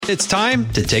It's time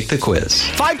to take the quiz.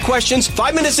 5 questions,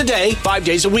 5 minutes a day, 5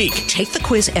 days a week. Take the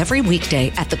quiz every weekday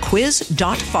at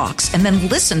thequiz.fox and then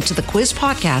listen to the quiz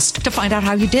podcast to find out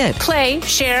how you did. Play,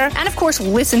 share, and of course,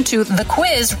 listen to the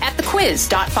quiz at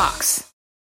thequiz.fox.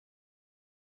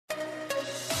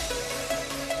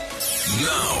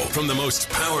 Now, from the most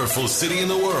powerful city in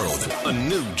the world, a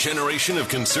new generation of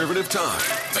conservative talk.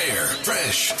 Fair,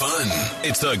 fresh, fun.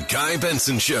 It's the Guy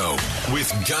Benson Show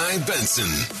with Guy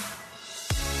Benson.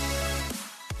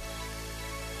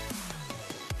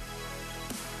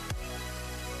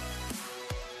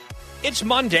 It's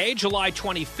Monday, July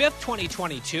 25th,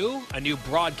 2022, a new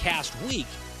broadcast week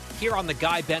here on the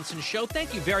Guy Benson Show.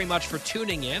 Thank you very much for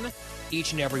tuning in,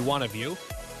 each and every one of you,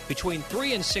 between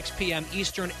 3 and 6 p.m.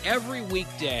 Eastern every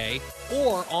weekday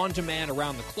or on demand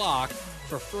around the clock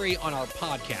for free on our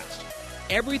podcast.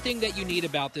 Everything that you need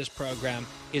about this program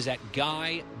is at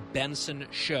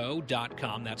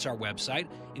GuyBensonShow.com. That's our website,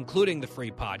 including the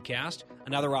free podcast.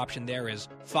 Another option there is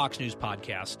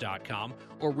FoxNewsPodcast.com,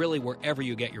 or really wherever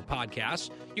you get your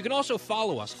podcasts. You can also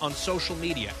follow us on social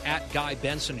media at Guy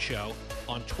Benson Show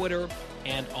on Twitter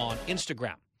and on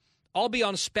Instagram. I'll be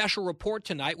on special report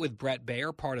tonight with Bret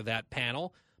Baier, part of that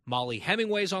panel. Molly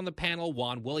Hemingway's on the panel,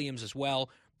 Juan Williams as well.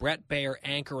 Bret Baier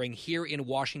anchoring here in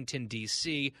Washington,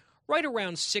 D.C., right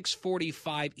around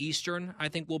 6:45 Eastern, I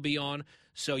think we'll be on,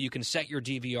 so you can set your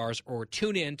DVRs or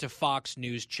tune in to Fox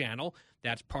News Channel.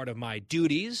 That's part of my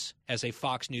duties as a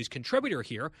Fox News contributor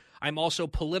here. I'm also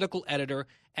political editor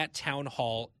at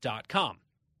townhall.com.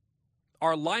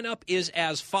 Our lineup is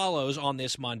as follows on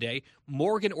this Monday.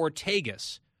 Morgan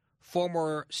Ortagus,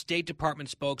 former State Department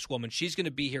spokeswoman, she's going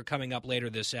to be here coming up later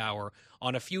this hour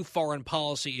on a few foreign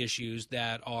policy issues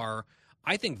that are,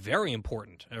 I think, very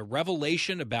important. A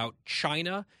revelation about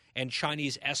China and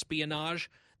Chinese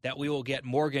espionage that we will get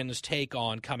Morgan's take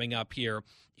on coming up here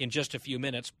in just a few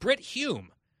minutes. Brit Hume,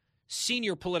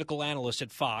 senior political analyst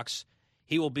at Fox,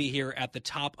 he will be here at the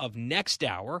top of next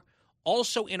hour.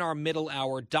 Also in our middle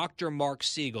hour, Dr. Mark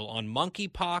Siegel on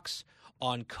monkeypox,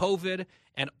 on COVID,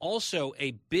 and also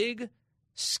a big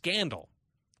scandal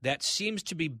that seems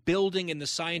to be building in the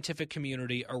scientific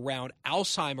community around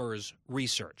Alzheimer's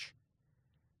research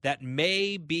that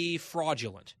may be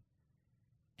fraudulent.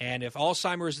 And if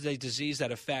Alzheimer's is a disease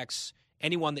that affects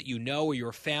anyone that you know or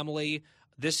your family,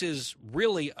 this is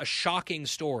really a shocking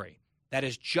story that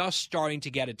is just starting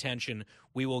to get attention.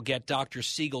 We will get Dr.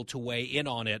 Siegel to weigh in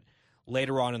on it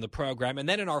later on in the program. And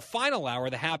then in our final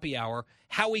hour, the happy hour,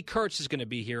 Howie Kurtz is going to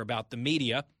be here about the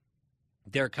media,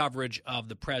 their coverage of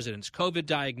the president's COVID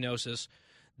diagnosis,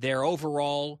 their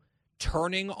overall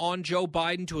turning on Joe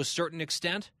Biden to a certain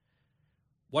extent.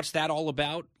 What's that all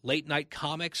about? Late night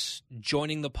comics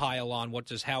joining the pile on. What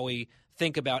does Howie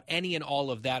think about any and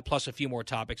all of that, plus a few more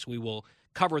topics? We will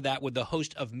cover that with the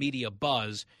host of Media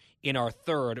Buzz in our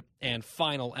third and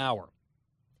final hour.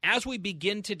 As we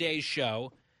begin today's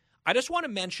show, I just want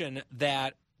to mention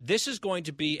that this is going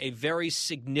to be a very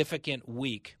significant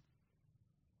week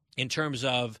in terms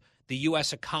of the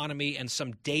U.S. economy and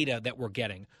some data that we're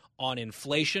getting on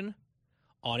inflation,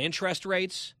 on interest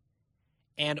rates,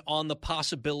 and on the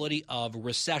possibility of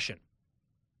recession.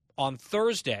 On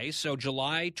Thursday, so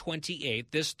July 28th,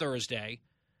 this Thursday,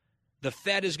 the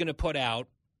Fed is going to put out,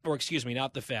 or excuse me,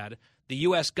 not the Fed, the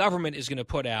U.S. government is going to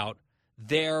put out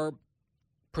their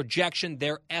projection,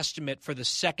 their estimate for the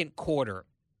second quarter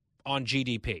on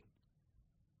GDP.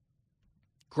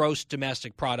 Gross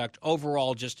domestic product,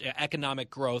 overall just economic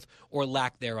growth or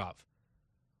lack thereof.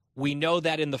 We know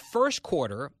that in the first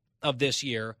quarter of this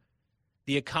year,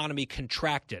 the economy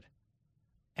contracted.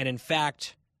 And in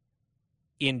fact,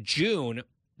 in June,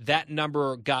 that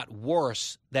number got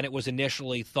worse than it was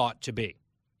initially thought to be.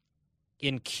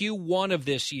 In Q1 of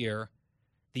this year,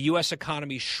 the U.S.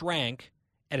 economy shrank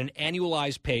at an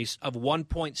annualized pace of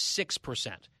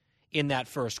 1.6% in that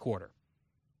first quarter,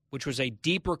 which was a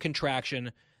deeper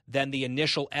contraction than the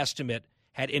initial estimate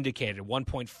had indicated.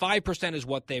 1.5% is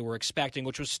what they were expecting,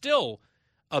 which was still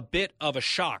a bit of a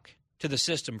shock to the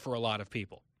system for a lot of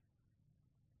people.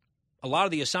 A lot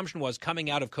of the assumption was coming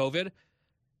out of COVID,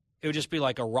 it would just be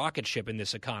like a rocket ship in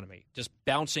this economy, just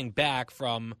bouncing back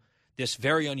from this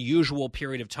very unusual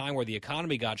period of time where the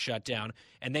economy got shut down,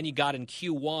 and then you got in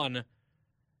Q1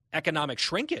 economic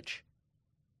shrinkage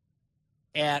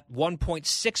at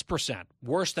 1.6%,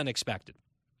 worse than expected.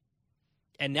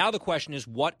 And now the question is,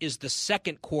 what is the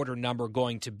second quarter number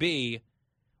going to be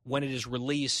when it is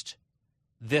released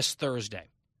this Thursday?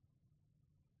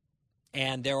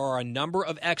 And there are a number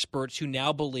of experts who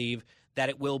now believe that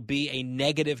it will be a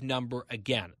negative number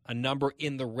again, a number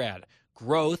in the red.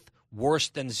 Growth worse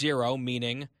than zero,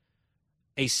 meaning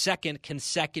a second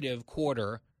consecutive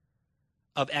quarter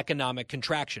of economic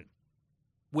contraction,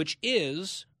 which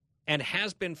is and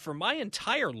has been for my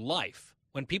entire life.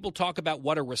 When people talk about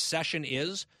what a recession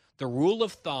is, the rule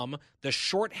of thumb, the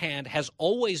shorthand has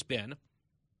always been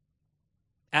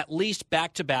at least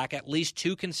back-to-back, at least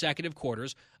 2 consecutive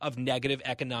quarters of negative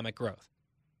economic growth.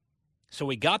 So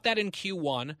we got that in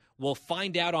Q1. We'll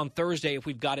find out on Thursday if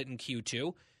we've got it in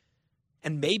Q2.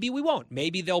 And maybe we won't.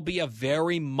 Maybe there'll be a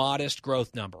very modest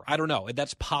growth number. I don't know.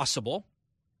 That's possible.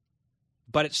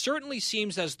 But it certainly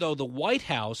seems as though the White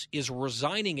House is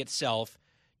resigning itself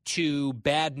to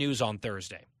bad news on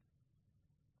Thursday,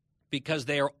 because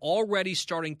they are already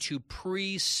starting to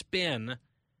pre-spin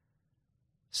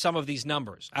some of these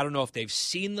numbers. I don't know if they've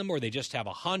seen them or they just have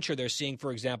a hunch, or they're seeing,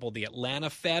 for example, the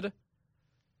Atlanta Fed,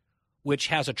 which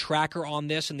has a tracker on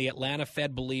this, and the Atlanta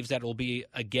Fed believes that it will be,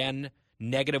 again,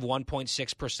 negative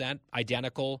 1.6%,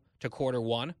 identical to quarter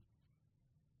one.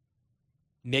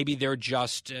 Maybe they're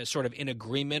just sort of in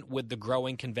agreement with the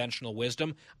growing conventional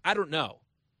wisdom. I don't know.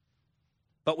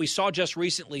 But we saw just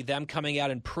recently them coming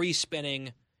out and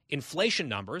pre-spinning inflation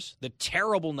numbers, the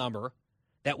terrible number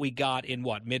that we got in,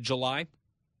 mid-July?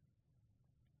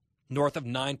 North of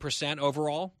 9%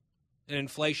 overall in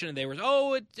inflation. And they were,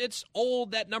 it's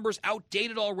old, that number's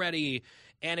outdated already,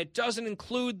 and it doesn't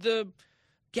include the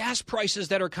gas prices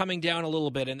that are coming down a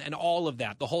little bit and all of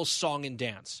that, the whole song and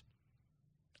dance.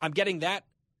 I'm getting that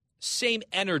same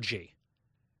energy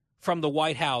from the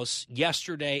White House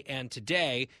yesterday and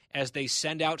today as they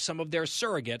send out some of their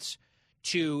surrogates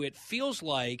to, it feels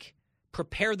like,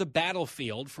 prepare the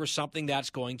battlefield for something that's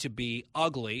going to be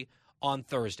ugly on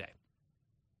Thursday.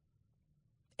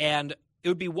 And it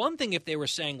would be one thing if they were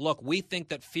saying, look, we think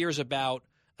that fears about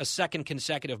a second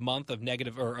consecutive month of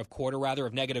negative, or of quarter rather,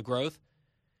 of negative growth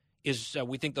is,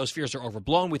 we think those fears are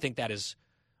overblown. We think that is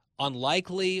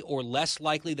unlikely or less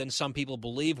likely than some people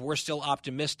believe. We're still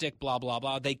optimistic, blah, blah,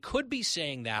 blah. They could be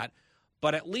saying that,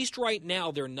 but at least right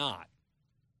now they're not.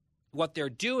 What they're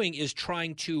doing is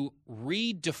trying to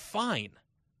redefine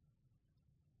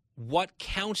what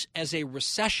counts as a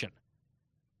recession,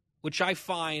 which I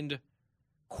find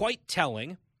quite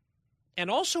telling and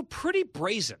also pretty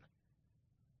brazen.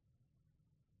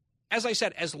 As I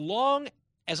said, as long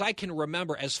as I can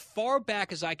remember, as far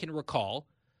back as I can recall,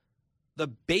 the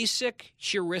basic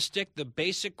heuristic, the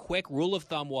basic quick rule of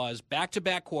thumb was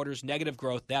back-to-back quarters, negative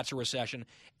growth, that's a recession.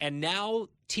 And now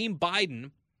Team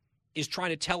Biden is trying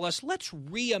to tell us, let's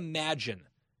reimagine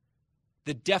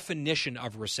the definition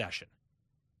of recession.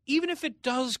 Even if it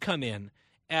does come in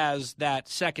as that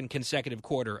second consecutive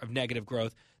quarter of negative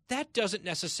growth, that doesn't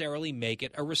necessarily make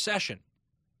it a recession.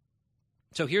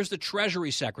 So here's the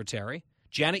Treasury Secretary,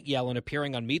 Janet Yellen,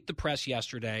 appearing on Meet the Press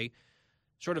yesterday,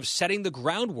 sort of setting the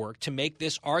groundwork to make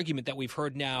this argument that we've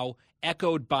heard now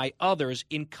echoed by others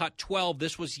in Cut 12.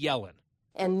 This was Yellen.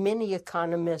 And many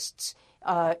economists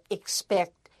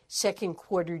expect second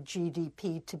quarter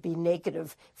GDP to be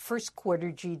negative. First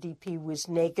quarter GDP was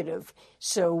negative.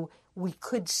 So we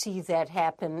could see that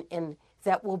happen, and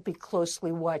that will be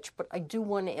closely watched. But I do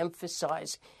want to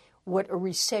emphasize what a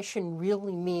recession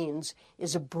really means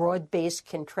is a broad-based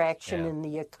contraction in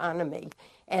the economy.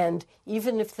 And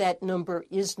even if that number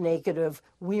is negative,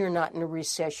 we are not in a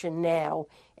recession now.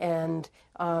 And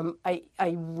I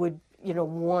would,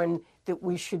 warn that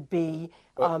we should be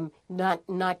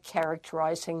not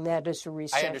characterizing that as a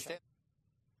recession. I understand.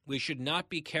 We should not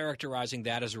be characterizing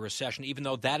that as a recession, even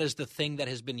though that is the thing that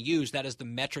has been used. That is the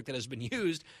metric that has been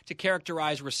used to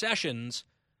characterize recessions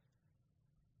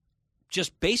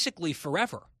just basically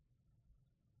forever.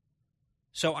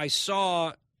 So I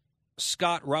saw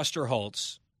Scott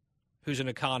Rusterholz, who's an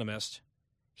economist.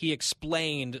 He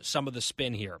explained some of the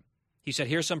spin here. He said,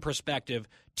 here's some perspective.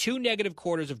 2 negative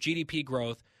quarters of GDP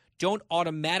growth don't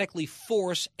automatically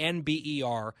force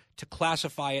NBER to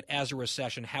classify it as a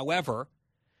recession. However,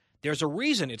 there's a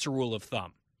reason it's a rule of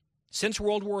thumb. Since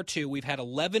World War II, we've had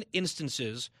 11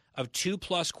 instances of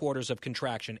 2+ quarters of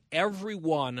contraction. Every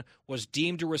one was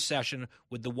deemed a recession,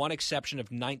 with the one exception of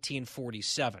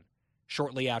 1947,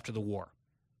 shortly after the war.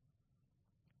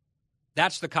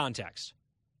 That's the context.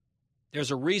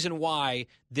 There's a reason why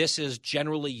this is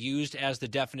generally used as the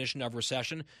definition of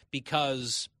recession,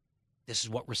 because this is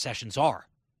what recessions are.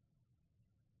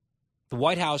 The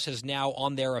White House has now,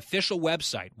 on their official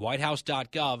website,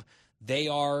 whitehouse.gov, they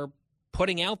are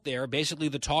putting out there basically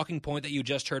the talking point that you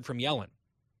just heard from Yellen.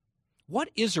 What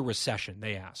is a recession,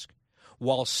 they ask?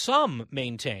 While some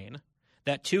maintain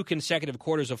that 2 consecutive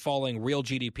quarters of falling real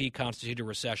GDP constitute a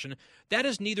recession, that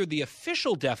is neither the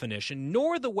official definition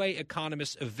nor the way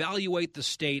economists evaluate the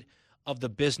state of the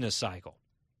business cycle.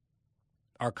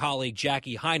 our colleague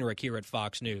Jackie Heinrich here at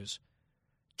Fox News,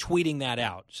 tweeting that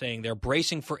out, saying they're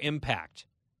bracing for impact.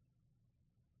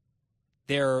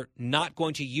 They're not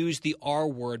going to use the R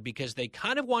word because they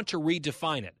kind of want to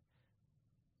redefine it.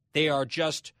 They are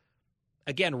just,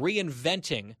 again,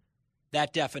 reinventing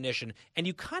that definition. And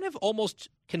you kind of almost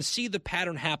can see the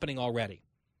pattern happening already,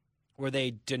 where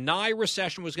they deny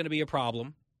recession was going to be a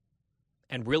problem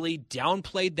and really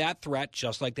downplayed that threat,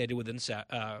 just like they did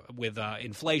with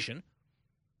inflation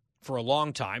for a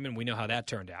long time, and we know how that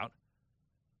turned out.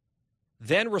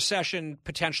 Then recession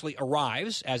potentially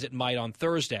arrives, as it might on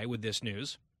Thursday with this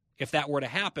news. If that were to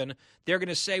happen, they're going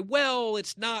to say, well,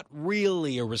 it's not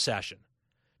really a recession.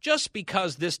 Just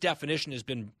because this definition has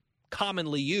been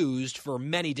commonly used for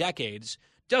many decades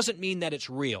doesn't mean that it's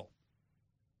real.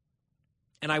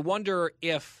 And I wonder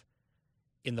if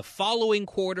in the following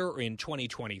quarter, or in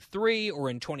 2023, or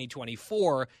in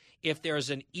 2024, if there's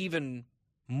an even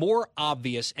more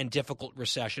obvious and difficult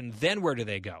recession, then where do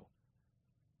they go?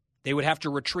 They would have to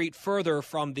retreat further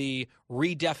from the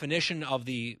redefinition of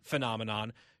the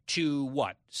phenomenon to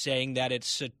what? Saying that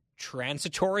it's a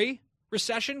transitory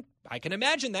recession? I can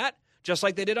imagine that, just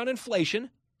like they did on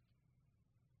inflation.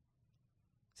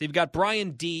 So you've got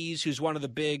Brian Deese, who's one of the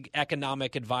big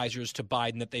economic advisors to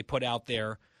Biden that they put out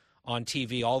there on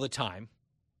TV all the time.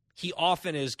 He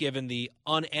often is given the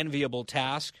unenviable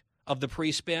task of the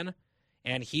pre-spin,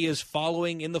 and he is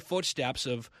following in the footsteps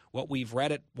of what we've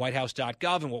read at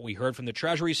whitehouse.gov and what we heard from the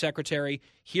Treasury Secretary.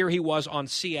 Here he was on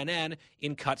CNN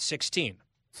in Cut 16.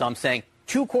 So I'm saying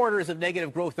 2 quarters of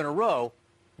negative growth in a row,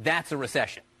 that's a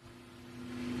recession.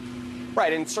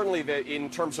 Right, and certainly in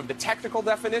terms of the technical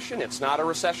definition, it's not a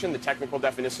recession. The technical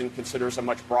definition considers a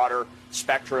much broader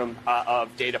spectrum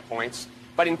of data points.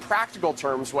 But in practical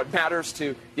terms, what matters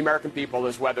to the American people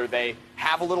is whether they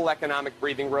have a little economic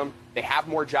breathing room, they have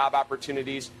more job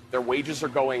opportunities, their wages are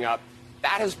going up.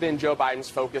 That has been Joe Biden's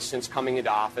focus since coming into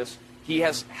office. He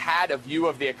has had a view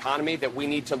of the economy that we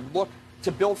need to look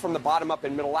to build from the bottom up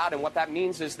and middle out. And what that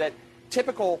means is that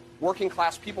typical working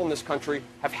class people in this country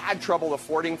have had trouble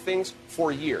affording things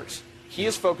for years. He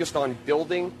is focused on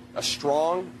building a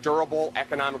strong, durable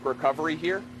economic recovery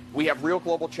here. We have real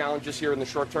global challenges here in the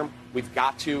short term. We've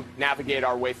got to navigate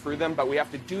our way through them, but we have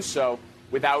to do so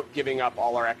without giving up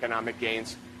all our economic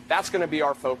gains. That's going to be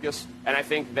our focus, and I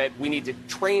think that we need to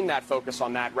train that focus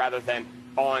on that rather than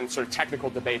on sort of technical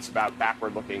debates about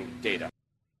backward-looking data.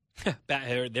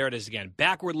 There it is again,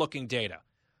 backward-looking data.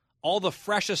 All the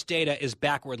freshest data is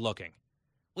backward-looking.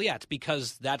 Well, yeah, it's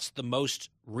because that's the most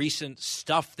recent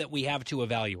stuff that we have to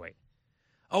evaluate.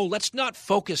 Oh, let's not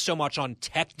focus so much on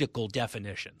technical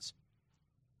definitions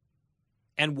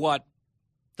and what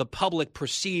the public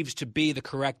perceives to be the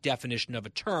correct definition of a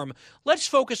term. Let's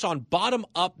focus on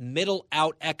bottom-up,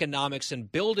 middle-out economics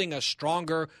and building a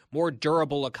stronger, more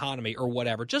durable economy or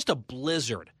whatever. Just a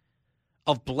blizzard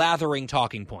of blathering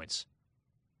talking points.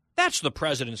 That's the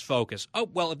president's focus. Oh,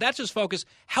 well, if that's his focus,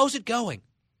 how's it going?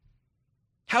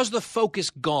 How's the focus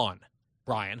gone,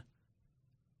 Brian?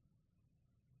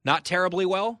 Not terribly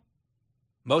well?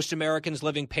 Most Americans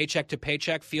living paycheck to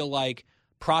paycheck feel like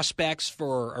prospects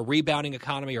for a rebounding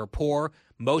economy are poor.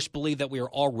 Most believe that we are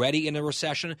already in a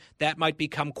recession. That might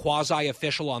become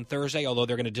quasi-official on Thursday, although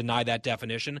they're going to deny that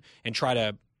definition and try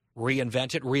to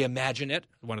reinvent it, reimagine it,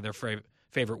 one of their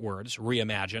favorite words,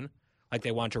 reimagine, like they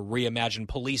want to reimagine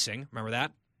policing. Remember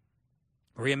that?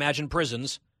 Reimagine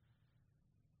prisons.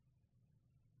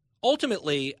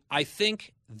 Ultimately, I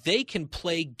think they can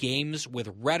play games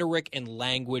with rhetoric and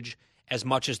language as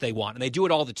much as they want, and they do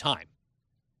it all the time.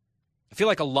 I feel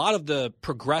like a lot of the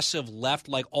progressive left,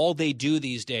 like all they do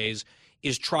these days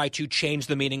is try to change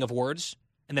the meaning of words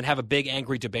and then have a big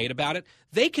angry debate about it.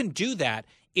 They can do that.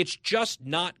 It's just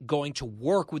not going to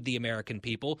work with the American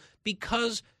people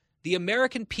because the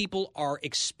American people are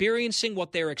experiencing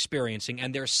what they're experiencing,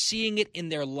 and they're seeing it in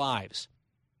their lives,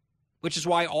 which is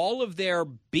why all of their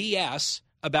BS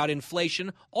about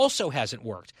inflation also hasn't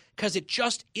worked, because it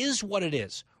just is what it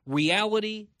is.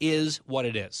 Reality is what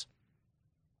it is.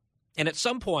 And at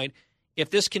some point, if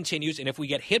this continues and if we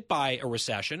get hit by a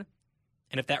recession,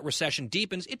 and if that recession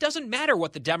deepens, it doesn't matter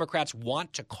what the Democrats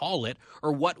want to call it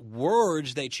or what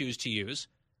words they choose to use.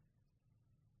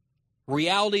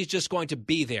 Reality is just going to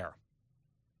be there.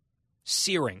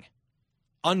 Searing,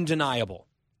 undeniable,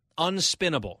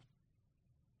 unspinnable.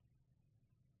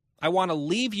 I want to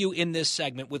leave you in this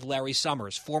segment with Larry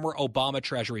Summers, former Obama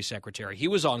Treasury Secretary. He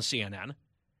was on CNN.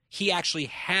 He actually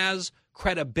has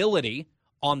credibility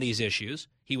on these issues.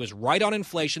 He was right on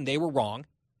inflation. They were wrong.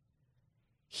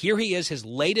 Here he is, his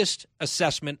latest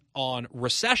assessment on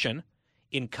recession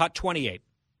in Cut 28.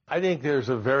 I think there's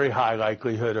a very high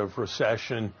likelihood of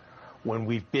recession when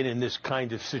we've been in this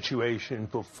kind of situation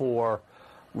before.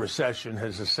 Recession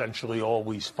has essentially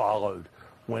always followed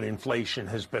when inflation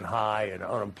has been high and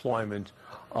unemployment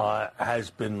has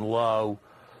been low.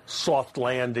 Soft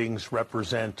landings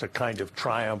represent a kind of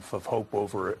triumph of hope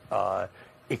over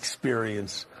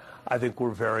experience. I think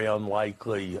we're very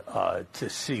unlikely to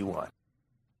see one.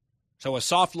 So a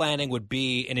soft landing would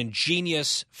be an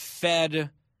ingenious,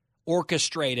 fed,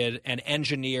 orchestrated, and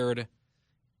engineered,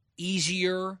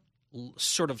 easier,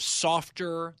 sort of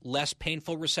softer, less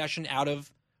painful recession out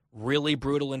of really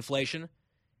brutal inflation.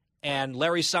 And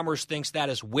Larry Summers thinks that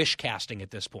is wish casting at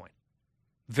this point.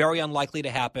 Very unlikely to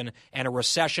happen, and a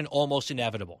recession almost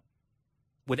inevitable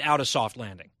without a soft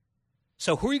landing.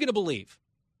 So who are you going to believe?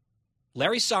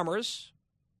 Larry Summers,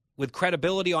 with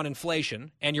credibility on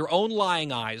inflation, and your own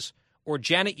lying eyes, or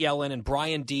Janet Yellen and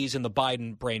Brian Dees in the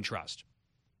Biden brain trust?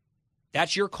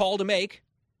 That's your call to make.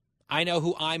 I know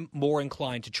who I'm more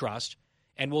inclined to trust,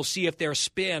 and we'll see if their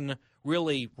spin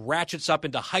really ratchets up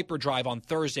into hyperdrive on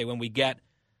Thursday when we get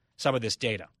some of this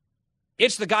data.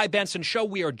 It's the Guy Benson Show.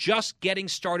 We are just getting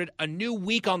started. A new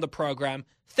week on the program.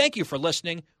 Thank you for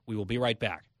listening. We will be right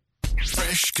back.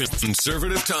 Fresh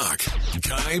conservative talk.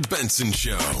 Guy Benson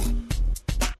Show.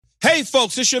 Hey,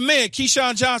 folks, it's your man,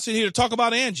 Keyshawn Johnson, here to talk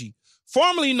about Angie,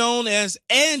 formerly known as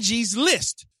Angie's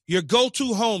List, your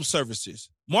go-to home services.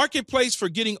 Marketplace for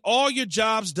getting all your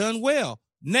jobs done well.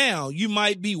 Now, you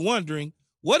might be wondering,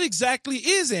 what exactly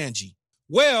is Angie?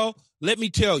 Well, let me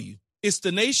tell you. It's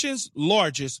the nation's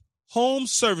largest home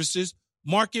services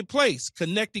marketplace,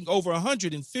 connecting over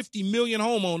 150 million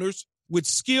homeowners with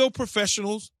skilled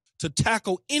professionals to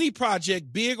tackle any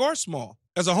project, big or small.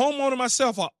 As a homeowner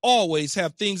myself, I always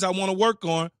have things I want to work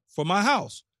on for my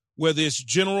house, whether it's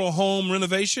general home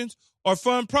renovations or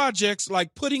fun projects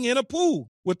like putting in a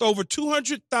pool. With over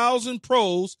 200,000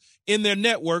 pros in their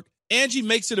network, Angie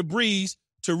makes it a breeze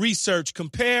to research,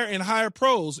 compare, and hire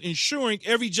pros, ensuring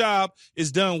every job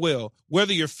is done well.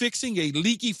 Whether you're fixing a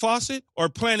leaky faucet or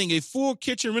planning a full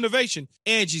kitchen renovation,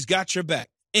 Angie's got your back.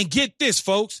 And get this,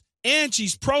 folks,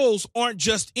 Angie's pros aren't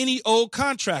just any old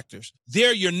contractors.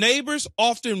 They're your neighbors,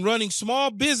 often running small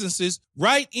businesses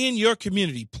right in your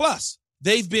community. Plus,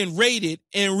 they've been rated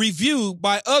and reviewed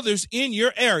by others in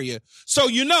your area, so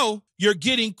you know you're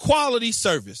getting quality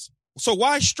service. So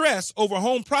why stress over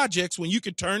home projects when you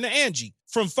can turn to Angie?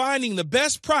 From finding the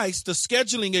best price to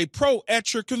scheduling a pro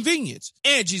at your convenience,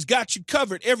 Angie's got you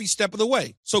covered every step of the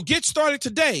way. So get started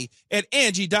today at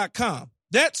Angie.com.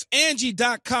 That's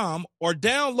Angie.com, or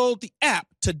download the app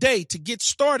today to get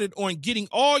started on getting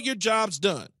all your jobs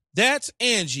done. That's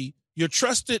Angie, your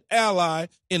trusted ally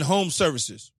in home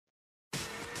services.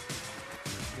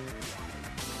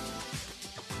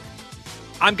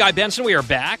 I'm Guy Benson. We are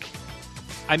back.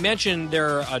 I mentioned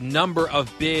there are a number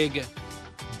of big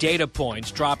data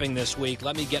points dropping this week.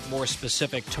 Let me get more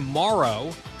specific.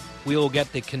 Tomorrow, we will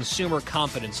get the consumer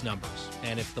confidence numbers.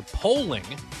 And if the polling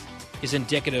is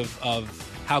indicative of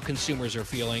how consumers are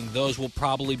feeling, those will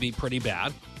probably be pretty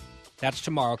bad. That's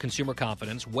tomorrow, consumer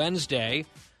confidence. Wednesday,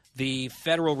 the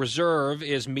Federal Reserve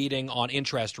is meeting on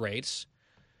interest rates.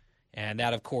 And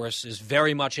that, of course, is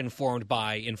very much informed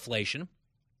by inflation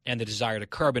and the desire to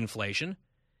curb inflation.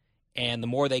 And the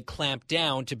more they clamp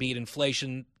down to beat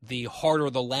inflation, the harder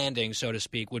the landing, so to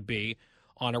speak, would be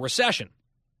on a recession.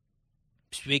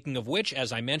 Speaking of which,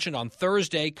 as I mentioned, on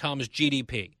Thursday comes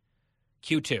GDP,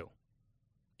 Q2.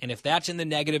 And if that's in the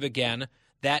negative again,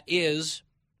 that is,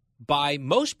 by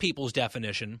most people's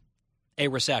definition, a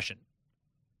recession.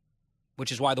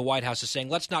 Which is why the White House is saying,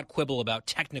 let's not quibble about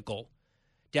technical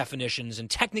definitions. And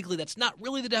technically, that's not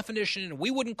really the definition, and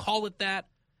we wouldn't call it that.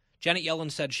 Janet Yellen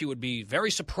said she would be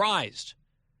very surprised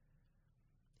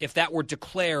if that were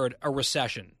declared a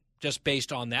recession, just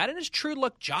based on that. And it's true,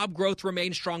 look, job growth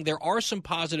remains strong. There are some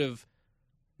positive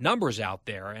numbers out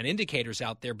there and indicators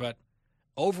out there, but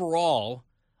overall,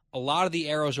 a lot of the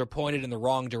arrows are pointed in the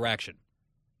wrong direction.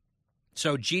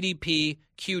 So GDP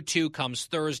Q2 comes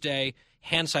Thursday,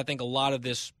 hence I think a lot of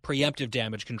this preemptive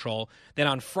damage control. Then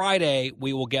on Friday,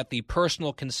 we will get the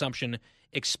Personal Consumption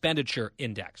Expenditure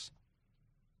Index.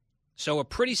 So a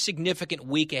pretty significant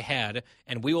week ahead,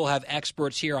 and we will have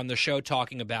experts here on the show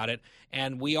talking about it.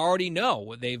 And we already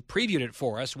know, they've previewed it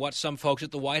for us, what some folks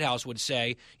at the White House would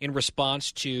say in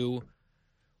response to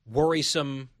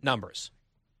worrisome numbers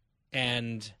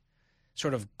and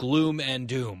sort of gloom and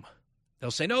doom. They'll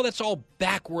say, no, that's all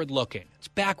backward-looking. It's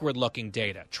backward-looking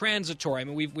data, transitory. I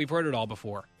mean, we've heard it all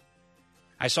before.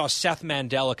 I saw Seth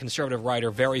Mandel, a conservative writer,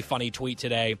 very funny tweet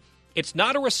today. It's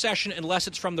not a recession unless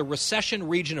it's from the recession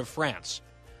region of France.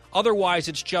 Otherwise,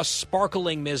 it's just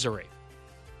sparkling misery.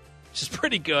 Which is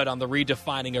pretty good on the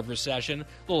redefining of recession. A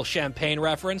little champagne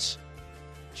reference.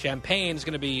 Champagne's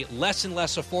going to be less and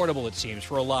less affordable, it seems,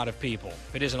 for a lot of people,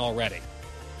 if it isn't already.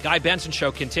 Guy Benson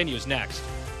Show continues next.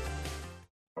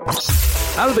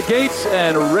 Out of the gates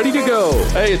and ready to go.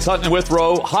 Hey, it's Hutton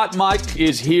Withrow. Hot Mike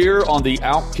is here on the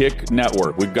Outkick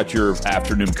Network. We've got your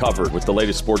afternoon covered with the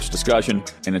latest sports discussion,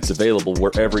 and it's available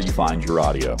wherever you find your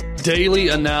audio. Daily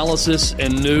analysis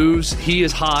and news. He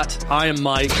is hot. I am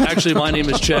Mike. Actually, my name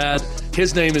is Chad.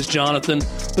 His name is Jonathan,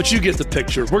 but you get the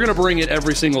picture. We're going to bring it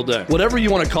every single day. Whatever you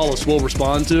want to call us, we'll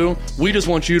respond to. We just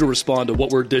want you to respond to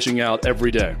what we're dishing out every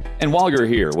day. And while you're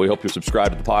here, we hope you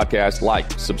subscribe to the podcast,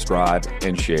 like, subscribe,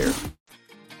 and share.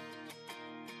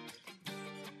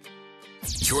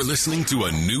 You're listening to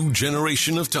a new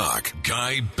generation of talk.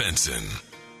 Guy Benson.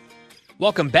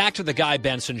 Welcome back to the Guy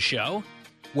Benson Show,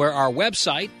 where our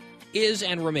website is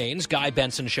and remains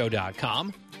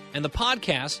GuyBensonShow.com. And the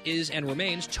podcast is and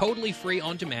remains totally free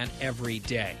on demand every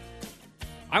day.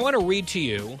 I want to read to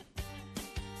you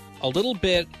a little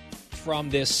bit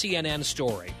from this CNN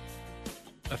story,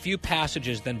 a few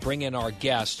passages, then bring in our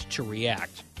guest to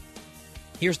react.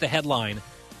 Here's the headline.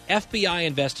 FBI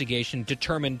investigation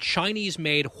determined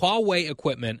Chinese-made Huawei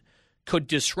equipment could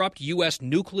disrupt U.S.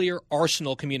 nuclear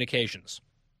arsenal communications.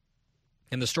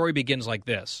 And the story begins like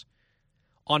this.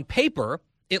 On paper,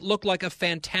 it looked like a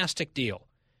fantastic deal.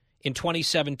 In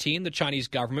 2017, the Chinese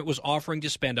government was offering to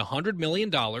spend $100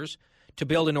 million to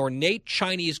build an ornate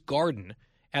Chinese garden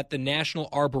at the National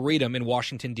Arboretum in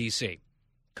Washington, D.C.,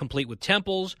 complete with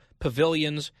temples,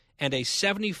 pavilions, and a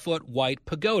 70-foot white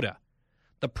pagoda.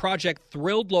 The project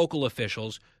thrilled local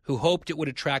officials who hoped it would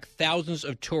attract thousands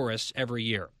of tourists every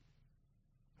year.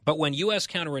 But when U.S.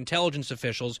 counterintelligence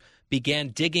officials began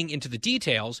digging into the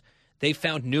details, they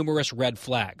found numerous red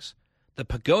flags. The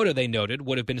pagoda, they noted,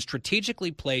 would have been strategically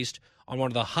placed on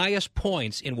one of the highest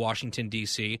points in Washington,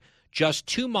 D.C., just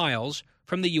 2 miles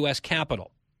from the U.S. Capitol,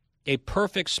 a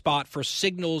perfect spot for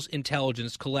signals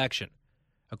intelligence collection,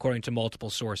 according to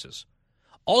multiple sources.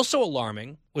 Also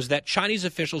alarming was that Chinese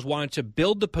officials wanted to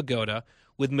build the pagoda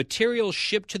with materials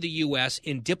shipped to the U.S.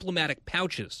 in diplomatic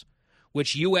pouches,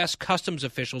 which U.S. customs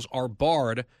officials are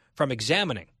barred from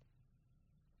examining.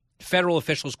 Federal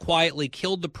officials quietly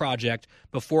killed the project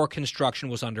before construction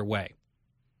was underway.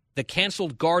 The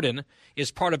canceled garden is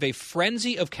part of a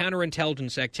frenzy of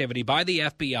counterintelligence activity by the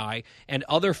FBI and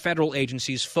other federal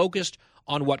agencies focused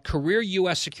on what career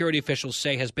U.S. security officials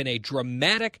say has been a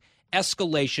dramatic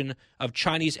escalation of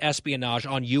Chinese espionage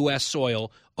on U.S. soil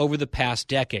over the past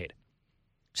decade.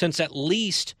 Since at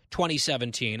least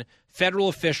 2017, federal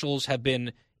officials have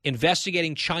been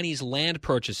investigating Chinese land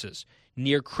purchases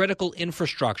near critical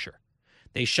infrastructure.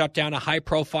 They shut down a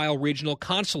high-profile regional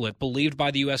consulate believed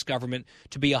by the U.S. government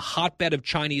to be a hotbed of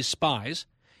Chinese spies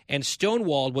and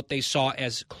stonewalled what they saw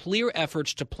as clear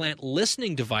efforts to plant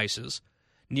listening devices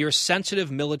near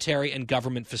sensitive military and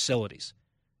government facilities.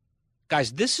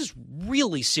 Guys, this is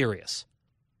really serious.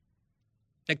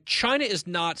 Like, China is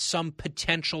not some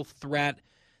potential threat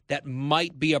that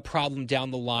might be a problem down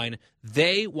the line.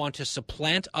 They want to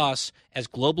supplant us as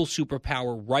global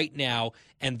superpower right now,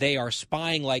 and they are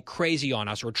spying like crazy on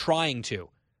us, or trying to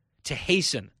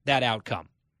hasten that outcome.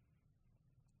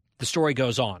 The story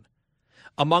goes on.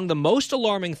 Among the most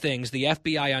alarming things the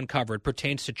FBI uncovered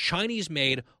pertains to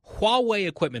Chinese-made Huawei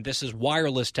equipment. This is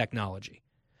wireless technology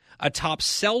atop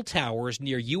cell towers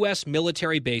near U.S.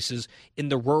 military bases in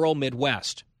the rural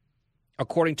Midwest.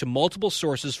 According to multiple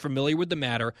sources familiar with the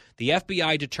matter, the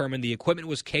FBI determined the equipment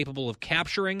was capable of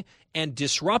capturing and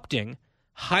disrupting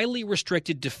highly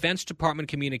restricted Defense Department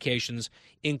communications,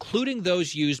 including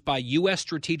those used by U.S.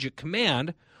 Strategic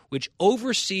Command, which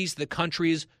oversees the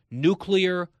country's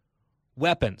nuclear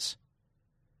weapons.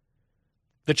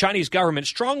 The Chinese government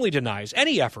strongly denies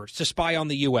any efforts to spy on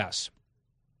the U.S.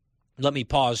 Let me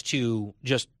pause to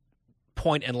just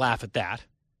point and laugh at that.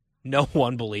 No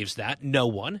one believes that. No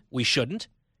one. We shouldn't.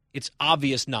 It's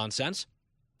obvious nonsense,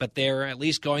 but they're at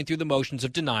least going through the motions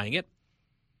of denying it.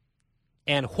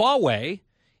 And Huawei,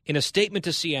 in a statement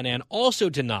to CNN, also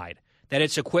denied that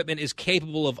its equipment is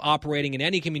capable of operating in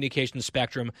any communications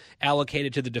spectrum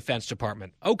allocated to the Defense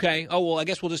Department. Okay. Oh, well, I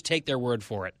guess we'll just take their word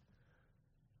for it.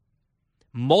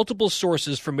 Multiple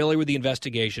sources familiar with the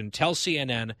investigation tell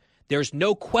CNN there's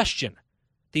no question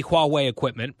the Huawei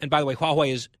equipment, and by the way,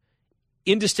 Huawei is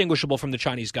indistinguishable from the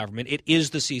Chinese government. It is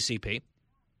the CCP.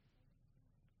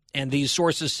 And these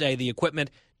sources say the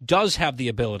equipment does have the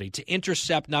ability to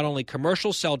intercept not only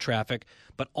commercial cell traffic,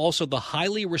 but also the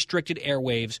highly restricted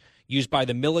airwaves used by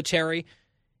the military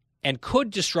and could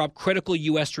disrupt critical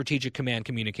U.S. Strategic Command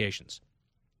communications.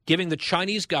 giving the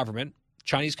Chinese government,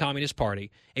 Chinese Communist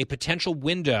Party, a potential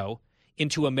window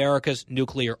into America's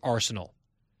nuclear arsenal.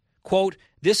 Quote,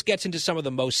 "This gets into some of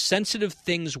the most sensitive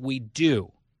things we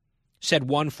do," said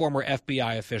one former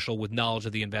FBI official with knowledge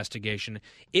of the investigation.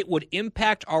 "It would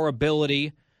impact our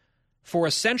ability for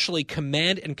essentially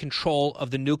command and control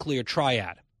of the nuclear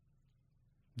triad.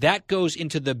 That goes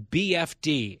into the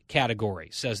BFD category,"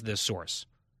 says this source.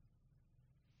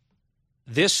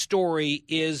 This story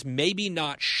is maybe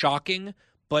not shocking,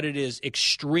 but it is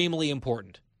extremely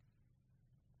important.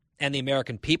 And the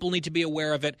American people need to be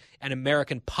aware of it, and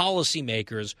American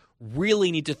policymakers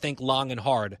really need to think long and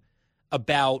hard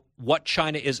about what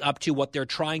China is up to, what they're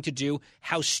trying to do,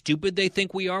 how stupid they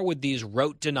think we are with these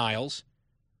rote denials.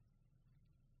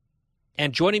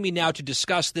 And joining me now to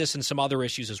discuss this and some other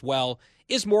issues as well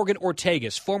is Morgan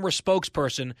Ortagus, former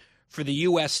spokesperson for the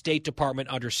U.S. State Department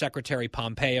under Secretary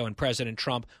Pompeo and President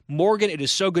Trump. Morgan, it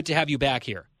is so good to have you back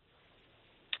here.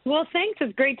 Well, thanks.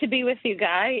 It's great to be with you,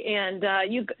 Guy. And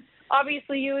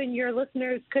obviously you and your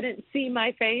listeners couldn't see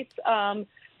my face,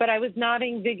 but I was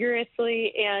nodding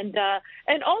vigorously. And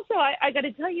also, I got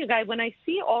to tell you, Guy, when I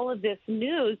see all of this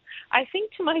news, I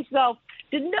think to myself,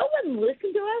 did no one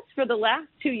listen to us for the last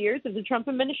 2 years of the Trump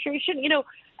administration? You know,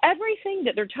 everything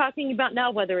that they're talking about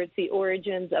now, whether it's the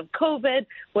origins of COVID,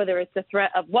 whether it's the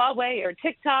threat of Huawei or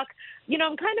TikTok, you know,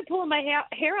 I'm kind of pulling my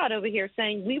hair out over here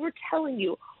saying we were telling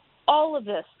you all of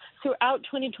this throughout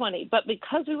 2020, but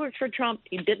because we worked for Trump,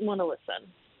 you didn't want to listen.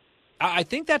 I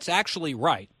think that's actually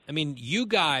right. I mean, you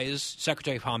guys,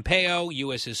 Secretary Pompeo,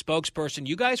 you as his spokesperson,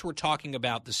 you guys were talking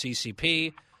about the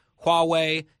CCP,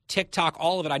 Huawei, TikTok,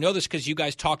 all of it. I know this because you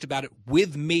guys talked about it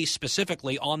with me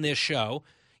specifically on this show.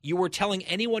 You were telling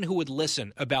anyone who would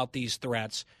listen about these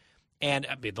threats and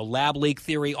the lab leak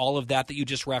theory, all of that you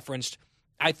just referenced.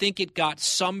 I think it got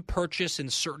some purchase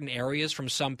in certain areas from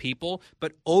some people,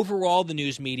 but overall the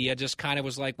news media just kind of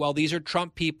was like, well, these are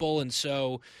Trump people, and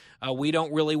so we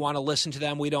don't really want to listen to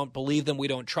them. We don't believe them. We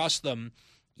don't trust them.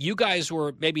 You guys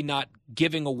were maybe not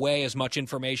giving away as much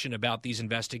information about these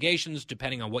investigations,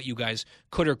 depending on what you guys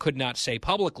could or could not say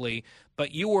publicly,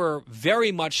 but you were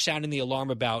very much sounding the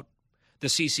alarm about the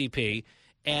CCP,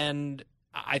 and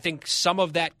I think some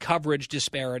of that coverage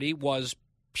disparity was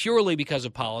purely because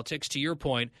of politics, to your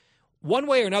point. One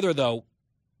way or another, though,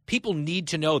 people need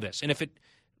to know this. And if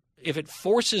it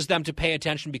forces them to pay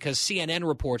attention because CNN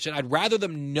reports it, I'd rather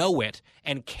them know it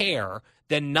and care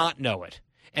than not know it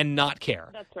and not care.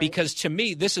 That's right. Because to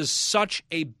me, this is such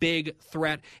a big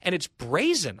threat, and it's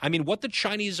brazen. I mean, what the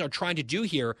Chinese are trying to do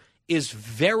here is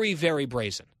very, very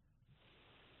brazen.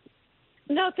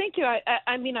 No, thank you.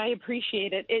 I mean, I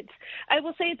appreciate it. I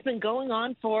will say it's been going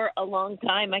on for a long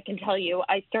time. I can tell you,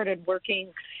 I started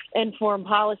working in foreign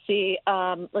policy.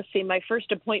 My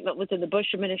first appointment was in the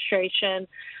Bush administration.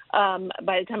 By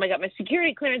the time I got my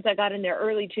security clearance, I got in there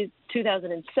early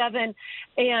 2007.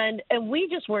 And we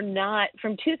just were not,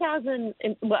 from 2000,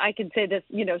 well, I can say this,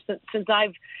 you know, since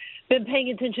I've been paying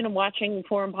attention and watching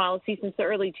foreign policy since the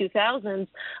early 2000s.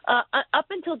 Up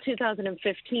until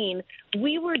 2015,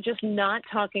 we were just not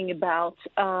talking about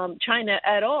China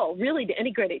at all, really, to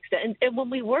any great extent. And when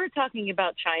we were talking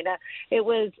about China, it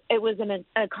was an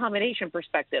accommodation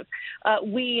perspective.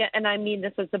 And I mean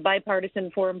this as the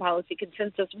bipartisan foreign policy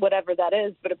consensus, whatever that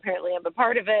is, but apparently I'm a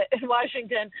part of it in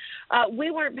Washington. We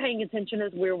weren't paying attention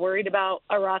as we were worried about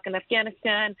Iraq and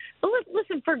Afghanistan. But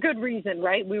listen, for good reason,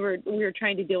 right? We were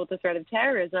trying to deal with the threat of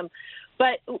terrorism.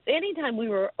 But anytime we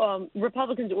were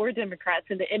Republicans or Democrats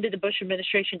in the end of the Bush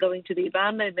administration going to the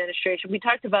Obama administration, we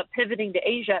talked about pivoting to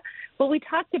Asia, but we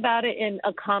talked about it in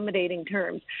accommodating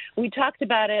terms. We talked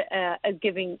about it as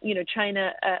giving,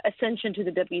 China ascension to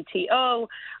the WTO,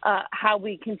 how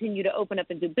we continue to open up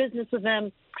and do business with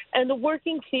them. And the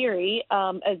working theory,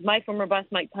 as my former boss,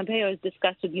 Mike Pompeo, has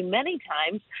discussed with you many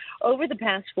times over the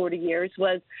past 40 years,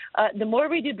 was the more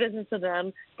we do business with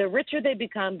them, the richer they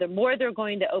become, the more they're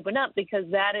going to open up, because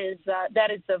that is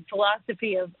the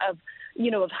philosophy of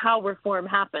how reform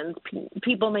happens.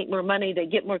 People make more money, they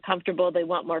get more comfortable, they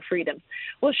want more freedom.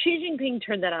 Well, Xi Jinping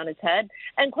turned that on its head,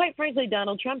 and quite frankly,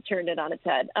 Donald Trump turned it on its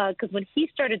head, because when he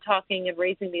started talking and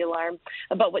raising the alarm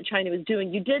about what China was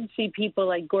doing, you did see people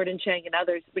like Gordon Chang and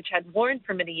others, which had warned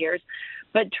for many years,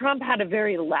 but Trump had a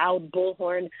very loud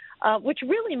bullhorn, which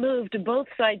really moved both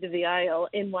sides of the aisle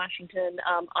in Washington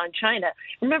on China.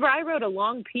 Remember, I wrote a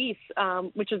long piece,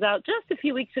 which was out just a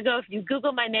few weeks ago. If you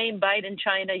Google my name, Biden,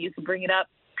 China, you can bring it up.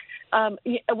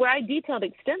 where I detailed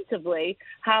extensively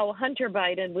how Hunter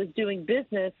Biden was doing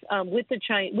business with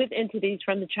entities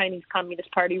from the Chinese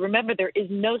Communist Party. Remember, there is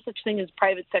no such thing as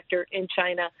private sector in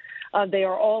China. They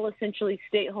are all essentially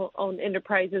state-owned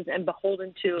enterprises and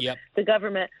beholden to the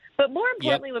government. But more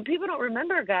importantly, what people don't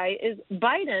remember, Guy, is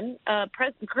Biden,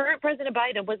 current President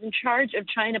Biden, was in charge of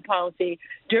China policy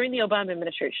during the Obama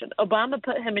administration. Obama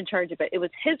put him in charge of it. It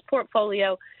was his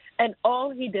portfolio, and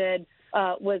all he did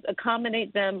was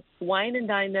accommodate them, wine and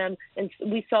dine them, and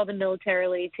we saw them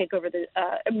militarily take over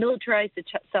militarize the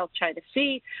South China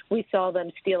Sea. We saw them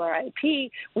steal our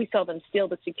IP. We saw them steal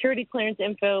the security clearance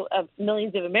info of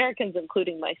millions of Americans,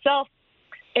 including myself.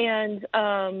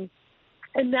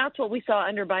 And that's what we saw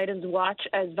under Biden's watch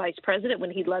as vice president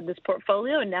when he led this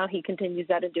portfolio, and now he continues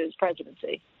that into his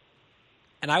presidency.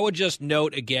 And I would just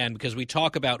note again, because we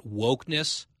talk about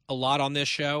wokeness a lot on this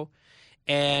show,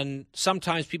 and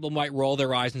sometimes people might roll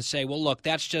their eyes and say, well, look,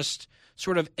 that's just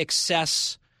sort of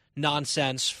excess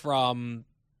nonsense from,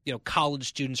 college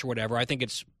students or whatever. I think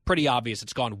it's pretty obvious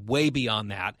it's gone way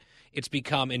beyond that. It's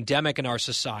become endemic in our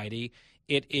society.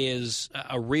 It is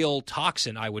a real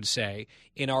toxin, I would say,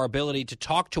 in our ability to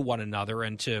talk to one another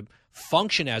and to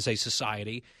function as a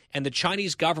society. And the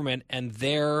Chinese government and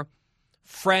their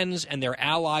friends and their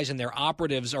allies and their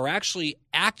operatives are actually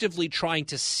actively trying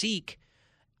to seek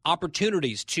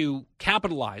opportunities to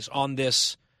capitalize on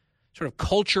this sort of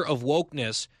culture of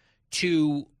wokeness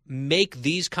to make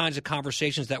these kinds of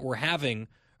conversations that we're having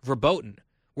verboten,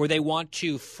 where they want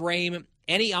to frame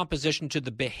any opposition to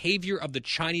the behavior of the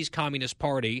Chinese Communist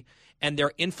Party and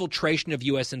their infiltration of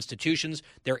U.S. institutions,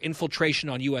 their infiltration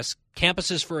on U.S.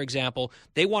 campuses, for example.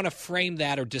 They want to frame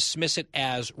that or dismiss it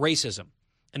as racism.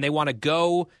 And they want to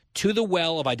go to the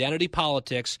well of identity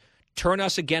politics, turn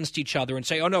us against each other and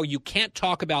say, oh, no, you can't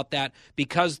talk about that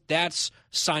because that's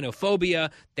xenophobia,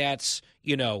 that's,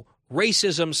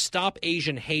 racism, stop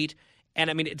Asian hate. And,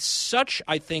 I mean, it's such,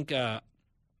 I think,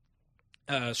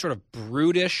 sort of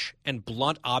brutish and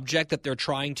blunt object that they're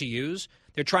trying to use.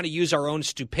 They're trying to use our own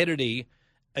stupidity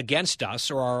against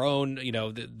us, or our own,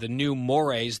 the new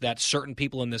mores that certain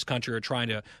people in this country are trying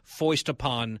to foist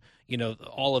upon,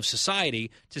 all of society,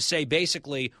 to say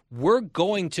basically we're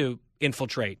going to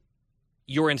infiltrate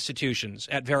your institutions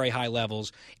at very high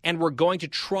levels, and we're going to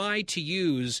try to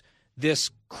use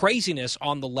this craziness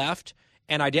on the left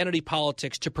and identity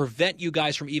politics to prevent you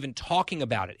guys from even talking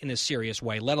about it in a serious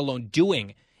way, let alone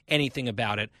doing anything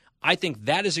about it. I think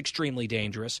that is extremely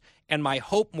dangerous. And my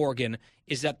hope, Morgan,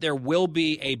 is that there will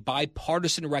be a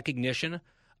bipartisan recognition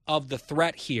of the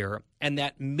threat here, and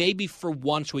that maybe for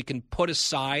once we can put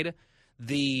aside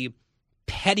the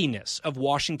pettiness of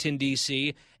Washington,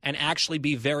 D.C., and actually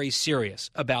be very serious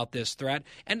about this threat.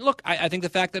 And look, I think the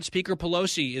fact that Speaker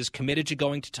Pelosi is committed to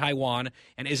going to Taiwan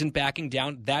and isn't backing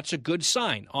down, that's a good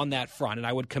sign on that front. And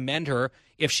I would commend her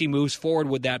if she moves forward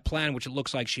with that plan, which it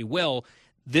looks like she will.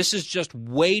 This is just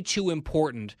way too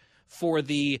important for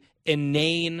the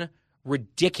inane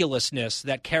ridiculousness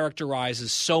that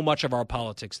characterizes so much of our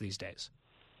politics these days.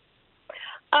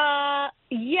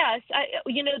 Yes.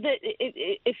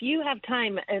 If you have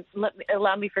time,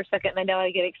 allow me for a second. I know I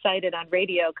get excited on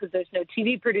radio because there's no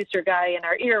TV producer guy in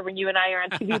our ear when you and I are on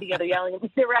TV together yelling at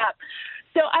me to rap.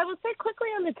 So I will say quickly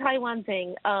on the Taiwan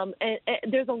thing,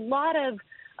 there's a lot of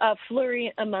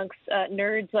flurry amongst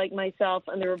nerds like myself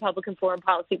and the Republican foreign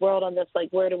policy world on this, like,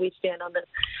 where do we stand on this?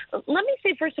 Let me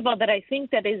say, first of all, that I think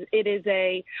that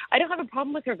I don't have a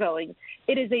problem with her going.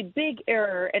 It is a big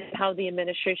error in how the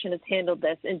administration has handled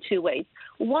this in two ways.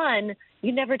 One,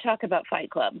 you never talk about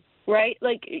Fight Club, right?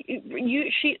 Like,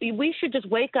 we should just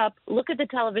wake up, look at the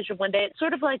television one day. It's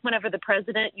sort of like whenever the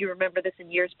president, you remember this in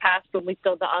years past when we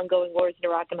saw the ongoing wars in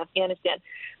Iraq and Afghanistan.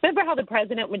 Remember how the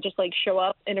president would just show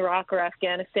up in Iraq or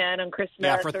Afghanistan on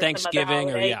Christmas for Thanksgiving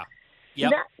or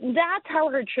Yep. That's how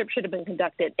her trip should have been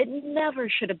conducted. It never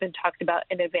should have been talked about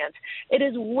in advance. It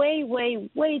is way, way,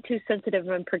 way too sensitive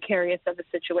and precarious of a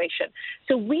situation.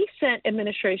 So we sent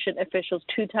administration officials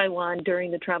to Taiwan during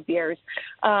the Trump years.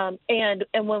 And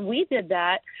when we did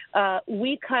that,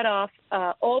 we cut off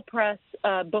all press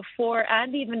before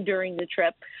and even during the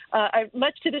trip,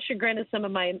 much to the chagrin of some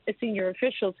of my senior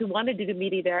officials who wanted to do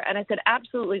media there. And I said,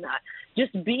 absolutely not.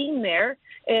 Just being there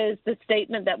is the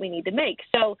statement that we need to make.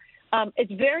 So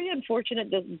it's very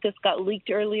unfortunate that this got leaked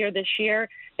earlier this year.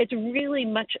 It's really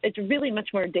much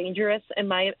more dangerous, in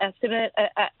my estimate.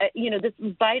 This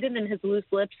Biden and his loose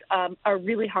lips are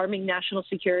really harming national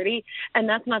security, and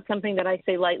that's not something that I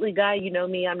say lightly, Guy. You know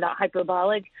me; I'm not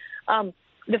hyperbolic.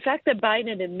 The fact that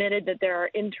Biden admitted that there are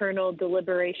internal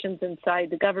deliberations inside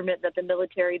the government that the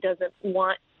military doesn't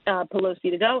want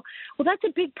Pelosi to go. Well, that's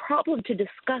a big problem to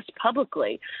discuss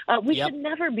publicly. We should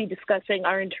never be discussing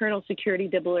our internal security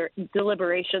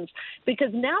deliberations,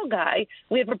 because now, Guy,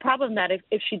 we have a problem that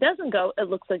if she doesn't go, it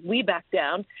looks like we back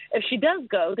down. If she does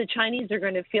go, the Chinese are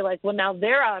going to feel like, well, now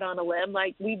they're out on a limb,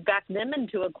 like we backed them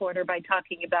into a corner by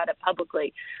talking about it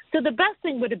publicly. So the best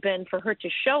thing would have been for her to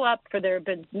show up, for there have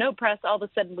been no press. All of a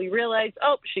sudden we realize,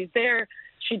 oh, she's there.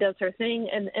 She does her thing,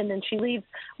 and then she leaves.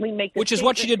 We make which is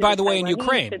what she did, by the way, in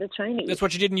Ukraine. That's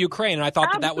what she did in Ukraine, and I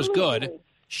thought that was good.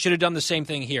 She should have done the same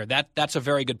thing here. That's a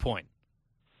very good point.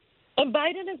 And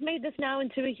Biden has made this now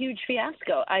into a huge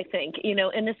fiasco, I think.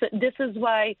 And this is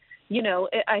why,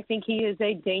 I think he is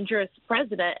a dangerous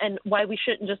president, and why we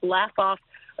shouldn't just laugh off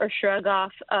or shrug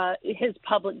off his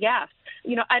public gaffes.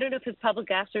 I don't know if his public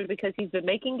gaffes are because he's been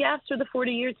making gaffes for the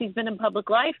 40 years he's been in public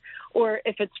life, or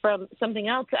if it's from something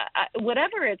else.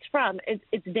 Whatever it's from,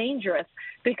 it's dangerous,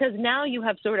 because now you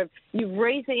have you've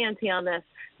raised the ante on this,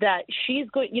 that she's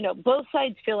going, both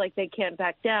sides feel like they can't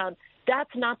back down.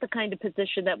 That's not the kind of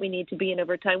position that we need to be in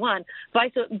over Taiwan.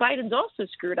 Biden's also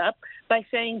screwed up by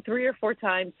saying 3 or 4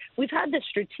 times, we've had this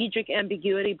strategic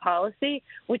ambiguity policy,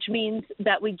 which means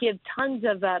that we give tons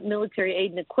of military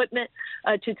aid and equipment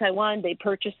to Taiwan. They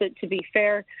purchase it, to be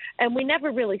fair. And we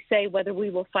never really say whether we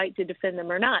will fight to defend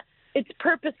them or not. It's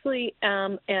purposely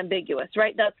ambiguous,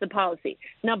 right? That's the policy.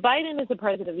 Now, Biden is the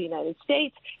president of the United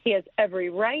States. He has every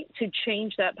right to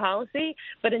change that policy,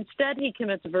 but instead he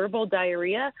commits verbal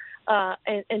diarrhea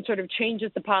and sort of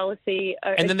changes the policy.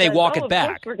 And then they walk it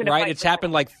back, right? It's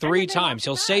happened like 3 times.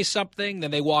 He'll say something,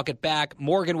 then they walk it back.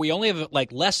 Morgan, we only have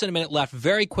less than a minute left.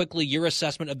 Very quickly, your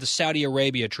assessment of the Saudi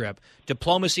Arabia trip.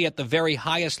 Diplomacy at the very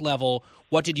highest level.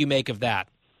 What did you make of that?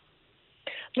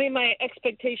 I mean, my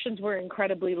expectations were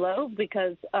incredibly low,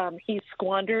 because he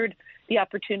squandered the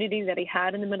opportunity that he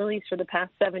had in the Middle East for the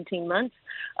past 17 months.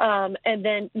 And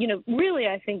then, really,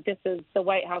 I think this is the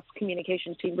White House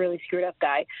communications team really screwed up,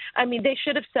 Guy. I mean, they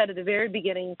should have said at the very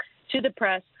beginning to the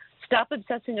press, stop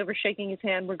obsessing over shaking his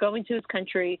hand. We're going to his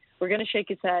country. We're going to shake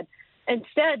his head.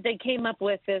 Instead, they came up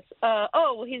with this,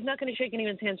 he's not going to shake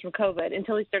anyone's hands from COVID,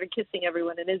 until he started kissing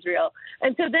everyone in Israel.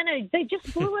 And so then they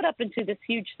just blew it up into this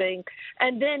huge thing.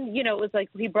 And then, it was like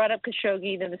he brought up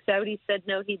Khashoggi, then the Saudis said,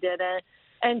 no, he didn't.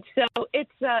 And so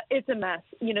it's a mess.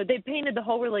 They painted the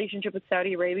whole relationship with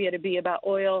Saudi Arabia to be about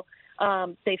oil.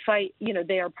 They fight,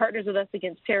 they are partners with us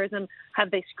against terrorism.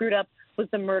 Have they screwed up? Was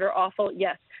the murder awful?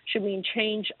 Yes. Should we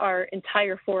change our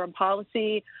entire foreign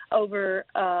policy over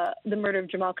the murder of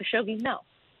Jamal Khashoggi? No.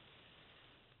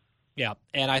 Yeah,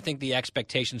 and I think the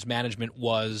expectations management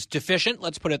was deficient,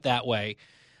 let's put it that way.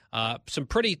 Some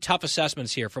pretty tough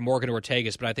assessments here from Morgan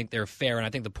Ortagus, but I think they're fair, and I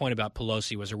think the point about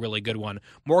Pelosi was a really good one.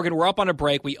 Morgan, we're up on a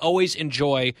break. We always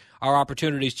enjoy our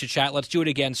opportunities to chat. Let's do it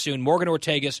again soon. Morgan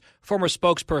Ortagus, former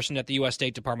spokesperson at the U.S.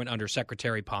 State Department under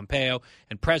Secretary Pompeo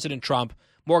and President Trump.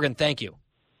 Morgan, thank you.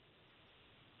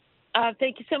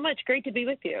 Thank you so much. Great to be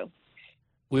with you.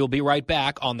 We will be right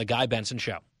back on The Guy Benson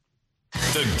Show.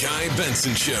 The Guy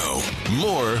Benson Show.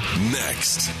 More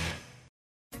next.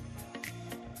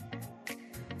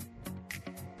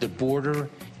 The border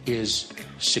is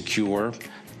secure.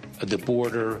 The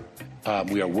border,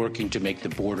 we are working to make the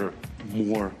border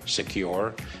more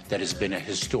secure. That has been a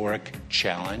historic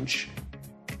challenge.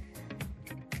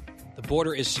 The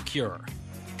border is secure,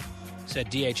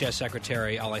 said DHS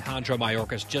Secretary Alejandro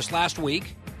Mayorkas just last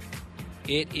week.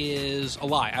 It is a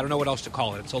lie. I don't know what else to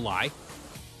call it. It's a lie.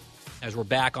 As we're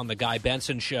back on The Guy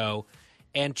Benson Show,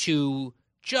 and to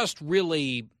just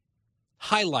really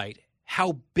highlight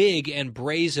how big and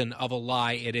brazen of a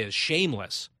lie it is,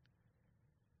 shameless.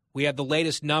 We have the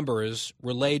latest numbers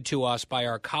relayed to us by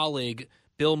our colleague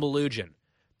Bill Malugin.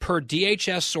 Per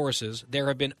DHS sources, there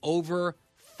have been over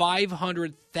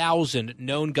 500,000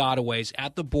 known gotaways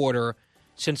at the border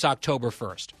since October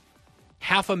 1st.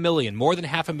 500,000, more than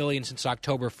 500,000 since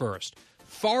October 1st,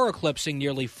 far eclipsing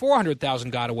nearly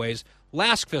 400,000 gotaways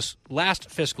last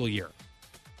fiscal year.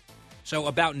 So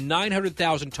about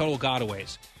 900,000 total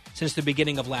gotaways since the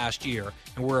beginning of last year,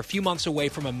 and we're a few months away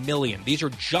from 1 million. These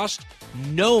are just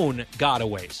known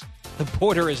gotaways. The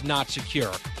border is not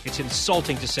secure. It's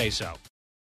insulting to say so.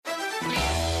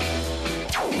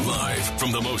 Live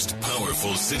from the most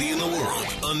powerful city in the world,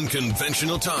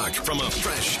 unconventional talk from a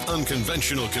fresh,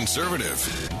 unconventional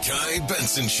conservative. Guy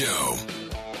Benson Show.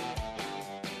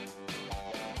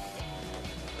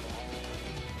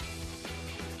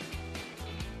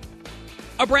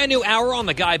 A brand new hour on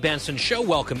The Guy Benson Show.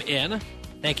 Welcome in.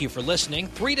 Thank you for listening.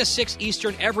 3 to 6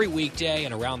 Eastern every weekday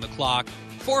and around the clock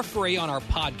for free on our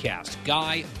podcast.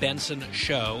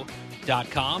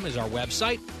 GuyBensonShow.com is our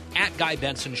website. At Guy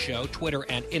Benson Show, Twitter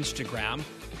and Instagram.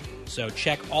 So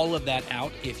check all of that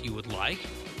out if you would like.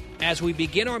 As we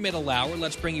begin our middle hour,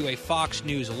 let's bring you a Fox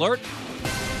News alert.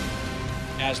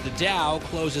 As the Dow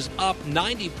closes up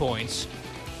 90 points,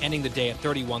 ending the day at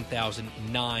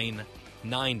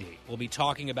 31,990. We'll be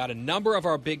talking about a number of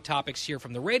our big topics here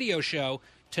from the radio show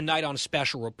tonight on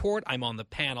Special Report. I'm on the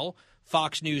panel,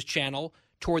 Fox News Channel,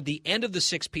 toward the end of the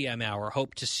 6 p.m. hour.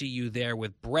 Hope to see you there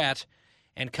with Brett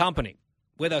and company.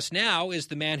 With us now is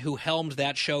the man who helmed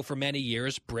that show for many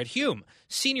years, Brit Hume,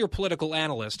 senior political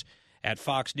analyst at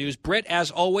Fox News. Brit, as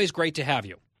always, great to have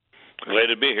you. Glad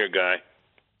to be here, Guy.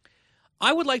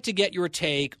 I would like to get your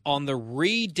take on the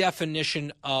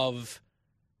redefinition of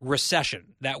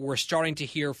recession that we're starting to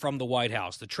hear from the White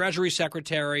House. The Treasury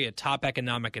Secretary, a top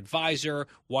economic advisor,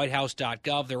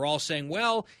 whitehouse.gov, they're all saying,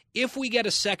 well, if we get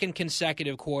a second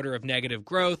consecutive quarter of negative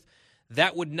growth,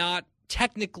 that would not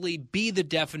technically be the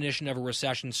definition of a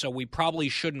recession, so we probably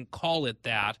shouldn't call it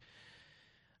that.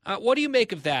 What do you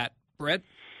make of that, Brett?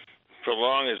 For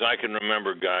long as I can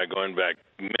remember, Guy, going back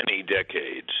many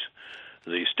decades,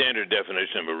 the standard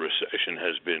definition of a recession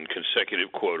has been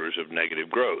consecutive quarters of negative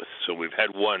growth. So we've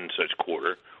had one such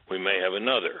quarter. We may have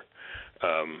another.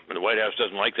 The White House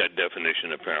doesn't like that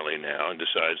definition apparently now and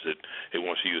decides that it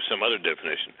wants to use some other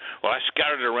definition. Well, I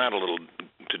scouted around a little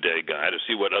today, Guy, to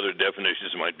see what other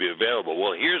definitions might be available.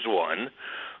 Well, here's one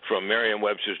from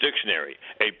Merriam-Webster's dictionary: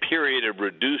 a period of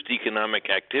reduced economic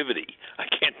activity. I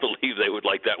can't believe they would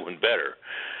like that one better.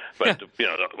 But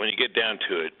when you get down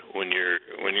to it, when you're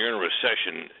in a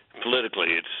recession,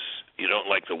 politically, you don't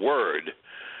like the word,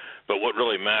 but what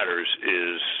really matters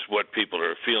is what people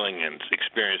are feeling and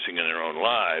experiencing in their own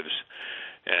lives.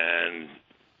 And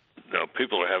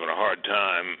people are having a hard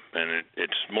time, and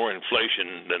it's more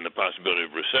inflation than the possibility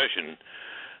of recession.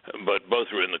 But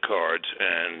both are in the cards,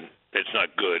 and it's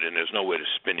not good, and there's no way to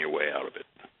spin your way out of it.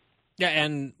 Yeah,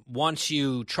 and once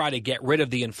you try to get rid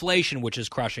of the inflation, which is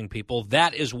crushing people,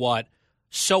 that is what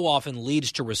so often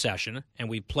leads to recession. And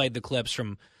we played the clips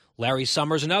from Larry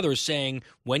Summers and others saying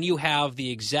when you have the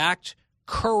exact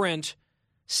current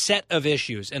set of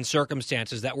issues and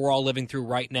circumstances that we're all living through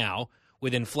right now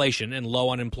with inflation and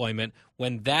low unemployment,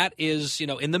 when that is,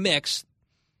 in the mix,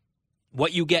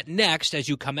 what you get next as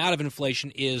you come out of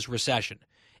inflation is recession.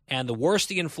 And the worse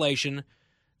the inflation,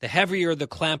 the heavier the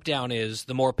clampdown is,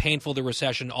 the more painful the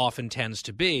recession often tends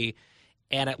to be.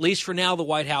 And at least for now, the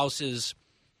White House is,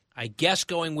 I guess,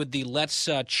 going with the let's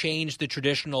change the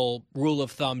traditional rule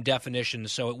of thumb definition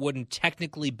so it wouldn't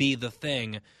technically be the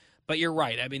thing. But you're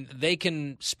right. I mean, they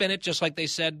can spin it just like they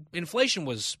said inflation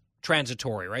was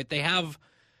transitory, right? They have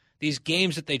these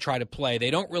games that they try to play. They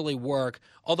don't really work.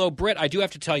 Although, Britt, I do have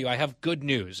to tell you, I have good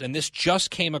news. And this just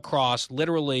came across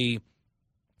literally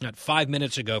not 5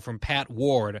 minutes ago from Pat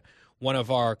Ward, one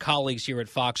of our colleagues here at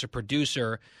Fox, a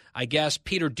producer. I guess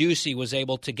Peter Doocy was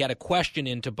able to get a question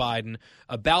into Biden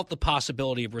about the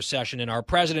possibility of recession, and our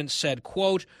president said,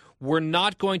 quote, "We're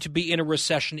not going to be in a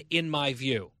recession in my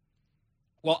view."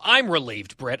 Well, I'm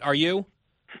relieved, Britt. Are you?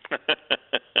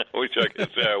 Wish I could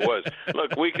say I was.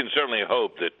 Look, we can certainly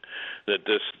hope that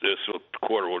this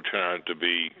quarter will turn out to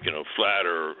be, flat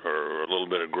or a little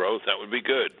bit of growth. That would be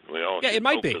good. We all it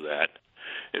might be. For that.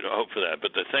 Hope for that.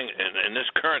 But the thing, in this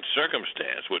current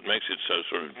circumstance, what makes it so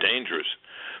sort of dangerous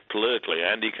politically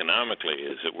and economically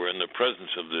is that we're in the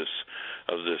presence of this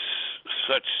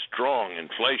such strong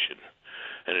inflation,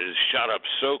 and it has shot up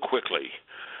so quickly.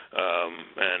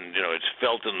 And it's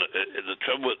felt in the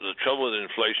trouble with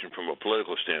inflation from a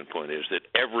political standpoint is that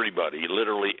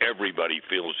literally everybody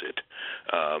feels it.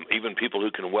 Even people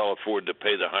who can well afford to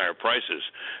pay the higher prices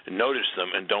notice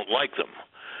them and don't like them.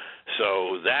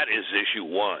 So that is issue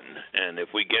one. And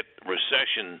if we get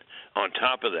recession on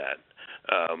top of that,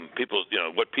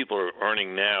 what people are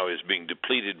earning now is being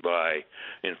depleted by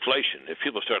inflation. If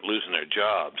people start losing their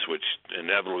jobs, which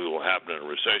inevitably will happen in a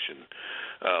recession,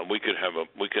 we could have a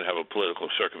political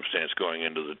circumstance going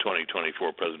into the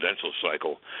 2024 presidential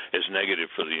cycle as negative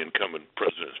for the incumbent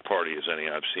president's party as any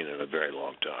I've seen in a very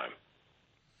long time.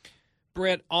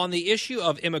 Brett, on the issue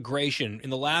of immigration, in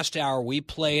the last hour we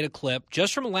played a clip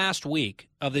just from last week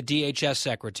of the DHS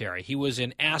secretary. He was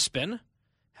in Aspen,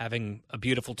 having a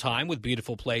beautiful time with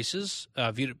beautiful places,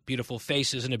 beautiful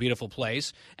faces in a beautiful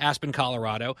place, Aspen,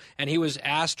 Colorado. And he was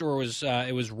asked, or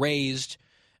it was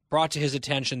brought to his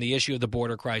attention, the issue of the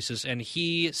border crisis. And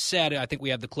he said, I think we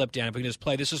have the clip down, if we can just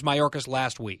play, this is Mayorkas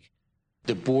last week.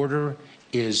 The border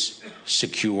is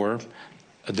secure.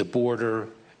 The border,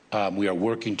 we are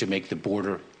working to make the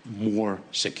border more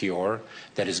secure.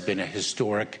 That has been a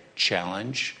historic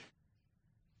challenge.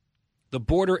 The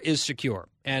border is secure.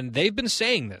 And they've been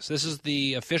saying this. This is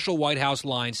the official White House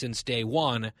line since day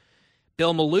one.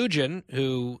 Bill Malugin,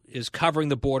 who is covering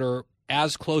the border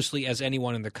as closely as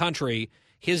anyone in the country,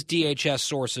 his DHS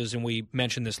sources, and we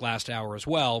mentioned this last hour as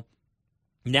well,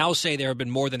 now say there have been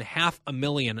more than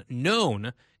 500,000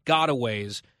 known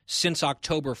gotaways since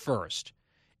October 1st.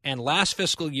 And last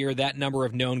fiscal year, that number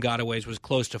of known gotaways was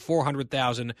close to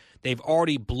 400,000. They've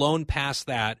already blown past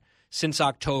that since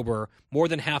October, more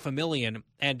than 500,000.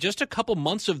 And just a couple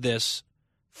months of this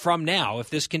from now,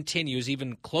 if this continues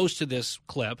even close to this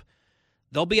clip,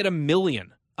 they'll be at 1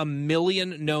 million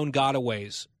known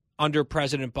gotaways under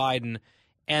President Biden.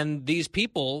 And these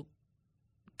people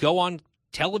go on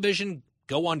television,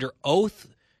 go under oath,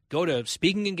 go to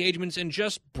speaking engagements, and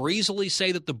just breezily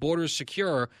say that the border is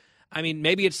secure. I mean,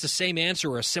 maybe it's the same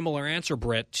answer or a similar answer,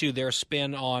 Britt, to their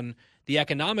spin on the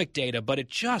economic data, but it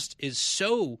just is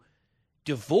so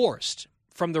divorced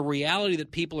from the reality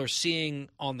that people are seeing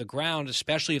on the ground,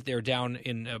 especially if they're down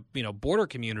in a border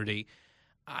community.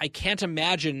 I can't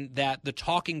imagine that the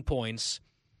talking points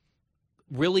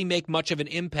really make much of an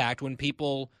impact when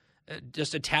people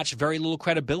just attach very little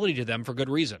credibility to them for good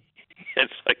reason.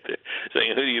 It's like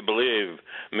saying, who do you believe,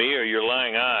 me or your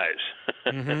lying eyes?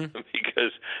 Mm-hmm.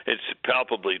 Because it's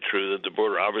palpably true that the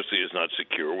border obviously is not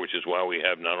secure, which is why we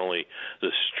have not only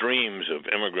the streams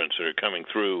of immigrants that are coming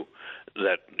through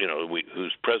that,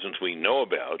 whose presence we know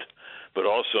about, but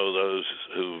also those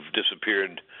who've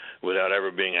disappeared without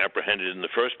ever being apprehended in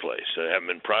the first place. They haven't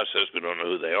been processed. We don't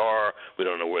know who they are. We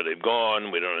don't know where they've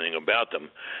gone. We don't know anything about them.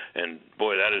 And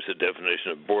boy, that is the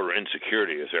definition of border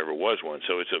insecurity, if there ever was one.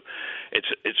 So it's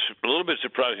a little bit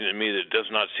surprising to me that it does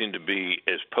not seem to be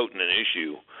as potent an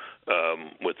issue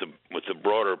with the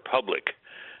broader public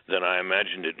than I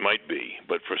imagined it might be.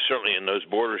 But for certainly in those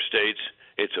border states,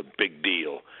 it's a big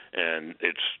deal. And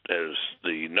it's, as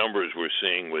the numbers we're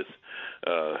seeing with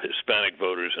Hispanic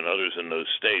voters and others in those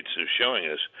states are showing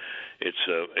us,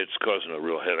 it's causing a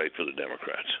real headache for the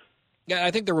Democrats. Yeah,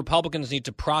 I think the Republicans need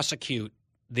to prosecute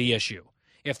the issue.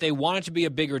 If they want it to be a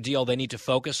bigger deal, they need to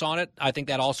focus on it. I think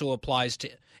that also applies to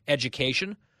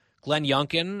education. Glenn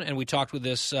Youngkin, and we talked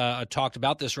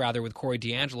about this with Corey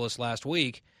DeAngelis last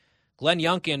week. Glenn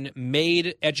Youngkin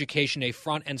made education a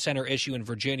front and center issue in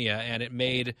Virginia, and it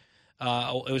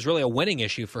was really a winning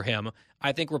issue for him.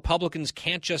 I think Republicans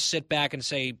can't just sit back and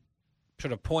say,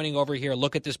 sort of pointing over here,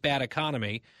 look at this bad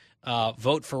economy,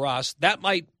 vote for us. That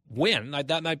might win.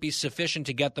 That might be sufficient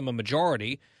to get them a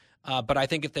majority. But I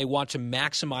think if they want to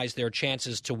maximize their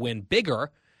chances to win bigger,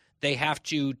 they have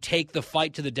to take the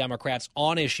fight to the Democrats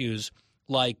on issues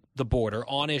like the border,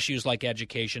 on issues like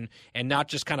education, and not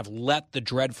just kind of let the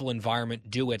dreadful environment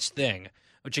do its thing,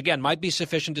 which, again, might be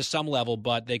sufficient to some level,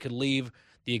 but they could leave –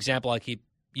 the example I keep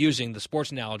using, the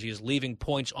sports analogy, is leaving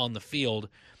points on the field.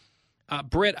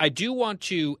 Britt, I do want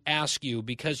to ask you,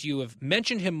 because you have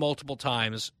mentioned him multiple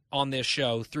times on this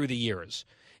show through the years,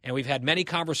 and we've had many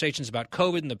conversations about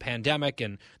COVID and the pandemic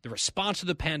and the response to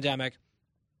the pandemic.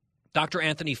 Dr.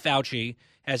 Anthony Fauci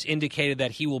has indicated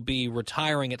that he will be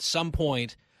retiring at some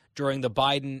point during the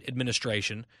Biden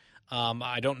administration.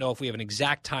 I don't know if we have an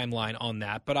exact timeline on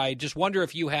that, but I just wonder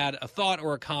if you had a thought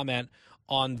or a comment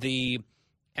on the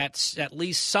at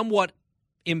least somewhat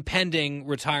impending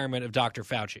retirement of Dr.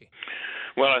 Fauci.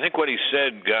 Well, I think what he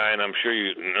said, Guy, and I'm sure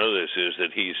you know this, is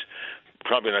that he's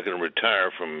probably not going to retire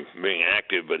from being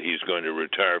active, but he's going to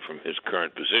retire from his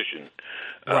current position.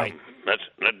 Right.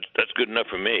 That's good enough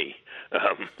for me,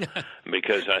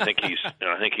 because I think he's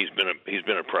been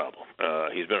a problem.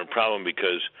 He's been a problem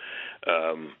because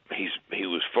he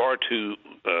was far too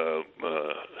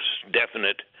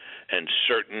definite and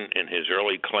certain in his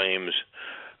early claims.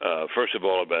 First of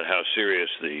all, about how serious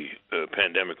the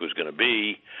pandemic was going to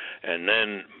be, and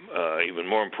then even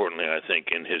more importantly, I think,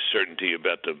 in his certainty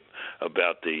about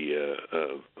the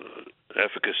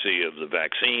efficacy of the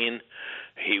vaccine.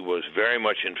 He was very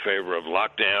much in favor of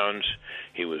lockdowns.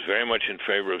 He was very much in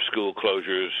favor of school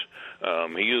closures.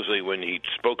 He usually, when he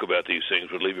spoke about these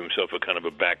things, would leave himself a kind of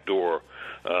a back door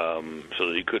so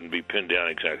that he couldn't be pinned down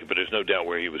exactly. But there's no doubt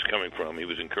where he was coming from. He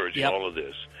was encouraging all of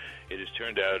this. It has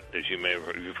turned out, as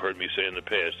you've heard me say in the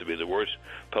past, to be the worst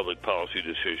public policy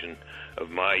decision of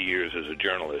my years as a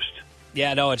journalist.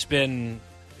 Yeah, no, it's been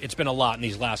a lot in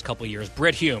these last couple of years.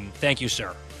 Britt Hume, thank you,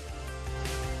 sir.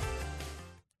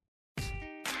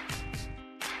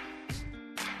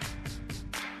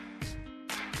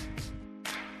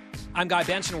 I'm Guy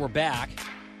Benson. We're back.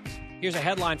 Here's a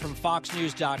headline from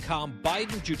FoxNews.com.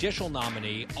 Biden judicial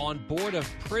nominee on board of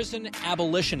prison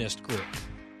abolitionist group.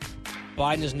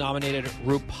 Biden has nominated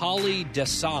Rupali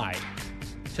Desai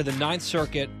to the Ninth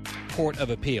Circuit Court of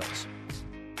Appeals.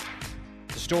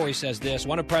 The story says this: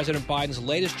 one of President Biden's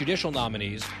latest judicial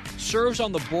nominees serves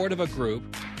on the board of a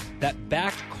group that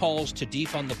backed calls to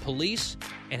defund the police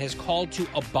and has called to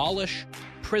abolish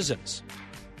prisons.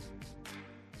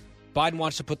 Biden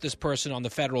wants to put this person on the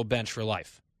federal bench for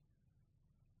life.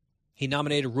 He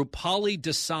nominated Rupali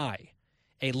Desai,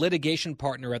 a litigation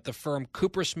partner at the firm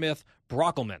Coopersmith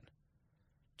Brockelman,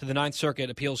 to the Ninth Circuit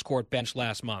Appeals Court bench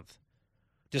last month.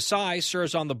 Desai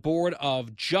serves on the board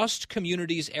of Just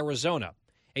Communities Arizona,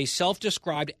 a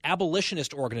self-described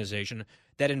abolitionist organization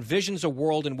that envisions a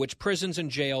world in which prisons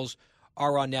and jails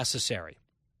are unnecessary.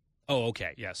 Oh,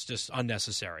 okay, yes, just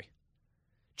unnecessary.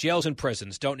 Jails and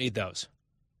prisons, don't need those.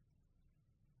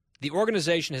 The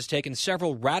organization has taken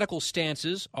several radical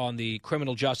stances on the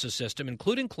criminal justice system,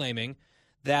 including claiming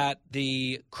that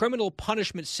the criminal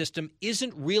punishment system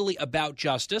isn't really about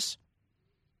justice,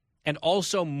 and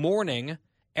also mourning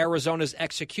Arizona's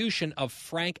execution of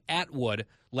Frank Atwood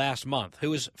last month.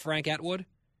 Who is Frank Atwood?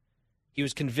 He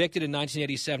was convicted in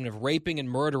 1987 of raping and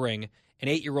murdering an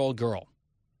 8-year-old girl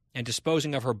and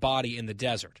disposing of her body in the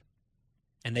desert.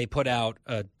 And they put out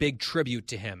a big tribute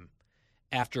to him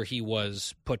after he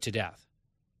was put to death.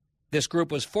 This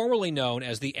group was formerly known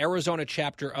as the Arizona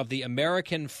chapter of the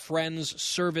American Friends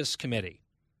Service Committee.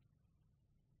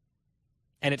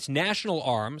 And its national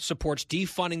arm supports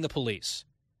defunding the police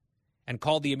and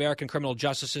called the American criminal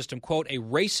justice system, quote, a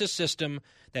racist system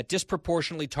that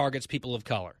disproportionately targets people of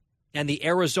color. And the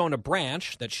Arizona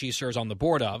branch that she serves on the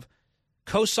board of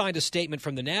co-signed a statement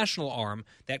from the national arm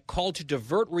that called to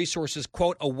divert resources,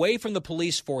 quote, away from the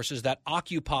police forces that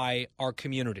occupy our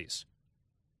communities.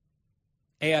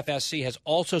 AFSC has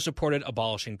also supported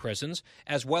abolishing prisons,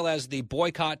 as well as the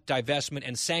boycott, divestment,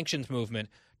 and sanctions movement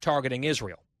targeting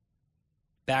Israel.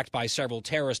 Backed by several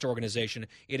terrorist organizations,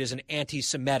 it is an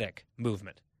anti-Semitic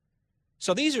movement.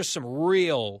 So these are some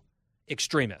real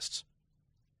extremists.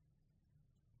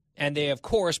 And they, of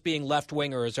course, being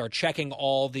left-wingers, are checking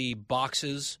all the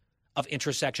boxes of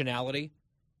intersectionality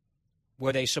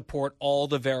where they support all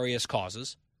the various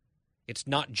causes. It's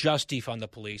not just defund the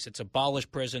police. It's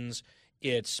abolish prisons.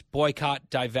 It's boycott,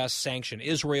 divest, sanction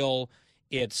Israel.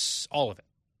 It's all of it.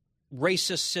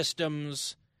 Racist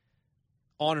systems,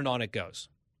 on and on it goes.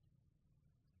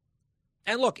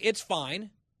 And look, it's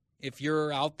fine. If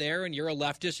you're out there and you're a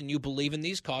leftist and you believe in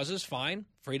these causes, fine.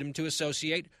 Freedom to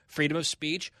associate, freedom of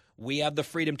speech. We have the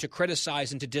freedom to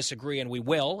criticize and to disagree, and we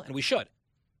will, and we should.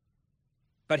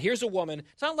 But here's a woman.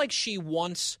 It's not like she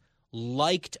once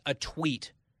liked a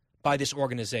tweet by this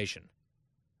organization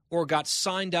or got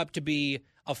signed up to be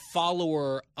a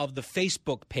follower of the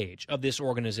Facebook page of this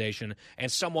organization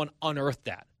and someone unearthed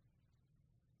that.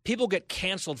 People get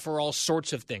canceled for all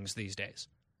sorts of things these days.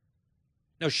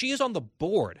 No, she is on the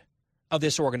board of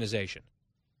this organization.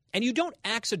 And you don't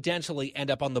accidentally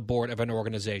end up on the board of an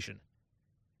organization.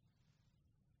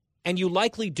 And you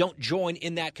likely don't join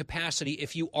in that capacity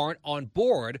if you aren't on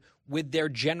board with their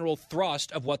general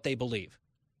thrust of what they believe.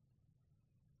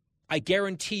 I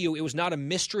guarantee you it was not a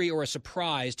mystery or a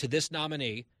surprise to this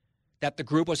nominee that the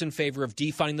group was in favor of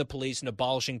defunding the police and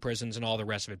abolishing prisons and all the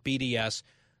rest of it. BDS,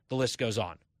 the list goes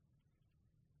on.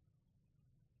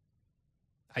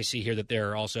 I see here that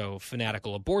there are also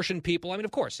fanatical abortion people. I mean,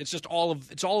 of course, it's all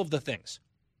of the things.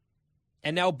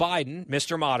 And now Biden,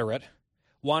 Mr. Moderate,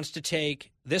 wants to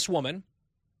take this woman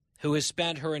who has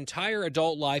spent her entire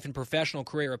adult life and professional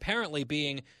career apparently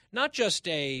being not just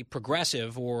a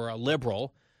progressive or a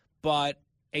liberal, but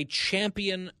a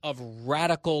champion of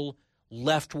radical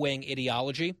left-wing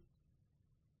ideology,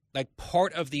 like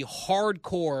part of the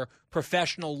hardcore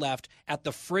professional left at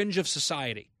the fringe of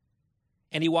society.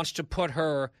 And he wants to put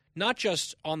her not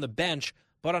just on the bench,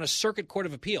 but on a circuit court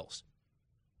of appeals.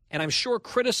 And I'm sure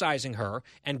criticizing her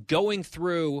and going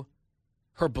through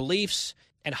her beliefs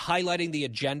and highlighting the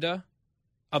agenda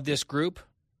of this group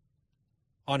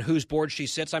on whose board she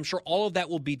sits, I'm sure all of that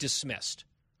will be dismissed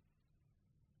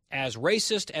as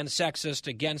racist and sexist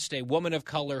against a woman of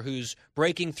color who's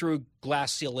breaking through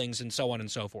glass ceilings and so on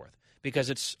and so forth, because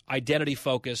it's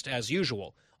identity-focused as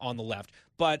usual on the left.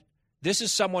 But this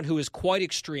is someone who is quite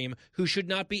extreme, who should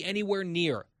not be anywhere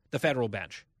near the federal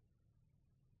bench.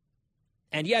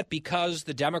 And yet, because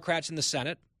the Democrats in the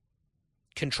Senate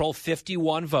control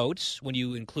 51 votes, when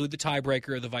you include the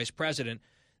tiebreaker of the vice president,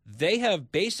 they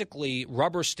have basically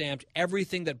rubber-stamped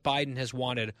everything that Biden has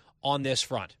wanted on this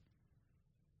front.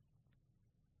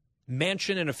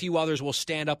 Manchin and a few others will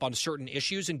stand up on certain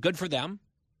issues, and good for them.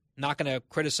 Not going to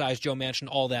criticize Joe Manchin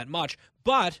all that much,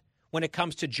 but when it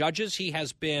comes to judges, he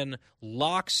has been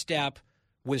lockstep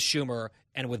with Schumer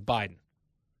and with Biden.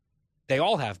 They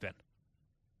all have been.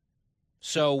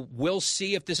 So we'll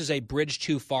see if this is a bridge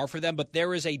too far for them, but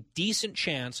there is a decent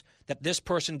chance that this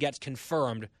person gets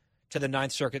confirmed to the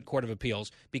Ninth Circuit Court of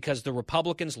Appeals because the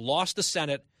Republicans lost the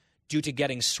Senate due to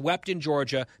getting swept in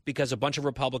Georgia because a bunch of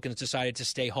Republicans decided to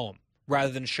stay home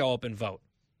rather than show up and vote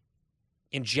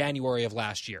in January of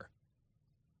last year.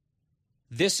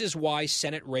 This is why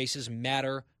Senate races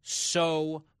matter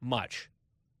so much,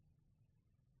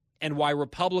 and why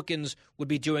Republicans would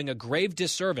be doing a grave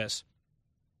disservice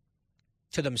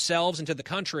to themselves and to the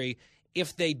country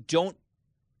if they don't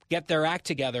get their act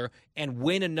together and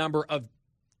win a number of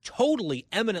totally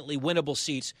eminently winnable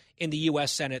seats in the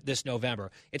U.S. Senate this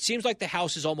November. It seems like the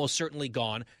House is almost certainly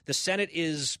gone. The Senate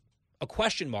is a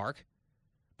question mark.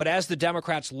 But as the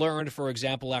Democrats learned, for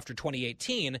example, after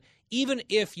 2018, even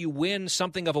if you win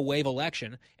something of a wave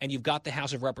election and you've got the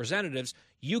House of Representatives,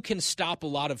 you can stop a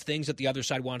lot of things that the other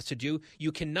side wants to do.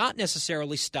 You cannot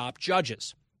necessarily stop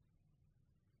judges,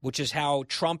 which is how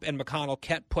Trump and McConnell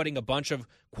kept putting a bunch of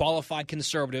qualified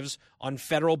conservatives on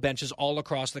federal benches all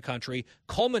across the country,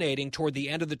 culminating toward the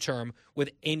end of the term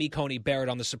with Amy Coney Barrett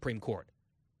on the Supreme Court.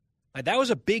 Now, that was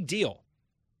a big deal.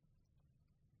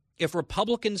 If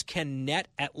Republicans can net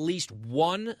at least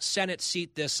one Senate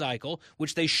seat this cycle,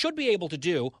 which they should be able to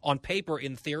do on paper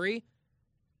in theory,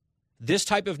 this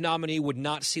type of nominee would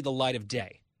not see the light of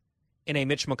day in a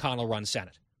Mitch McConnell-run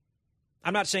Senate.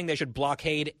 I'm not saying they should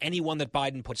blockade anyone that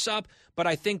Biden puts up, but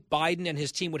I think Biden and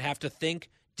his team would have to think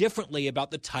differently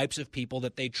about the types of people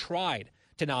that they tried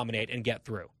to nominate and get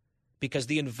through, because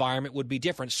the environment would be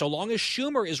different. So long as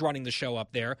Schumer is running the show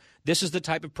up there, this is the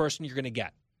type of person you're going to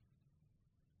get.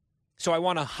 So I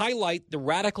want to highlight the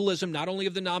radicalism not only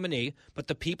of the nominee, but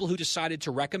the people who decided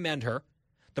to recommend her,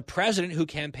 the president who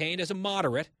campaigned as a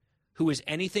moderate, who is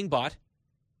anything but.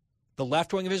 The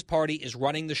left wing of his party is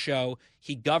running the show.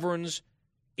 He governs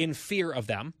in fear of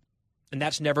them, and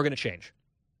that's never going to change.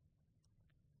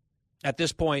 At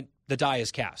this point, the die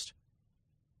is cast.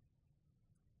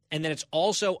 And then it's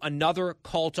also another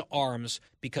call to arms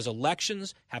because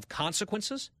elections have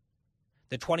consequences.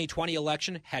 The 2020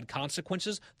 election had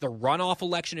consequences. The runoff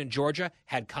election in Georgia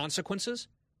had consequences.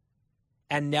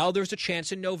 And now there's a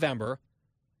chance in November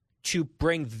to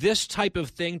bring this type of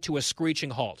thing to a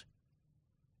screeching halt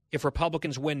if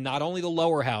Republicans win not only the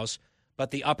lower house,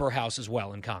 but the upper house as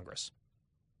well in Congress.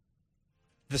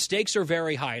 The stakes are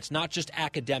very high. It's not just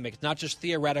academic. It's not just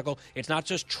theoretical. It's not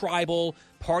just tribal,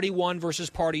 party one versus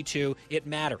party two. It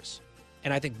matters.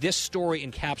 And I think this story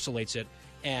encapsulates it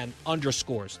and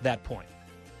underscores that point.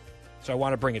 So I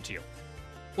want to bring it to you.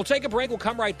 We'll take a break. We'll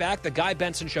come right back. The Guy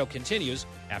Benson Show continues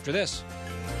after this.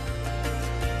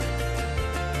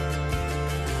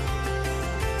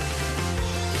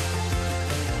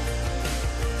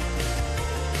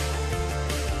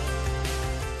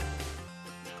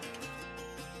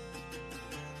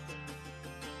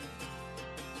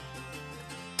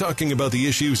 Talking about the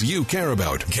issues you care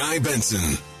about. Guy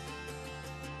Benson.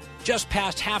 Just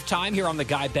past halftime here on the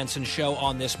Guy Benson Show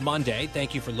on this Monday.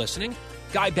 Thank you for listening.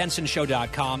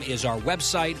 GuyBensonShow.com is our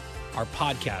website. Our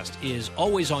podcast is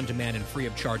always on demand and free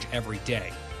of charge every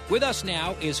day. With us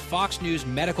now is Fox News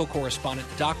medical correspondent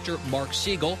Dr. Mark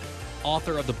Siegel,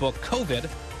 author of the book COVID,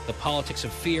 The Politics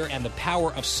of Fear and the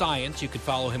Power of Science. You can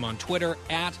follow him on Twitter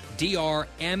at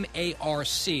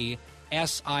DrMarcSiegel,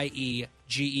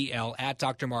 at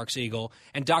Dr. Mark Siegel.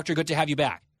 And Doctor, good to have you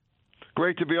back.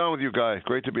 Great to be on with you, Guy.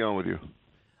 Great to be on with you.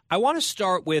 I want to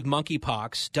start with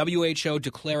monkeypox, WHO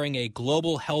declaring a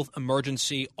global health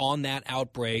emergency on that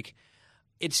outbreak.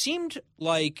 It seemed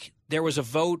like there was a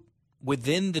vote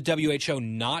within the WHO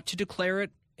not to declare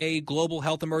it a global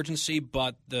health emergency,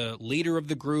 but the leader of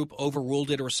the group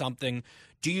overruled it or something.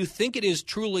 Do you think it is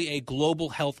truly a global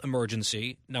health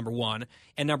emergency, number one?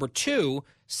 And number two,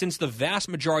 since the vast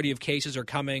majority of cases are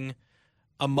coming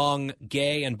among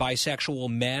gay and bisexual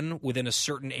men within a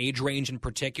certain age range in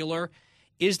particular,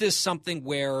 is this something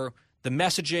where the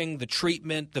messaging, the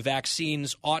treatment, the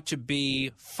vaccines ought to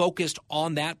be focused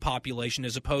on that population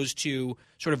as opposed to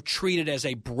sort of treated as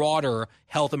a broader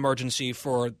health emergency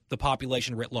for the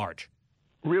population writ large?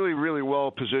 Really, really well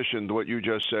positioned, what you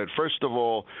just said. First of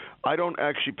all, I don't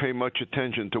actually pay much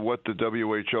attention to what the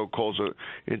WHO calls an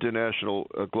international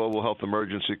global health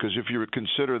emergency, because if you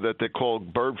consider that they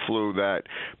called bird flu that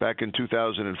back in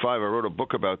 2005, I wrote a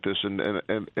book about this, and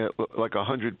like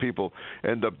 100 people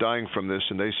end up dying from this,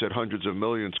 and they said hundreds of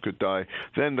millions could die.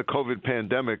 Then the COVID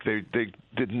pandemic, they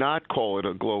did not call it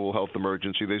a global health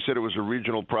emergency. They said it was a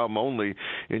regional problem only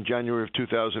in January of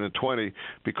 2020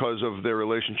 because of their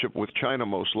relationship with China,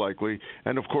 most likely.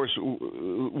 And of course,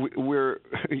 we're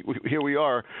here. We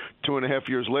are 2.5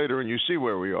 years later, and you see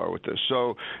where we are with this.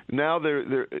 So now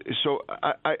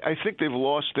I think they've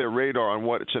lost their radar on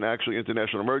what it's an actually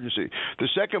international emergency. The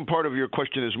second part of your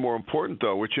question is more important,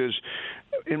 though, which is,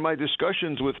 in my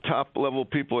discussions with top-level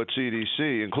people at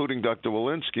CDC, including Dr.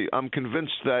 Walensky, I'm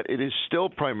convinced that it is still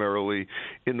primarily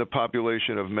in the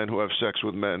population of men who have sex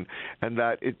with men, and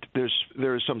that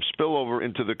there is some spillover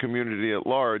into the community at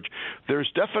large.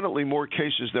 There's definitely more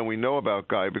cases than we know about,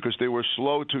 Guy, because they were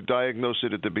slow to diagnose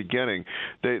it at the beginning.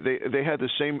 They had the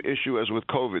same issue as with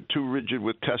COVID, too rigid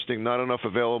with testing, not enough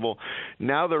available.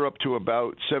 Now they're up to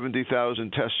about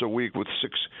 70,000 tests a week with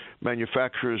 6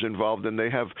 manufacturers involved, and they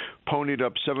have ponied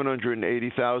up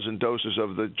 780,000 doses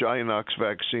of the Gynox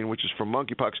vaccine, which is for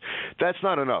monkeypox. That's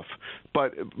not enough,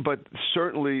 but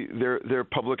certainly their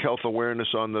public health awareness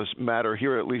on this matter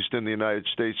here, at least in the United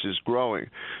States, is growing.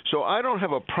 So I don't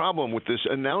have a problem with this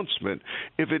announcement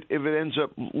if it ends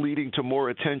up leading to more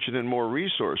attention and more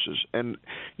resources. And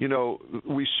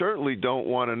we certainly don't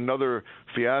want another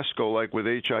fiasco like with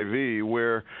HIV,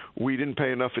 where we didn't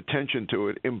pay enough attention to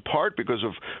it, in part because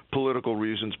of political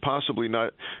reasons, possibly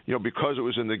not, because it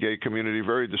was in the gay community,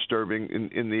 very disturbing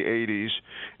in the 80s,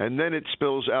 and then it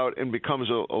spills out and becomes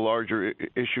a larger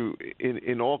issue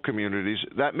in all communities.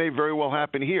 That may very well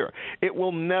happen here. It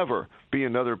will never be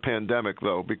another pandemic,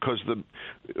 though, because the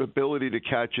ability to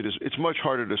catch it's much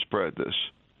harder to spread this.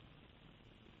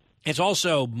 It's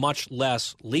also much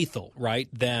less lethal, right,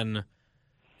 than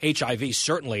HIV,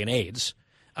 certainly, and AIDS.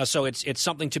 So it's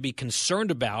something to be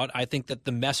concerned about. I think that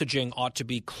the messaging ought to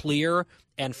be clear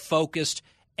and focused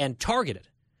and targeted.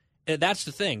 That's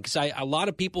the thing, because a lot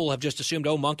of people have just assumed,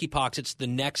 monkeypox, it's the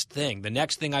next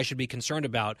thing I should be concerned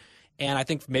about. And I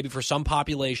think maybe for some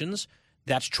populations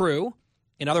that's true.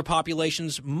 In other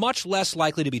populations, much less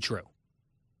likely to be true.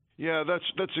 Yeah,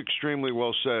 that's extremely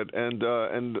well said, and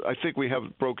I think we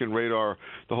have broken radar.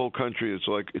 The whole country, it's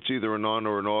like it's either an on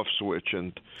or an off switch,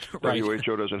 and right.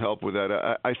 WHO doesn't help with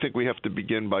that. I think we have to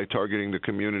begin by targeting the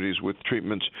communities with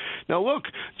treatments. Now, look,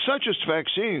 it's not just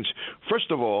vaccines.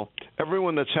 First of all,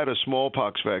 everyone that's had a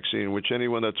smallpox vaccine, which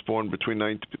anyone that's born before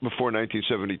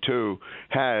 1972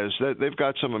 has, that they've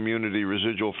got some immunity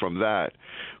residual from that.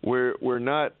 We're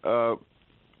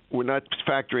not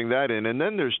factoring that in. And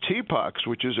then there's TPOXX,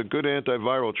 which is a good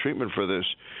antiviral treatment for this,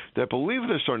 that, believe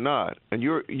this or not, and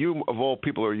you of all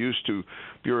people are used to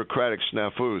bureaucratic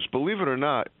snafus, believe it or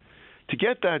not, to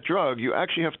get that drug, you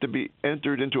actually have to be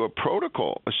entered into a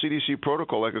protocol, a CDC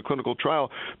protocol, like a clinical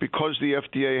trial, because the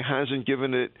FDA hasn't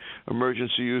given it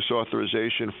emergency use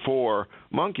authorization for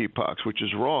monkeypox, which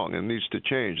is wrong and needs to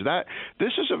change.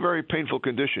 This is a very painful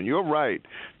condition. You're right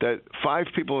that 5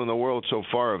 people in the world so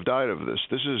far have died of this.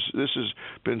 This has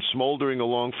been smoldering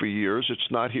along for years.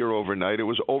 It's not here overnight. It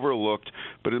was overlooked,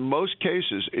 but in most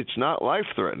cases, it's not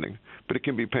life-threatening, but it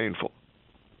can be painful.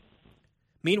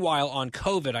 Meanwhile, on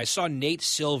COVID, I saw Nate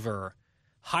Silver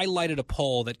highlighted a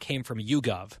poll that came from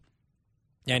YouGov.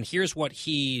 And here's what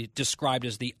he described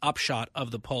as the upshot of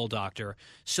the poll, Doctor.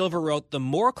 Silver wrote, the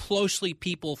more closely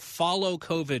people follow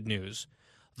COVID news,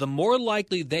 the more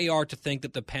likely they are to think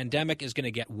that the pandemic is going to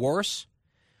get worse,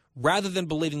 rather than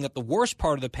believing that the worst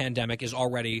part of the pandemic is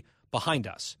already behind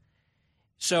us.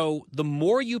 So the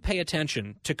more you pay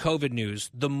attention to COVID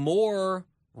news, the more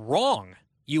wrong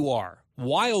you are.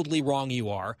 Wildly wrong you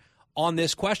are on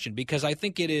this question, because I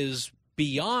think it is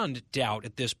beyond doubt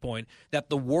at this point that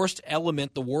the worst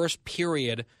element, the worst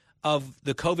period of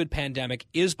the COVID pandemic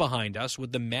is behind us,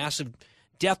 with the massive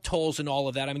death tolls and all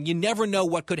of that. I mean, you never know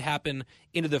what could happen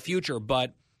into the future,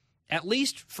 but at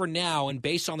least for now, and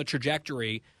based on the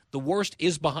trajectory, the worst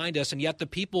is behind us, and yet the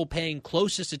people paying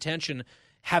closest attention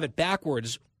have it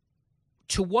backwards.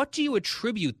 To what do you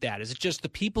attribute that? Is it just the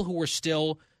people who are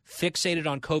still fixated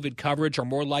on COVID coverage are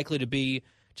more likely to be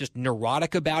just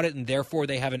neurotic about it, and therefore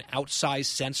they have an outsized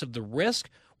sense of the risk?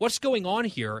 What's going on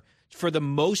here for the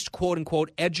most,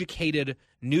 quote-unquote, educated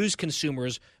news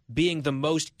consumers being the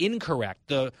most incorrect,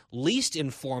 the least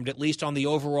informed, at least on the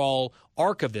overall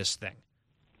arc of this thing?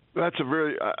 That's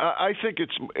I think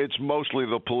it's mostly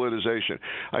the politicization.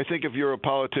 I think if you're a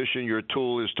politician, your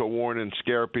tool is to warn and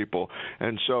scare people.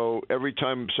 And so every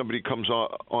time somebody comes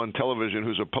on television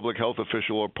who's a public health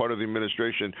official or part of the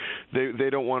administration, they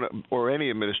don't want to, or any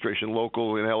administration,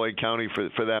 local in L.A. County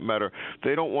for that matter,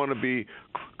 they don't want to be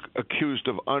accused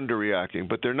of underreacting.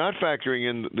 But they're not factoring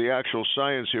in the actual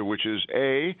science here, which is,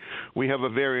 A, we have a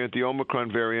variant, the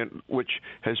Omicron variant, which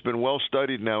has been well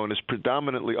studied now and is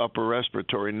predominantly upper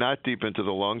respiratory, not deep into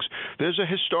the lungs. There's a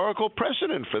historical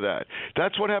precedent for that.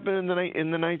 That's what happened in the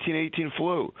 1918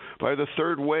 flu. By the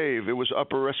third wave, it was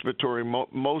upper respiratory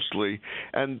mostly,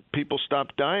 and people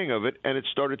stopped dying of it, and it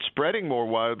started spreading more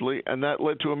widely, and that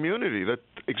led to immunity that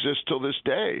exists till this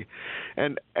day.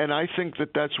 And I think that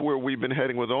that's where we've been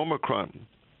heading with Omicron.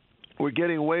 We're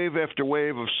getting wave after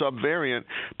wave of subvariant,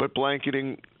 but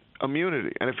blanketing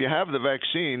immunity. And if you have the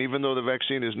vaccine, even though the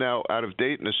vaccine is now out of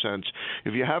date in a sense,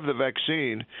 if you have the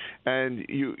vaccine and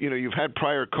you've had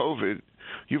prior COVID,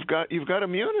 you've got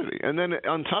immunity. And then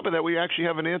on top of that, we actually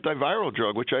have an antiviral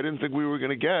drug, which I didn't think we were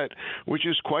going to get, which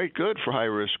is quite good for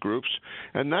high-risk groups.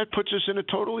 And that puts us in a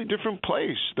totally different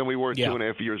place than we were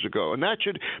 2.5 years ago. And that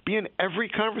should be in every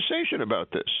conversation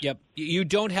about this. Yep. You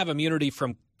don't have immunity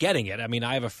from getting it. I mean,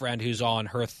 I have a friend who's on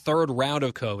her third round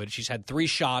of COVID. She's had 3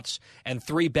 shots and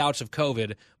 3 bouts of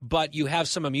COVID, but you have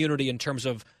some immunity in terms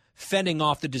of fending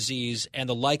off the disease, and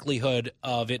the likelihood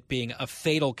of it being a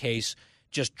fatal case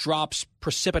just drops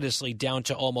precipitously down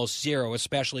to almost zero,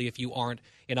 especially if you aren't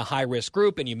in a high-risk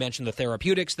group. And you mentioned the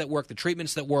therapeutics that work, the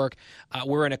treatments that work.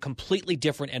 We're in a completely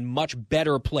different and much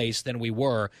better place than we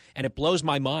were. And it blows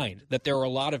my mind that there are a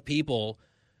lot of people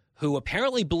who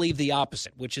apparently believe the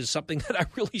opposite, which is something that I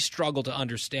really struggle to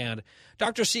understand.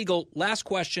 Dr. Siegel, last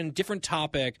question, different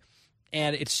topic,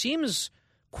 and it seems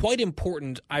quite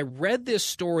important. I read this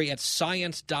story at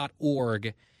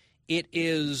science.org. It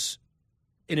is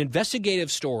an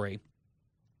investigative story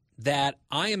that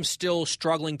I am still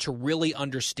struggling to really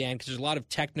understand because there's a lot of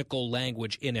technical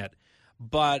language in it.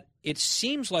 But it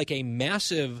seems like a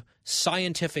massive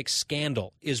scientific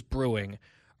scandal is brewing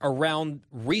around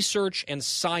research and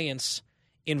science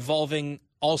involving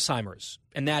Alzheimer's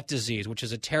and that disease, which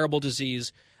is a terrible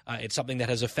disease. It's something that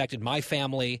has affected my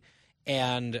family,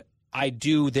 and I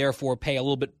do, therefore, pay a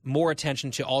little bit more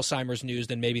attention to Alzheimer's news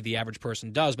than maybe the average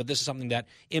person does. But this is something that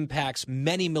impacts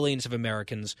many millions of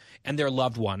Americans and their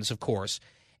loved ones, of course.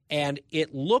 And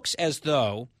it looks as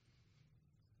though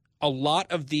a lot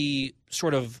of the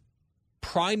sort of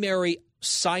primary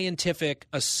scientific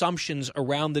assumptions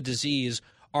around the disease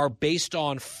are based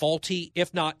on faulty,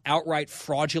 if not outright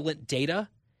fraudulent data.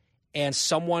 And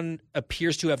someone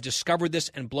appears to have discovered this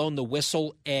and blown the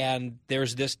whistle, and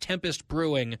there's this tempest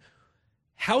brewing.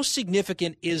 How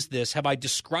significant is this? Have I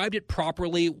described it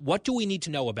properly? What do we need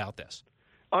to know about this?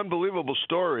 Unbelievable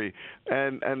story,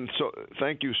 and so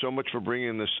thank you so much for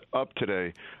bringing this up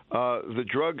today. The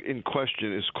drug in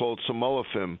question is called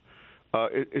Simulafim.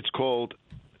 It's called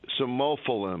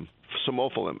Simulafim,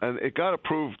 and it got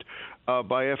approved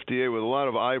by FDA with a lot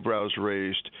of eyebrows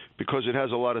raised because it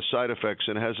has a lot of side effects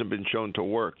and hasn't been shown to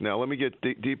work. Now, let me get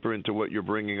deeper into what you're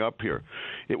bringing up here.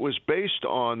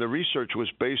 The research was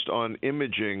based on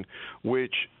imaging,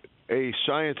 which a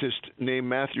scientist named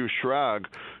Matthew Schrag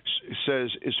says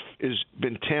is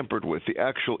been tampered with, the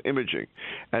actual imaging.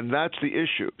 And that's the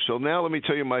issue. So now let me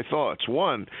tell you my thoughts.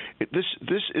 One, this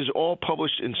is all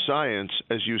published in Science,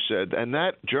 as you said, and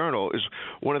that journal is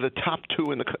one of the top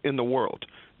 2 in the world.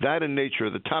 That and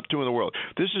Nature, the top 2 in the world.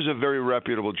 This is a very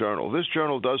reputable journal. This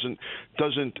journal doesn't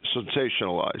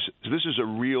sensationalize. This is a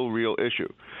real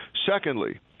issue.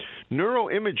 Secondly,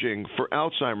 neuroimaging for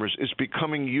Alzheimer's is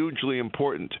becoming hugely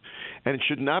important, and it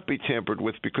should not be tampered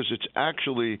with because it's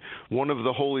actually one of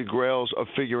the holy grails of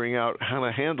figuring out how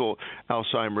to handle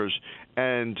Alzheimer's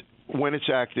and when it's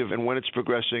active and when it's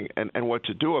progressing and what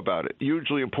to do about it.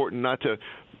 Hugely important not to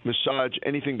massage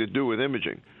anything to do with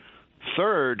imaging.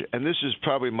 Third, and this is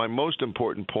probably my most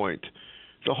important point,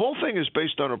 the whole thing is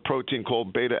based on a protein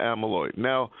called beta amyloid.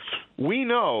 Now, we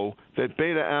know that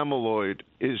beta amyloid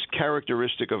is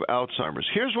characteristic of Alzheimer's.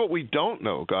 Here's what we don't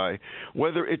know, Guy,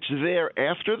 whether it's there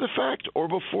after the fact or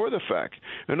before the fact.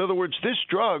 In other words, this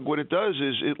drug, what it does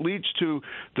is it leads to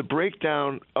the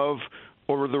breakdown of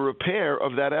or the repair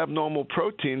of that abnormal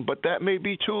protein, but that may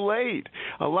be too late.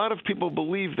 A lot of people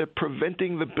believe that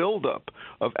preventing the buildup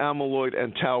of amyloid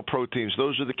and tau proteins,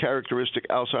 those are the characteristic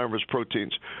Alzheimer's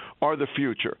proteins, are the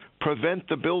future. Prevent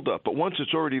the buildup. But once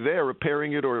it's already there,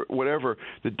 repairing it or whatever,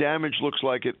 the damage looks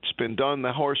like it's been done.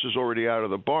 The horse is already out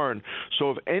of the barn.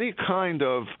 So if any kind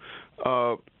of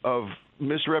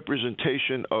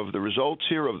misrepresentation of the results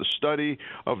here, of the study,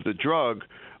 of the drug,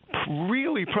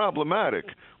 really problematic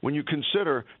when you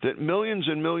consider that millions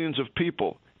and millions of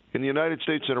people in the United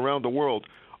States and around the world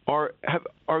are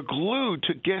glued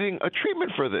to getting a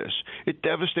treatment for this. It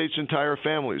devastates entire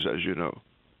families, as you know.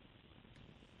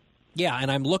 Yeah, and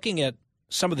I'm looking at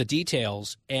some of the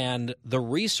details and the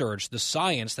research, the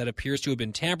science that appears to have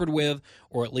been tampered with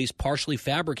or at least partially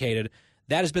fabricated.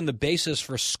 That has been the basis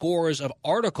for scores of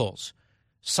articles,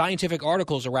 scientific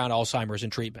articles around Alzheimer's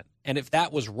and treatment. And if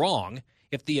that was wrong,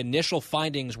 if the initial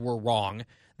findings were wrong,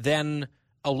 then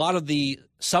a lot of the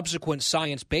subsequent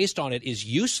science based on it is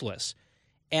useless.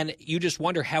 And you just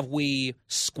wonder, have we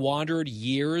squandered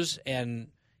years and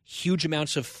huge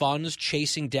amounts of funds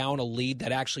chasing down a lead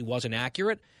that actually wasn't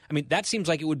accurate? I mean, that seems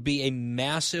like it would be a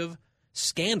massive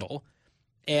scandal,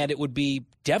 and it would be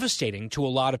devastating to a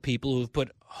lot of people who've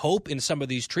put hope in some of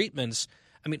these treatments.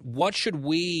 I mean, what should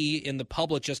we in the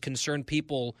public, just concerned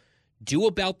people, do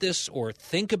about this or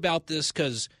think about this?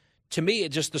 Because to me,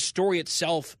 the story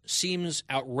itself seems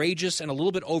outrageous and a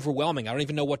little bit overwhelming. I don't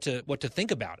even know what to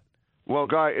think about it. Well,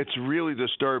 Guy, it's really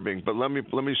disturbing, but let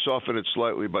me soften it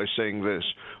slightly by saying this.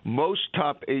 Most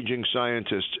top aging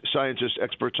scientists,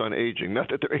 experts on aging, not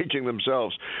that they're aging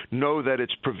themselves, know that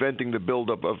it's preventing the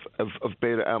buildup of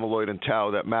beta amyloid and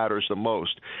tau that matters the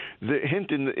most. The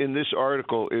hint in this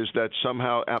article is that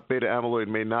somehow beta amyloid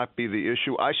may not be the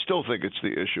issue. I still think it's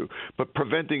the issue, but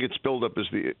preventing its buildup is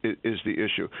the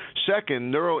issue.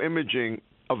 Second, neuroimaging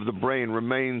of the brain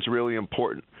remains really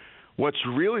important. What's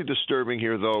really disturbing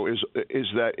here, though, is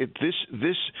that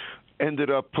this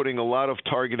ended up putting a lot of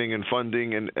targeting and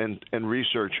funding and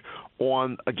research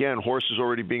on, again, horses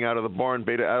already being out of the barn,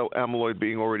 beta amyloid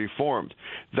being already formed.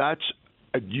 That's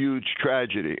a huge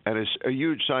tragedy, and it's a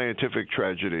huge scientific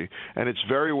tragedy, and it's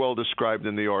very well described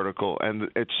in the article, and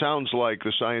it sounds like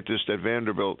the scientist at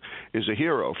Vanderbilt is a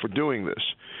hero for doing this.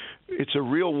 It's a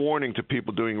real warning to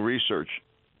people doing research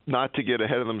not to get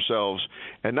ahead of themselves,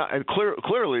 and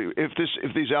clearly,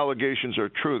 if these allegations are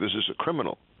true, this is a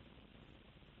criminal.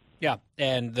 Yeah,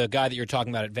 and the guy that you're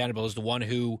talking about at Vanderbilt is the one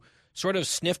who sort of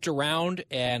sniffed around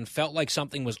and felt like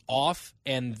something was off,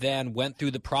 and then went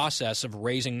through the process of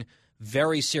raising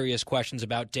very serious questions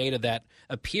about data that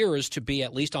appears to be,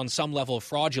 at least on some level,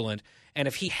 fraudulent. And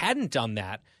if he hadn't done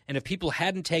that, and if people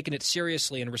hadn't taken it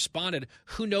seriously and responded,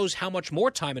 who knows how much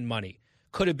more time and money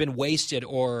could have been wasted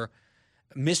or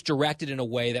misdirected in a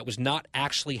way that was not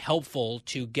actually helpful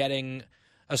to getting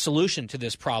a solution to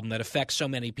this problem that affects so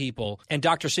many people. And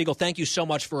Dr. Siegel, thank you so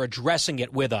much for addressing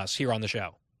it with us here on the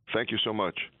show. Thank you so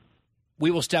much.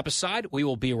 We will step aside. We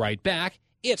will be right back.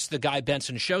 It's The Guy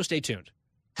Benson Show. Stay tuned.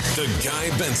 The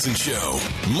Guy Benson Show.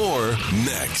 More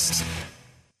next.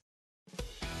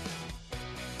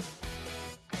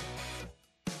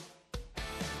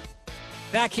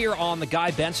 Back here on The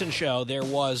Guy Benson Show, there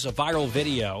was a viral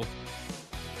video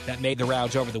that made the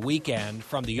rounds over the weekend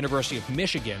from the University of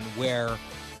Michigan, where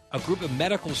a group of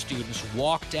medical students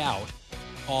walked out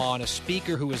on a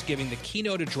speaker who was giving the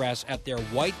keynote address at their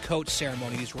white coat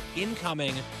ceremony. These were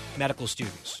incoming medical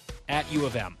students at U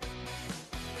of M.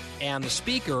 And the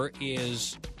speaker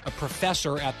is a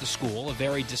professor at the school, a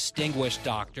very distinguished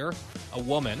doctor, a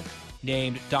woman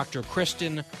named Dr.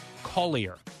 Kristen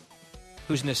Collier,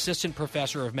 who's an assistant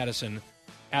professor of medicine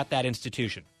at that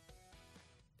institution.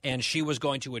 And she was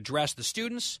going to address the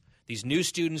students, these new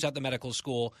students at the medical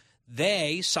school.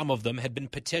 Some of them, had been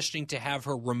petitioning to have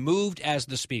her removed as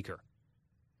the speaker.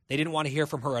 They didn't want to hear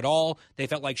from her at all. They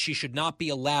felt like she should not be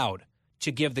allowed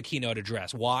to give the keynote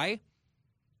address. Why?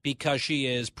 Because she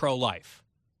is pro-life.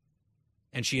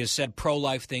 And she has said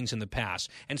pro-life things in the past.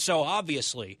 And so,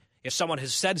 obviously, if someone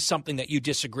has said something that you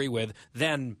disagree with,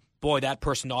 then, boy, that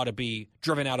person ought to be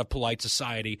driven out of polite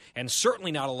society and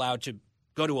certainly not allowed to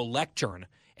go to a lectern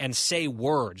and say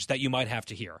words that you might have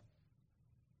to hear.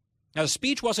 Now, the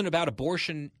speech wasn't about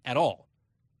abortion at all.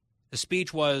 The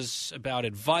speech was about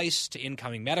advice to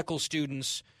incoming medical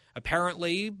students.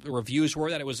 Apparently, the reviews were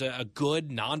that it was a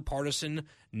good, nonpartisan,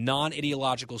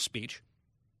 non-ideological speech.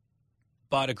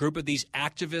 But a group of these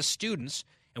activist students,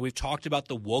 and we've talked about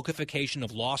the wokeification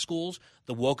of law schools,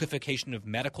 the wokeification of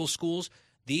medical schools,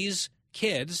 these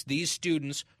kids, these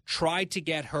students, tried to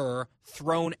get her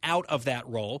thrown out of that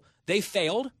role. They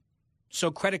failed,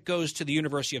 so credit goes to the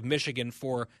University of Michigan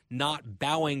for not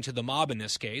bowing to the mob in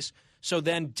this case. So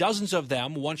then dozens of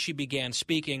them, once she began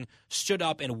speaking, stood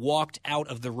up and walked out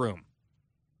of the room.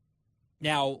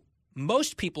 Now,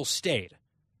 most people stayed.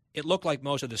 It looked like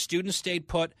most of the students stayed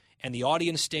put and the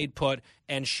audience stayed put,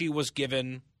 and she was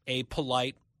given a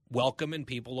polite welcome and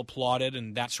people applauded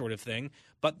and that sort of thing.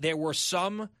 But there were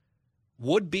some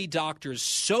would-be doctors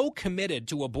so committed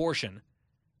to abortion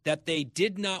that they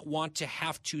did not want to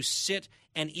have to sit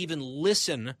and even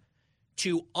listen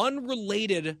to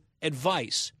unrelated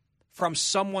advice from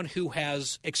someone who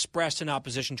has expressed an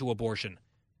opposition to abortion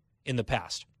in the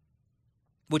past,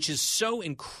 which is so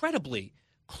incredibly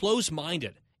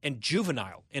close-minded and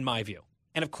juvenile, in my view.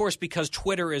 And, of course, because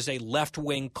Twitter is a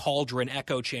left-wing cauldron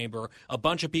echo chamber, a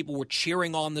bunch of people were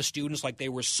cheering on the students like they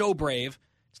were so brave.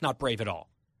 It's not brave at all.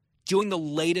 Doing the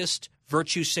latest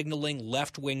virtue signaling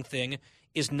left-wing thing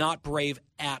is not brave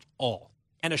at all.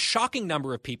 And a shocking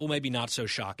number of people, maybe not so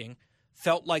shocking,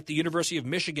 felt like the University of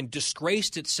Michigan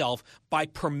disgraced itself by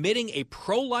permitting a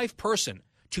pro-life person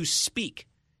to speak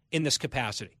in this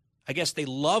capacity. I guess they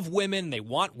love women. They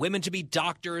want women to be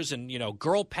doctors and,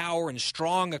 girl power and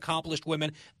strong, accomplished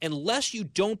women, unless you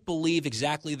don't believe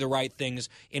exactly the right things,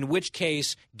 in which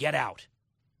case, get out.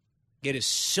 It is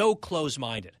so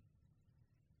close-minded.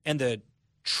 And the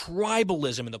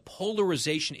tribalism and the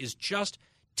polarization is just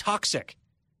toxic.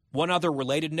 One other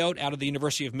related note out of the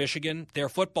University of Michigan, their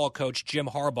football coach, Jim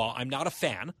Harbaugh, I'm not a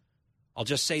fan. I'll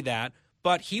just say that.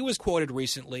 But he was quoted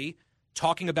recently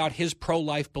talking about his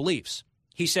pro-life beliefs.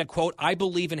 He said, quote, "I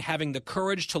believe in having the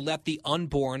courage to let the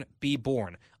unborn be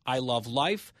born. I love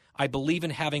life. I believe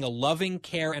in having a loving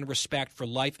care and respect for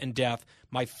life and death.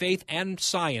 My faith and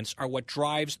science are what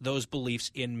drives those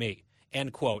beliefs in me."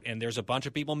 End quote. And there's a bunch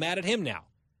of people mad at him now.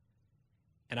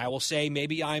 And I will say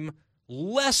maybe I'm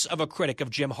less of a critic of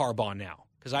Jim Harbaugh now,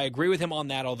 because I agree with him on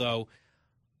that, although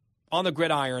on the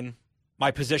gridiron,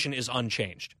 my position is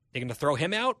unchanged. They're going to throw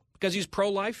him out because he's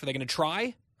pro-life? Are they going to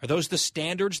try? Are those the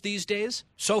standards these days?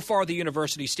 So far, the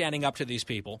university's standing up to these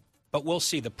people, but we'll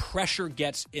see. The pressure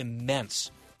gets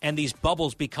immense, and these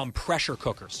bubbles become pressure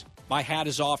cookers. My hat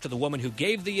is off to the woman who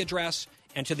gave the address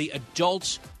and to the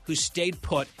adults who stayed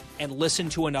put and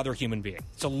listened to another human being.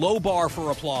 It's a low bar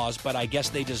for applause, but I guess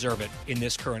they deserve it in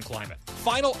this current climate.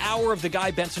 Final hour of the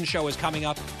Guy Benson Show is coming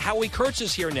up. Howie Kurtz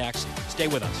is here next. Stay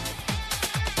with us.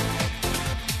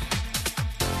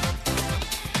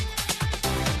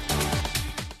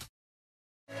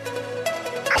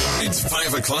 It's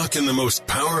 5 o'clock in the most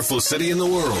powerful city in the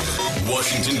world,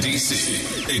 Washington,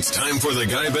 D.C. It's time for the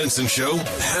Guy Benson Show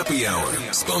Happy Hour,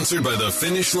 sponsored by the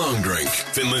Finnish Long Drink.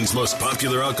 Finland's most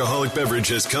popular alcoholic beverage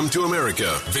has come to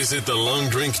America. Visit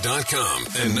thelongdrink.com.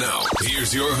 And now,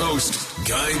 here's your host,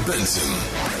 Guy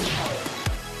Benson.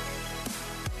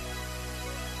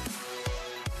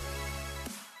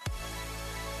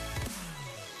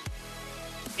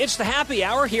 It's the Happy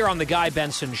Hour here on the Guy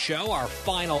Benson Show, our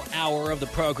final hour of the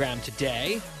program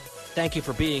today. Thank you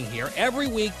for being here. Every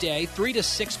weekday, 3 to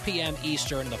 6 p.m.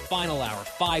 Eastern, the final hour,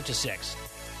 5 to 6,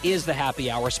 is the Happy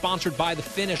Hour, sponsored by the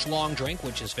Finnish Long Drink,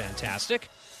 which is fantastic.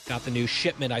 Got the new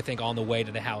shipment, I think, on the way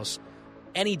to the house.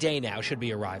 Any day now should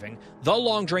be arriving.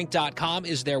 TheLongDrink.com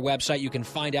is their website. You can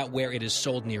find out where it is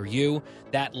sold near you.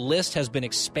 That list has been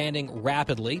expanding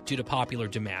rapidly due to popular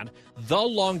demand.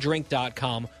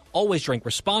 TheLongDrink.com. Always drink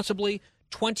responsibly,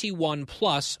 21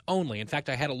 plus only. In fact,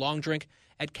 I had a long drink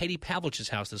at Katie Pavlich's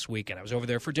house this weekend. I was over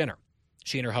there for dinner.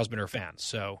 She and her husband are fans.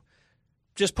 So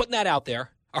just putting that out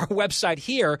there. Our website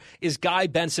here is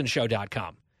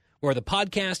GuyBensonShow.com, where the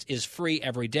podcast is free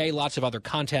every day. Lots of other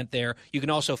content there. You can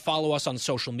also follow us on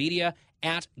social media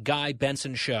at Guy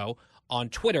Benson Show on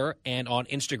Twitter and on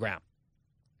Instagram.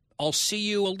 I'll see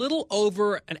you a little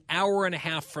over an hour and a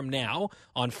half from now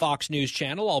on Fox News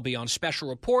Channel. I'll be on Special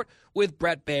Report with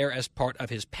Brett Baer as part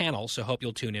of his panel, so hope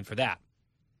you'll tune in for that.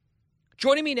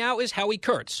 Joining me now is Howie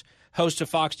Kurtz, host of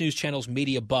Fox News Channel's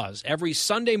Media Buzz, every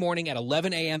Sunday morning at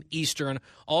 11 a.m. Eastern.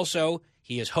 Also,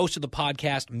 he is host of the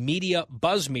podcast Media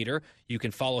Buzz Meter. You can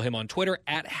follow him on Twitter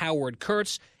at Howard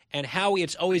Kurtz. And Howie,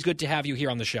 it's always good to have you here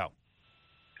on the show.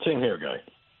 Same here, Guy.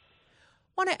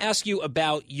 I want to ask you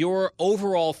about your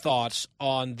overall thoughts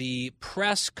on the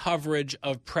press coverage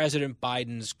of President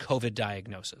Biden's COVID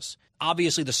diagnosis.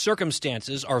 Obviously, the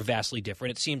circumstances are vastly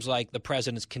different. It seems like the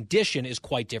president's condition is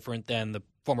quite different than the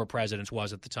former president's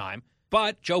was at the time.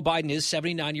 But Joe Biden is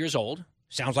 79 years old.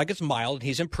 Sounds like it's mild, and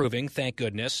he's improving, thank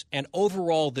goodness. And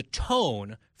overall, the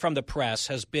tone from the press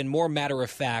has been more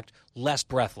matter-of-fact, less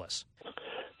breathless.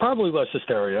 Probably less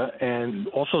hysteria, and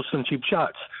also some cheap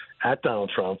shots at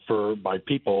Donald Trump by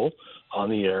people on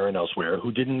the air and elsewhere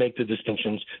who didn't make the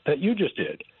distinctions that you just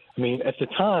did. I mean, at the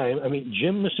time,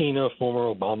 Jim Messina,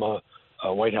 former Obama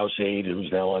White House aide who's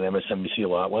now on MSNBC a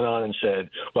lot, went on and said,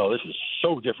 well, this is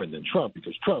so different than Trump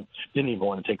because Trump didn't even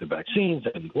want to take the vaccines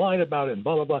and he lied about it and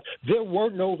blah, blah, blah. There were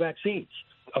no vaccines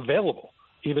available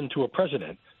even to a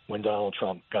president when Donald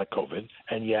Trump got COVID.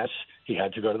 And yes, he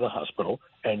had to go to the hospital.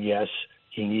 And yes,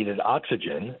 he needed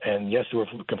oxygen, and yes, there were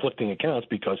conflicting accounts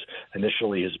because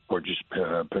initially his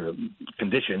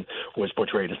condition was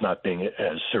portrayed as not being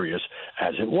as serious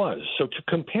as it was. So to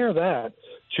compare that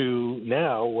to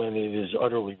now when it is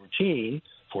utterly routine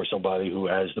for somebody who,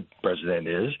 as the president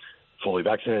is, fully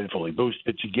vaccinated, fully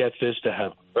boosted, to get this, to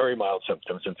have very mild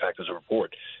symptoms. In fact, there's a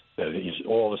report that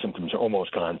all the symptoms are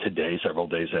almost gone today, several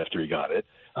days after he got it,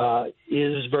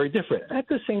 is very different. At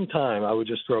the same time, I would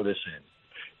just throw this in.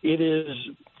 It is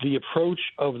the approach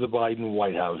of the Biden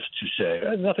White House to say,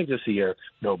 nothing to see here,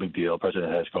 no big deal,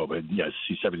 president has COVID. Yes,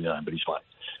 he's 79, but he's fine.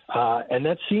 And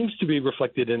that seems to be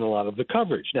reflected in a lot of the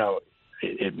coverage. Now,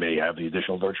 it may have the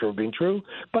additional virtue of being true,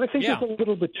 but I think there's a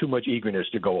little bit too much eagerness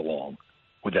to go along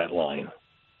with that line.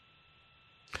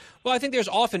 Well, I think there's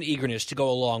often eagerness to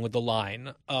go along with the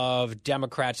line of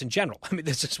Democrats in general. I mean,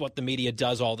 this is what the media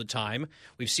does all the time.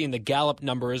 We've seen the Gallup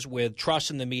numbers with trust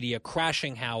in the media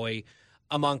crashing, Howie,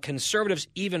 among conservatives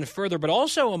even further, but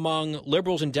also among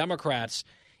liberals and Democrats.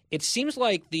 It seems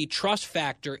like the trust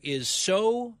factor is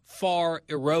so far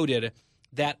eroded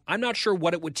that I'm not sure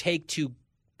what it would take to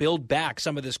build back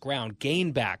some of this ground,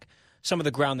 gain back some of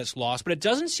the ground that's lost. But it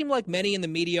doesn't seem like many in the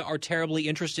media are terribly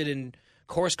interested in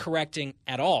course correcting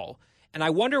at all. And I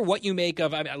wonder what you make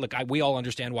of, we all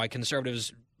understand why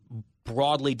conservatives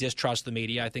broadly distrust the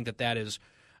media. I think that is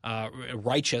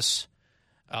righteous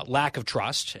lack of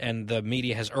trust, and the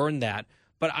media has earned that.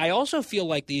 But I also feel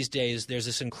like these days there's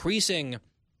this increasing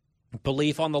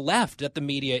belief on the left that the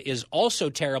media is also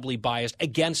terribly biased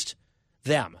against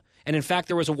them. And in fact,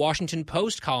 there was a Washington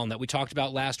Post column that we talked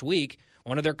about last week.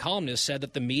 One of their columnists said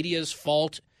that the media's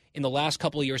fault in the last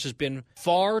couple of years has been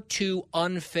far too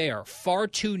unfair, far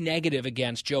too negative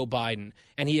against Joe Biden.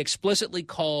 And he explicitly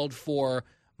called for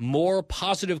more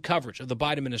positive coverage of the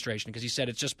Biden administration because he said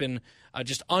it's just been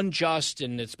just unjust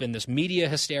and it's been this media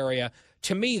hysteria.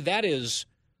 To me, that is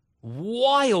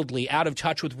wildly out of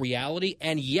touch with reality,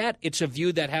 and yet it's a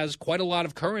view that has quite a lot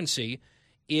of currency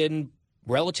in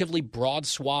relatively broad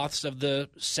swaths of the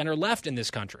center left in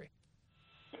this country.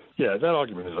 Yeah, that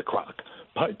argument is a crock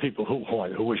by people who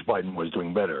wish Biden was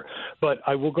doing better. But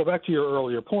I will go back to your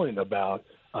earlier point about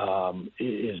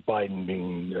is Biden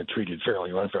being treated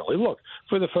fairly or unfairly? Look,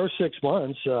 for the first 6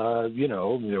 months, there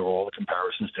were all the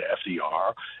comparisons to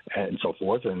FDR and so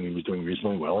forth, and he was doing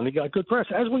reasonably well, and he got good press,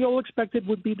 as we all expected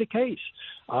would be the case.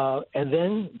 And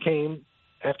then came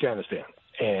Afghanistan.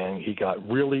 And he got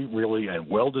really, really, and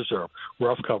well-deserved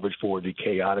rough coverage for the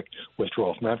chaotic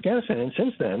withdrawal from Afghanistan. And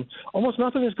since then, almost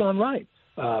nothing has gone right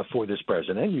for this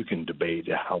president. You can debate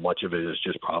how much of it is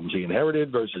just problems he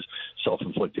inherited versus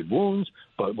self-inflicted wounds.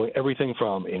 But everything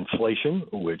from inflation,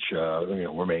 which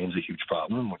remains a huge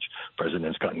problem, which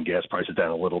president's gotten gas prices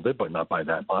down a little bit, but not by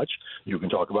that much. You can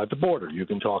talk about the border. You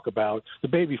can talk about the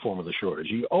baby formula shortage.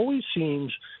 He always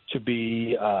seems to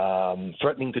be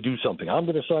threatening to do something. I'm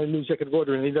going to sign a new executive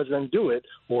order, and he doesn't do it,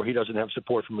 or he doesn't have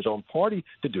support from his own party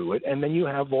to do it. And then you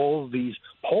have all of these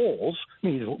polls. I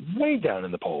mean, he's way down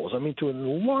in the polls. I mean, to an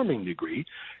alarming degree.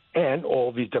 And all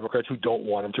of these Democrats who don't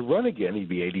want him to run again. He'd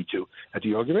be 82 at the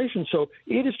inauguration. So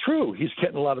it is true. He's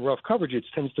getting a lot of rough coverage. It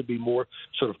tends to be more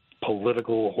sort of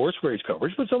political horse race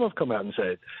coverage. But some have come out and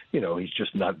said, he's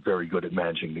just not very good at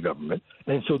managing the government.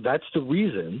 And so that's the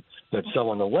reason that some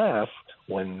on the left,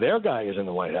 when their guy is in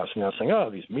the White House, are now saying,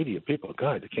 these media people,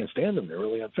 God, they can't stand them. They're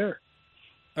really unfair.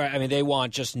 All right. I mean, they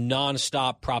want just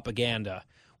nonstop propaganda,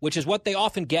 which is what they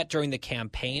often get during the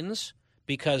campaigns,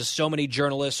 because so many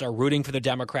journalists are rooting for the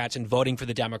Democrats and voting for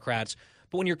the Democrats.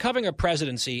 But when you're covering a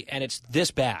presidency and it's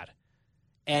this bad,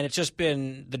 and it's just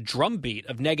been the drumbeat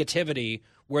of negativity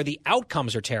where the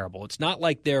outcomes are terrible. It's not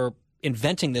like they're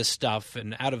inventing this stuff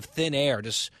and out of thin air,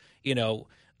 just,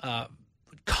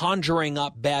 conjuring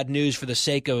up bad news for the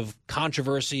sake of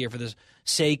controversy or for the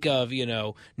sake of,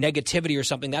 negativity or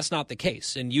something. That's not the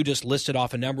case. And you just listed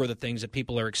off a number of the things that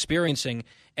people are experiencing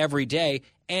every day.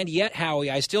 And yet,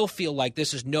 Howie, I still feel like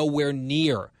this is nowhere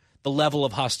near the level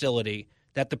of hostility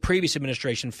that the previous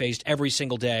administration faced every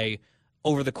single day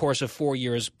over the course of 4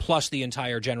 years, plus the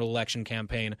entire general election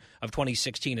campaign of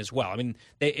 2016 as well. I mean,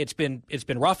 it's been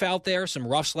rough out there, some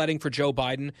rough sledding for Joe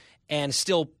Biden, and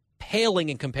still paling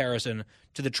in comparison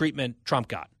to the treatment Trump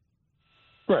got.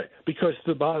 Right, because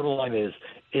the bottom line is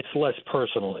it's less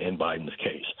personal in Biden's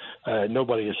case.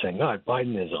 Nobody is saying, God,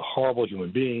 Biden is a horrible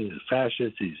human being, he's a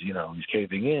fascist, he's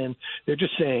caving in. They're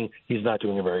just saying he's not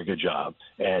doing a very good job,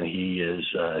 and his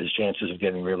chances of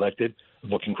getting reelected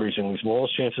look increasingly small.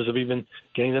 His chances of even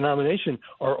getting the nomination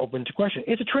are open to question.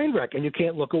 It's a train wreck, and you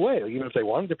can't look away. Even if they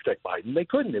wanted to protect Biden, they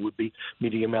couldn't. It would be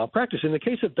media malpractice. In the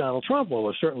case of Donald Trump, well,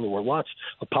 there certainly were lots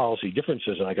of policy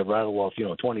differences, and I could rattle off,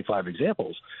 25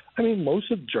 examples. I mean,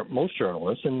 most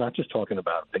journalists, and not just talking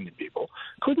about opinion people,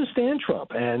 couldn't stand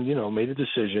Trump and, made a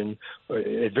decision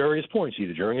at various points,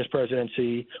 either during his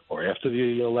presidency or after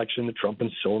the election that Trump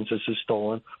and so insists is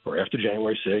stolen, or after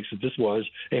January 6th, that this was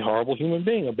a horrible human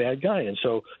being, a bad guy. And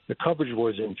so the coverage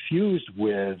was infused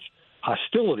with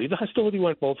hostility. The hostility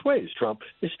went both ways. Trump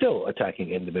is still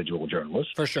attacking individual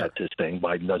journalists. For sure. That's his thing.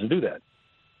 Biden doesn't do that.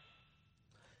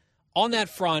 On that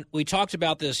front, we talked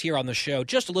about this here on the show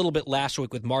just a little bit last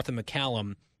week with Martha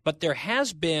McCallum, but there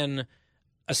has been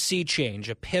a sea change,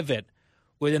 a pivot,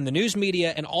 within the news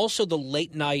media and also the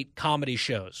late-night comedy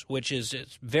shows, which is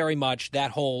very much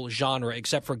that whole genre,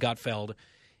 except for Gutfeld,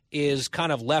 is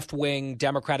kind of left-wing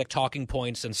Democratic talking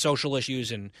points and social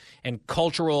issues and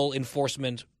cultural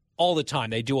enforcement all the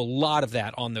time. They do a lot of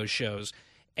that on those shows.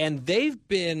 And they've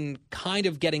been kind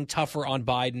of getting tougher on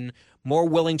Biden, more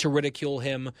willing to ridicule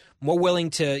him, more willing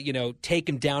to, take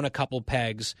him down a couple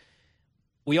pegs.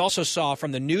 We also saw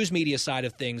from the news media side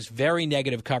of things very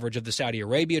negative coverage of the Saudi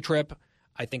Arabia trip.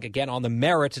 I think, again, on the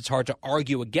merits, it's hard to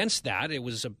argue against that. It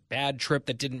was a bad trip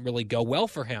that didn't really go well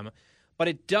for him. But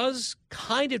it does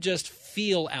kind of just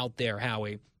feel out there,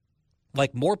 Howie,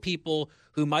 like more people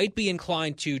who might be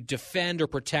inclined to defend or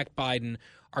protect Biden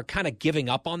are kind of giving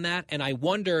up on that. And I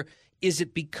wonder, is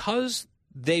it because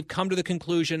they've come to the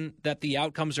conclusion that the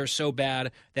outcomes are so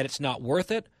bad that it's not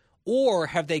worth it? Or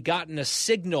have they gotten a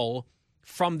signal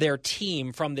from their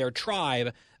team, from their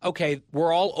tribe, okay,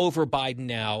 we're all over Biden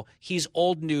now. He's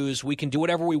old news. We can do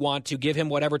whatever we want to, give him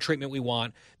whatever treatment we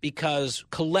want, because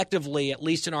collectively, at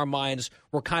least in our minds,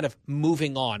 we're kind of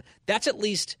moving on. That's at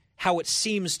least how it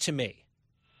seems to me,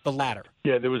 the latter.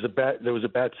 Yeah, there was a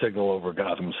bat signal over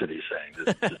Gotham City saying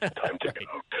this is the time to go.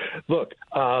 Look,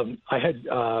 I had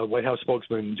White House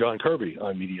spokesman John Kirby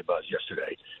on Media Buzz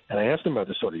yesterday, and I asked him about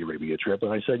the Saudi Arabia trip,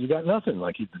 and I said, you got nothing,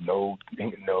 like no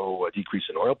decrease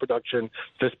in oil production,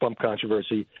 fist bump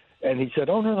controversy. And he said,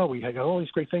 oh, no, we had all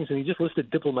these great things. And he just listed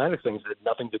diplomatic things that had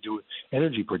nothing to do with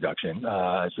energy production. So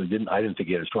I didn't think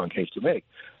he had a strong case to make.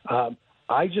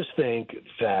 I just think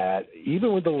that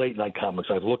even with the late-night comics,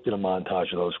 I've looked at a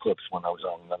montage of those clips when I was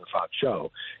on another Fox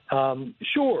show.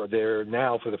 Sure, they're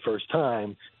now for the first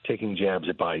time taking jabs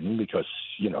at Biden because,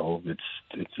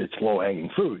 it's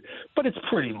low-hanging fruit. But it's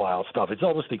pretty mild stuff. It's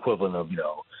almost the equivalent of,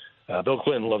 Bill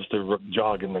Clinton loves to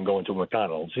jog and then go into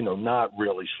McDonald's, not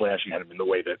really slashing at him in the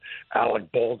way that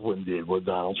Alec Baldwin did with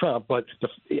Donald Trump. But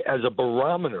as a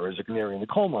barometer, as a canary in the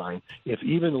coal mine, if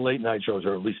even the late-night shows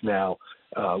are at least now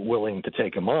willing to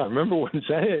take him on. Remember when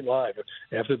Saturday Night Live,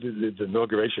 after the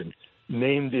inauguration,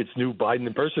 named its new Biden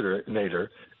impersonator,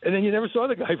 and then you never saw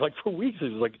the guy for weeks.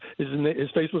 It was like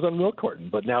his face was on a milk carton.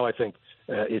 But now I think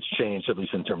it's changed, at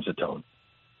least in terms of tone.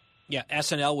 Yeah,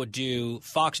 SNL would do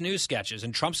Fox News sketches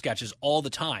and Trump sketches all the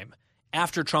time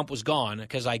after Trump was gone,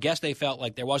 because I guess they felt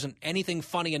like there wasn't anything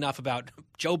funny enough about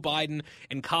Joe Biden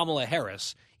and Kamala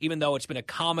Harris, even though it's been a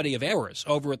comedy of errors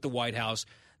over at the White House.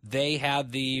 They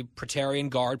had the Praetorian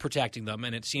Guard protecting them,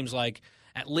 and it seems like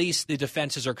at least the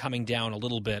defenses are coming down a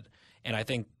little bit. And I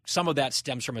think some of that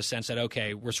stems from a sense that,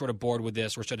 okay, we're sort of bored with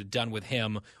this. We're sort of done with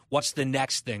him. What's the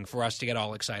next thing for us to get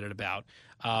all excited about?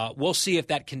 We'll see if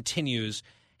that continues.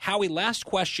 Howie, last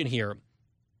question here.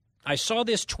 I saw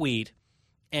this tweet,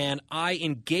 and I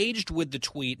engaged with the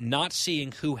tweet not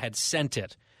seeing who had sent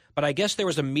it. But I guess there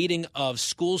was a meeting of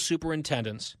school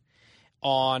superintendents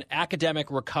on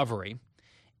academic recovery,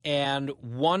 and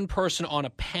one person on a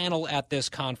panel at this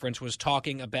conference was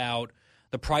talking about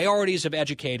the priorities of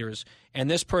educators, and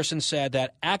this person said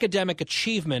that academic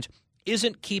achievement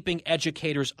isn't keeping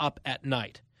educators up at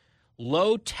night.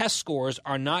 Low test scores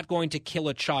are not going to kill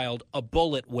a child. A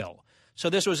bullet will.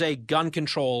 So this was a gun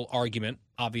control argument,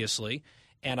 obviously,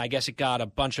 and I guess it got a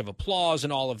bunch of applause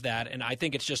and all of that, and I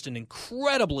think it's just an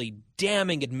incredibly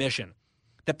damning admission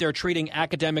that they're treating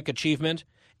academic achievement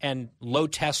and low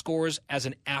test scores as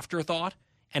an afterthought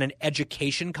and an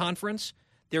education conference.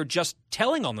 They're just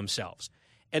telling on themselves.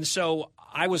 And so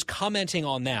I was commenting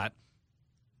on that,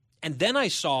 and then I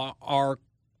saw our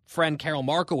friend Carol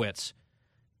Markowitz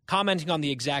commenting on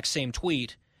the exact same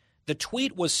tweet. The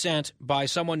tweet was sent by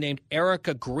someone named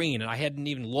Erica Green, and I hadn't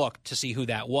even looked to see who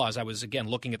that was. I was, again,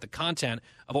 looking at the content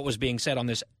of what was being said on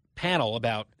this panel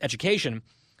about education,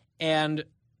 and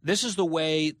this is the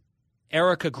way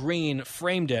Erica Green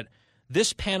framed it.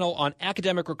 This panel on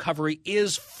academic recovery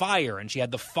is fire, and she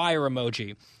had the fire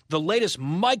emoji. The latest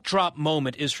mic drop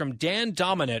moment is from Dan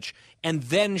Domenech, and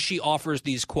then she offers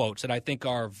these quotes that I think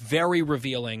are very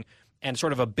revealing and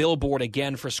sort of a billboard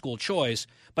again for school choice,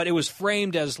 but it was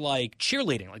framed as like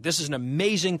cheerleading. Like, this is an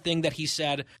amazing thing that he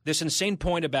said, this insane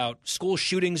point about school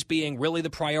shootings being really the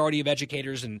priority of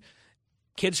educators and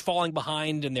kids falling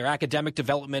behind in their academic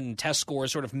development and test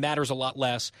scores sort of matters a lot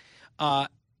less.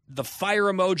 The fire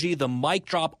emoji, the mic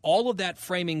drop, all of that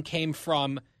framing came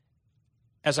from,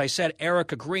 as I said,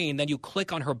 Erica Green. Then you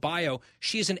click on her bio.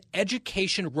 She is an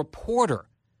education reporter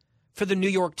for the New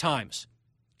York Times.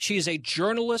 She is a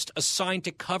journalist assigned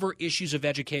to cover issues of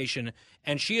education,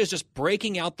 and she is just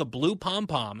breaking out the blue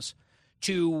pom-poms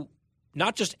to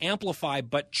not just amplify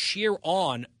but cheer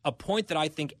on a point that I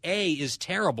think, A, is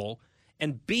terrible,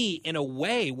 and B, in a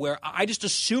way where I just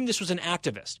assumed this was an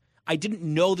activist. I didn't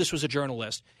know this was a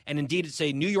journalist. And indeed, it's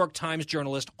a New York Times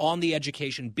journalist on the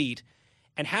education beat.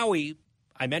 And Howie,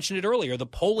 I mentioned it earlier, the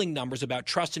polling numbers about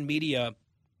trust in media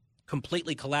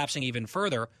completely collapsing even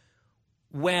further,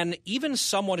 when even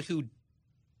someone who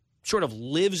sort of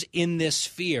lives in this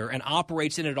sphere and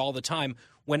operates in it all the time,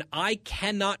 when I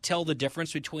cannot tell the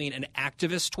difference between an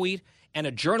activist tweet and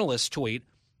a journalist tweet,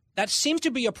 that seems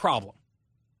to be a problem.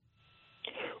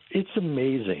 It's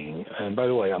amazing. And by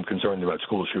the way, I'm concerned about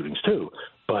school shootings too.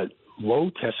 But low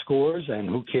test scores, and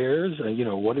who cares?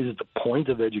 What is the point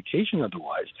of education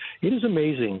otherwise? It is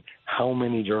amazing how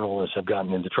many journalists have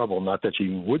gotten into trouble. Not that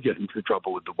you would get into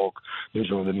trouble with the woke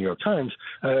newsroom of the New York Times,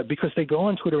 because they go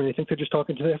on Twitter and they think they're just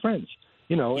talking to their friends.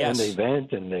 Yes. And they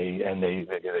vent and they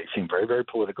seem very, very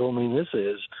political. I mean,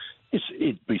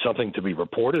 it'd be something to be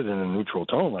reported in a neutral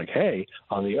tone, like, hey.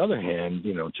 On the other hand,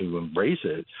 to embrace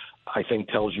it, I think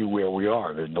tells you where we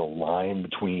are. There's no line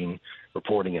between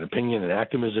reporting an opinion and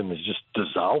activism is just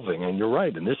dissolving. And you're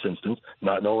right. In this instance,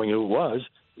 not knowing who it was,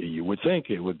 you would think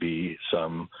it would be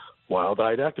some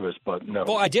wild-eyed activist, but no.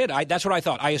 Well, I did. That's what I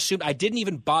thought. I assumed. I didn't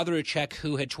even bother to check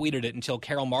who had tweeted it until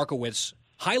Carol Markowitz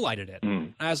highlighted it.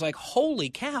 And I was like, holy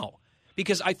cow.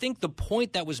 Because I think the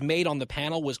point that was made on the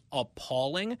panel was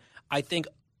appalling. I think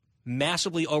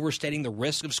massively overstating the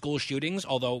risk of school shootings,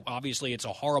 although obviously it's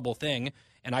a horrible thing.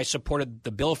 And I supported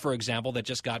the bill, for example, that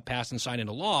just got passed and signed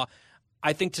into law.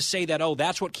 I think to say that,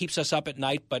 that's what keeps us up at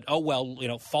night, but,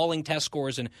 falling test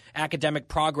scores and academic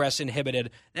progress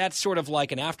inhibited, that's sort of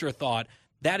like an afterthought.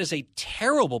 That is a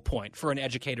terrible point for an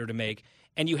educator to make.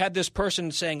 And you had this person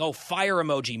saying, fire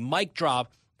emoji, mic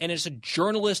drop, and it's a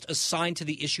journalist assigned to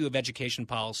the issue of education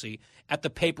policy at the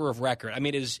paper of record. I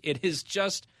mean, it is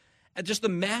just the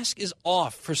mask is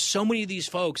off for so many of these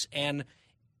folks, and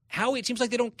how it seems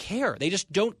like they don't care. They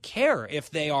just don't care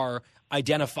if they are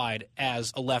identified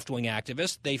as a left-wing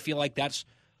activist. They feel like that's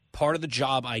part of the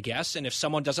job, I guess. And if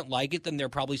someone doesn't like it, then they're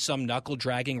probably some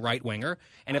knuckle-dragging right-winger.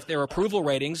 And if their approval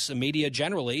ratings, the media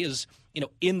generally, is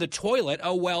in the toilet,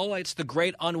 it's the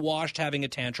great unwashed having a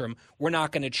tantrum. We're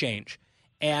not going to change.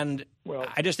 And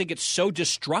I just think it's so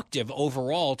destructive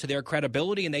overall to their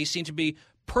credibility, and they seem to be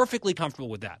perfectly comfortable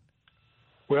with that.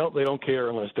 Well, they don't care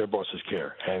unless their bosses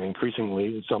care. And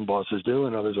increasingly, some bosses do,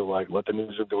 and others are like, let the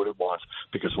newsroom do what it wants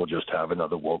because we'll just have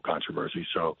another woke controversy.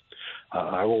 So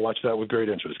I will watch that with great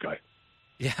interest, Guy.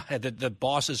 Yeah, the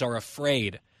bosses are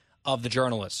afraid of the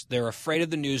journalists. They're afraid of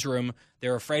the newsroom.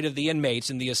 They're afraid of the inmates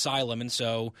in the asylum. And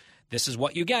so this is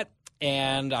what you get.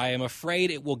 And I am afraid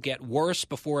it will get worse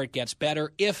before it gets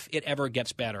better, if it ever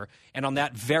gets better. And on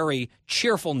that very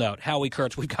cheerful note, Howie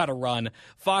Kurtz, we've got to run.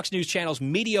 Fox News Channel's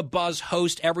Media Buzz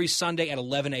host every Sunday at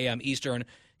 11 a.m. Eastern.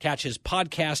 Catch his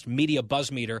podcast, Media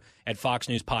Buzz Meter, at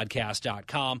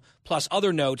foxnewspodcast.com, plus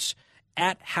other notes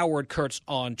at Howard Kurtz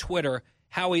on Twitter.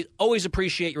 Howie, always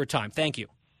appreciate your time. Thank you.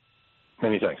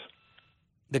 Many thanks.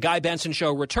 The Guy Benson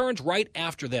Show returns right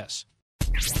after this.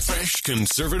 Fresh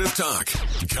conservative talk.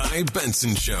 Guy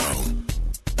Benson Show.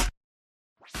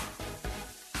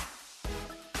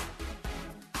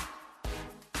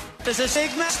 There's a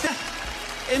stigma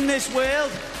in this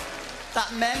world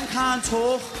that men can't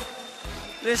talk.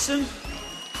 Listen,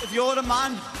 if you're a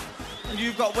man and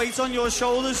you've got weight on your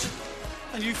shoulders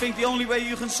and you think the only way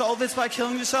you can solve it is by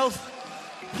killing yourself,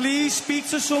 please speak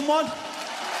to someone.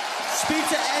 Speak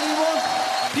to anyone.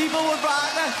 People would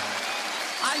rather...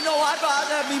 I know I'd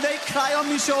rather me mate cry on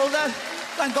my shoulder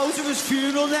than go to his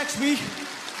funeral next week.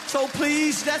 So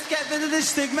please, let's get rid of this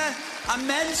stigma and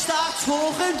men start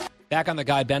talking. Back on the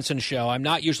Guy Benson Show, I'm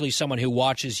not usually someone who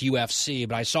watches UFC,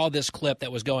 but I saw this clip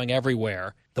that was going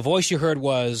everywhere. The voice you heard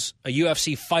was a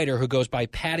UFC fighter who goes by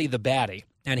Paddy the Baddy,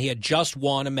 and he had just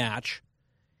won a match,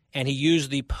 and he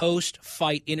used the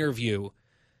post-fight interview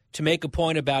to make a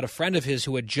point about a friend of his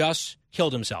who had just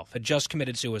killed himself, had just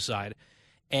committed suicide.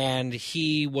 And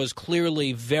he was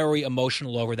clearly very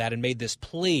emotional over that and made this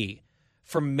plea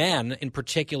for men in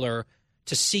particular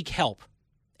to seek help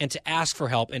and to ask for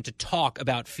help and to talk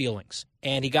about feelings.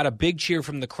 And he got a big cheer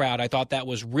from the crowd. I thought that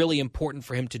was really important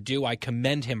for him to do. I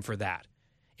commend him for that.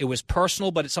 It was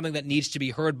personal, but it's something that needs to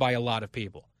be heard by a lot of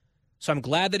people. So I'm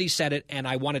glad that he said it, and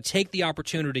I want to take the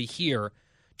opportunity here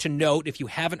to note, if you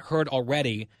haven't heard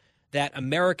already, that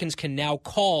Americans can now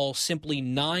call simply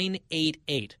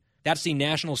 988. That's the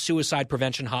National Suicide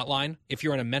Prevention Hotline. If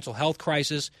you're in a mental health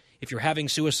crisis, if you're having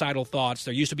suicidal thoughts,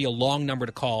 there used to be a long number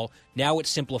to call. Now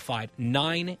it's simplified,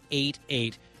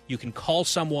 988. You can call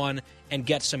someone and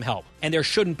get some help. And there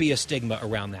shouldn't be a stigma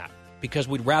around that, because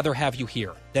we'd rather have you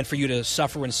here than for you to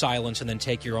suffer in silence and then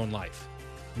take your own life.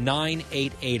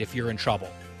 988 if you're in trouble.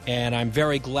 And I'm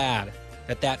very glad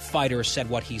that fighter said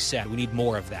what he said. We need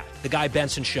more of that. The Guy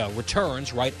Benson Show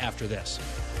returns right after this.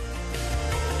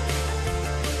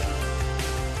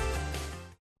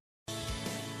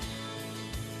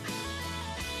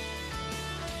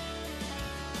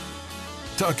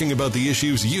 Talking about the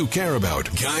issues you care about.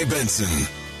 Guy Benson.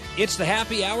 It's the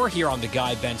happy hour here on the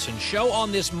Guy Benson Show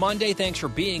on this Monday. Thanks for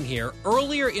being here.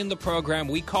 Earlier in the program,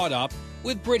 we caught up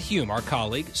with Brit Hume, our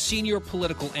colleague, senior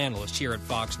political analyst here at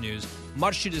Fox News.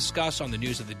 Much to discuss on the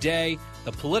news of the day,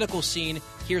 the political scene.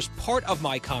 Here's part of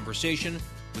my conversation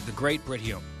with the great Brit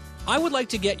Hume. I would like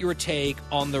to get your take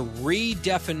on the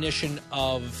redefinition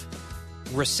of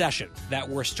recession that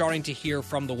we're starting to hear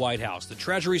from the White House. The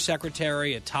Treasury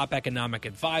Secretary, a top economic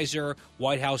advisor,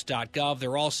 whitehouse.gov,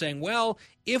 they're all saying, well,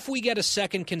 if we get a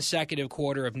second consecutive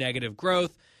quarter of negative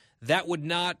growth, that would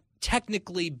not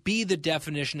technically be the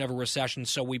definition of a recession,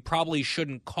 so we probably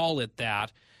shouldn't call it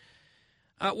that.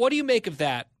 What do you make of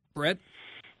that, Britt?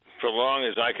 For long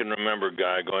as I can remember,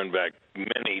 Guy, going back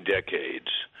many decades,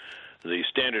 the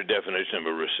standard definition of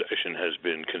a recession has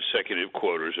been consecutive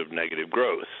quarters of negative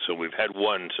growth. So we've had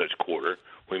one such quarter.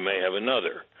 We may have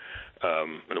another.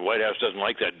 And the White House doesn't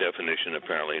like that definition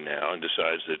apparently now and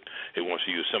decides that it wants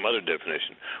to use some other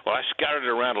definition. Well, I scouted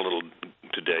around a little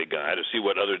today, Guy, to see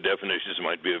what other definitions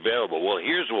might be available. Well,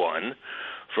 here's one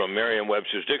from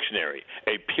Merriam-Webster's dictionary: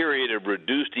 a period of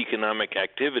reduced economic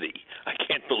activity. I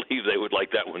can't believe they would like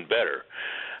that one better.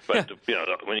 But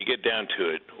when you get down to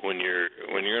it, when you're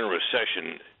in a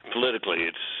recession, politically,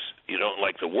 you don't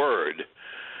like the word,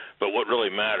 but what really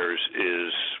matters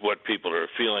is what people are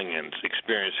feeling and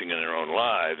experiencing in their own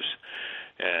lives.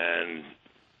 And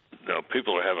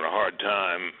people are having a hard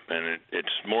time, and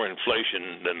it's more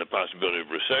inflation than the possibility of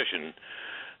recession.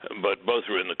 But both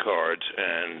are in the cards,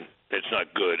 and it's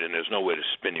not good, and there's no way to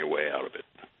spin your way out of it.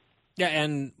 Yeah,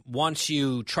 and once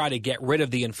you try to get rid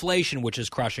of the inflation, which is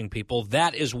crushing people,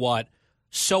 that is what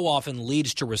so often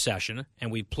leads to recession. And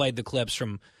we played the clips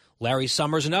from Larry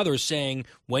Summers and others saying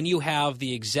when you have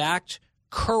the exact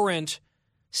current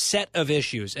set of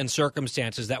issues and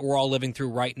circumstances that we're all living through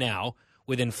right now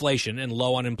with inflation and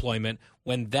low unemployment,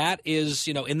 when that is,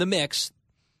 in the mix,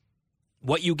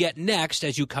 what you get next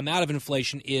as you come out of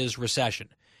inflation is recession.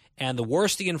 And the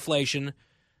worse the inflation,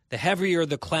 the heavier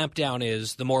the clampdown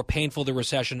is, the more painful the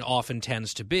recession often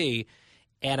tends to be.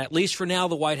 And at least for now,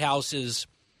 the White House is,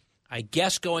 I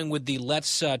guess, going with the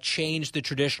let's change the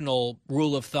traditional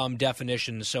rule of thumb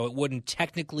definition so it wouldn't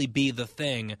technically be the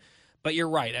thing. But you're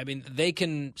right. I mean, they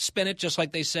can spin it just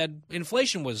like they said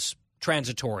inflation was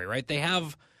transitory, right? They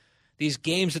have these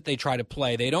games that they try to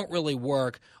play. They don't really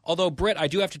work. Although, Britt, I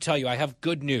do have to tell you, I have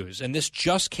good news. And this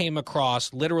just came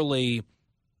across literally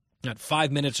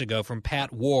 5 minutes ago from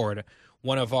Pat Ward,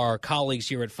 one of our colleagues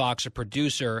here at Fox, a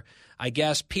producer. I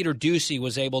guess Peter Doocy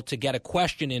was able to get a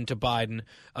question into Biden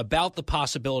about the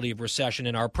possibility of recession,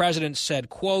 and our president said,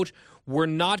 quote, "We're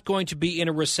not going to be in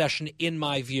a recession in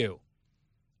my view."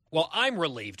 Well, I'm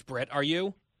relieved, Britt. Are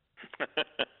you?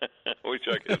 Wish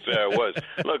I could say I was.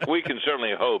 Look, we can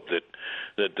certainly hope that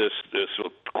this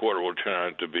quarter will turn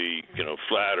out to be,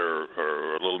 flat or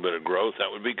a little bit of growth.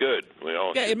 That would be good. We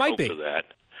all it might be. For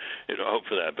that. Hope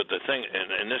for that. But the thing,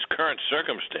 in this current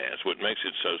circumstance, what makes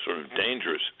it so sort of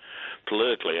dangerous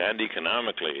politically and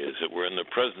economically is that we're in the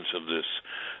presence of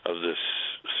this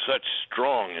such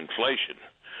strong inflation,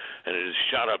 and it has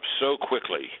shot up so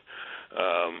quickly.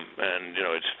 And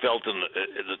it's felt in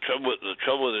the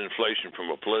trouble with inflation from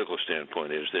a political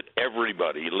standpoint is that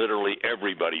literally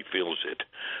everybody feels it.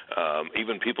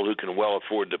 Even people who can well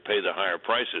afford to pay the higher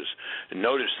prices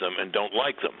notice them and don't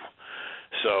like them.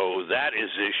 So that is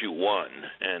issue one.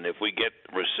 And if we get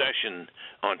recession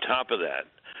on top of that,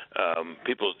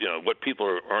 what people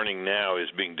are earning now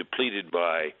is being depleted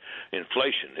by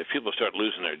inflation. If people start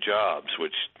losing their jobs,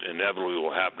 which inevitably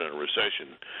will happen in a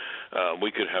recession,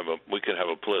 we could have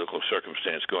a political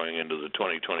circumstance going into the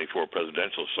 2024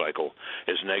 presidential cycle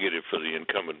as negative for the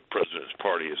incumbent president's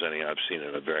party as any I've seen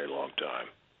in a very long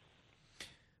time.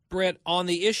 Britt, on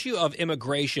the issue of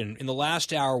immigration, in the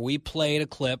last hour we played a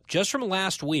clip just from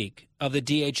last week of the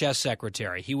DHS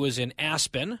secretary. He was in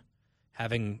Aspen,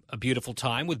 having a beautiful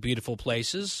time with beautiful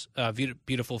places,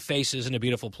 beautiful faces in a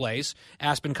beautiful place,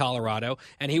 Aspen, Colorado.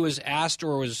 And he was asked,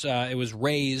 or it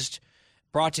was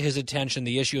brought to his attention,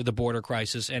 the issue of the border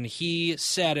crisis. And he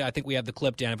said, I think we have the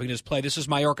clip down, if we can just play, this is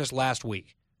Mayorkas last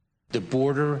week. The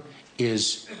border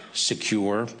is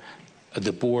secure.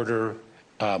 The border,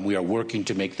 we are working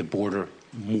to make the border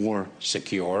more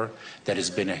secure. That has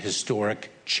been a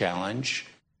historic challenge.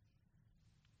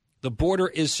 The border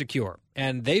is secure.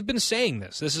 And they've been saying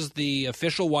this. This is the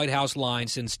official White House line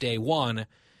since day one.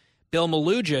 Bill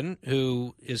Malugin,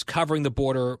 who is covering the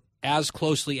border as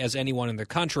closely as anyone in the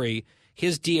country,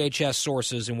 his DHS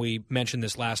sources, and we mentioned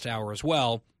this last hour as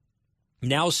well,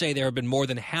 now say there have been more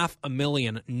than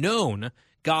 500,000 known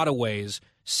gotaways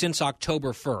since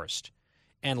October 1st.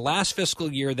 And last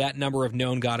fiscal year, that number of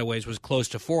known gotaways was close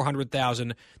to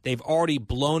 400,000. They've already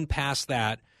blown past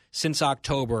that since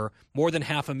October, more than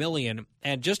 500,000.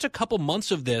 And just a couple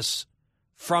months of this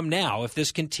from now, if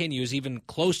this continues even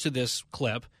close to this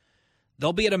clip,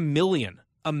 they'll be at 1 million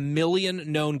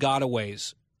known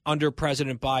gotaways under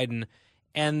President Biden.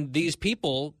 And these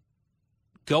people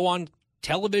go on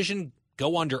television,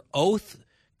 go under oath,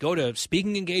 go to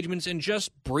speaking engagements, and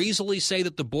just breezily say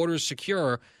that the border is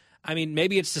secure. I mean,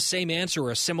 maybe it's the same answer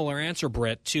or a similar answer,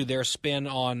 Britt, to their spin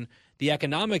on the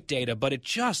economic data, but it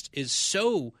just is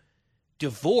so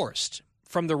divorced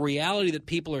from the reality that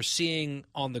people are seeing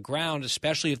on the ground,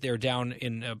 especially if they're down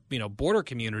in a border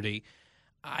community.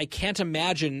 I can't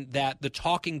imagine that the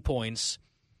talking points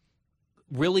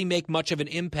really make much of an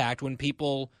impact when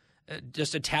people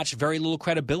just attach very little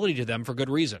credibility to them for good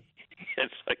reason.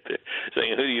 It's like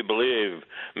saying, who do you believe,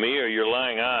 me or your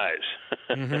lying eyes?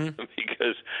 Mm-hmm.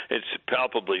 Because it's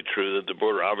palpably true that the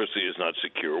border obviously is not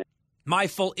secure. My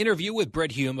full interview with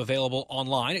Britt Hume available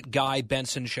online at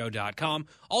GuyBensonShow.com.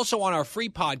 Also on our free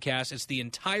podcast, it's the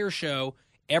entire show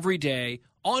every day,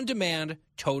 on demand,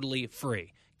 totally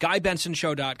free.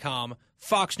 GuyBensonShow.com,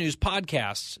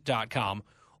 FoxNewsPodcasts.com,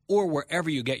 or wherever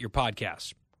you get your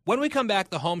podcasts. When we come back,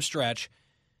 the home stretch,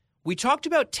 we talked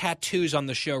about tattoos on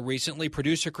the show recently.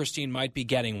 Producer Christine might be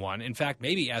getting one. In fact,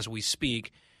 maybe as we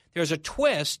speak. There's a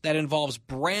twist that involves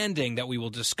branding that we will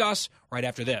discuss right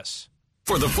after this.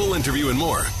 For the full interview and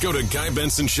more, go to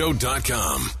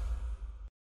GuyBensonShow.com.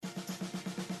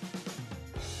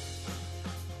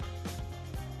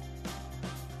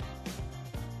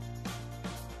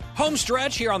 Home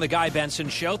stretch here on the Guy Benson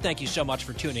Show. Thank you so much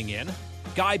for tuning in.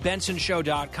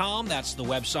 GuyBensonShow.com. That's the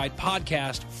website.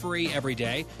 Podcast free every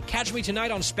day. Catch me tonight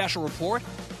on Special Report.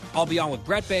 I'll be on with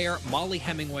Brett Baer, Molly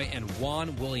Hemingway, and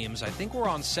Juan Williams. I think we're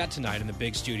on set tonight in the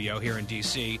big studio here in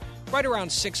D.C. right around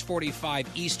 6:45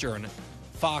 Eastern,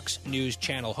 Fox News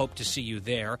Channel. Hope to see you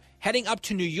there. Heading up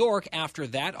to New York after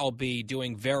that, I'll be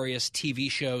doing various TV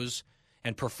shows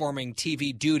and performing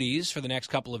TV duties for the next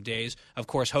couple of days. Of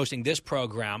course, hosting this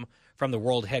program from the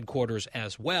world headquarters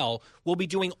as well. We'll be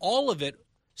doing all of it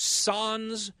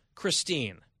sans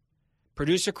Christine.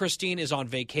 Producer Christine is on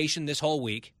vacation this whole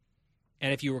week.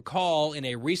 And if you recall, in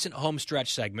a recent home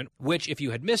stretch segment, which if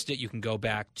you had missed it, you can go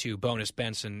back to Bonus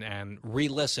Benson and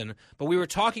re-listen, but we were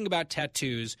talking about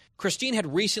tattoos. Christine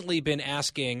had recently been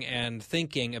asking and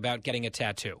thinking about getting a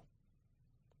tattoo.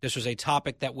 This was a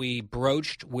topic that we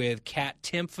broached with Kat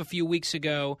Timpf a few weeks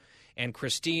ago, and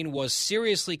Christine was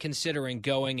seriously considering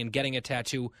going and getting a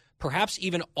tattoo, perhaps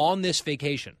even on this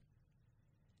vacation.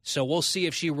 So we'll see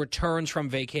if she returns from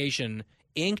vacation,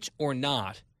 inked or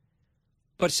not.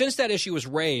 But since that issue was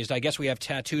raised, I guess we have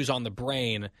tattoos on the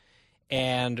brain,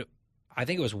 and I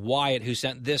think it was Wyatt who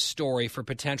sent this story for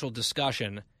potential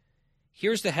discussion.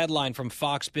 Here's the headline from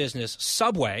Fox Business.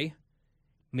 Subway,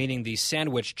 meaning the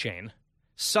sandwich chain,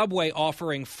 Subway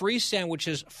offering free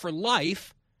sandwiches for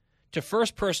life to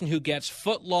first person who gets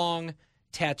foot-long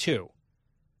tattoo.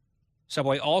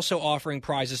 Subway also offering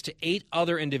prizes to 8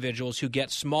 other individuals who get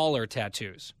smaller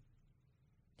tattoos.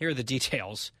 Here are the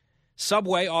details.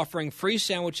 Subway offering free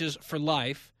sandwiches for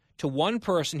life to one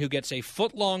person who gets a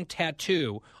foot-long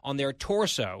tattoo on their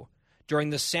torso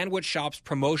during the sandwich shop's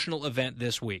promotional event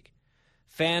this week.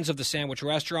 Fans of the sandwich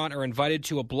restaurant are invited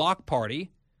to a block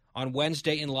party on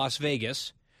Wednesday in Las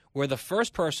Vegas, where the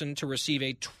first person to receive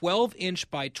a 12-inch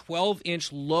by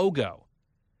 12-inch logo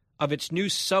of its new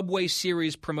Subway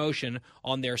Series promotion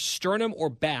on their sternum or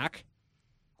back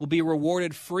will be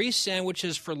rewarded free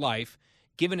sandwiches for life,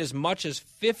 given as much as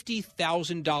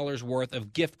 $50,000 worth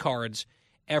of gift cards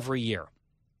every year.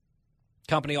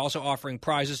 Company also offering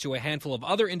prizes to a handful of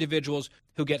other individuals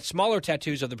who get smaller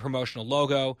tattoos of the promotional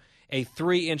logo. A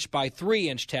 3-inch by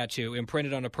 3-inch tattoo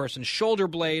imprinted on a person's shoulder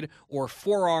blade or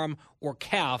forearm or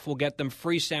calf will get them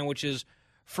free sandwiches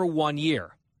for 1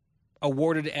 year,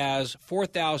 awarded as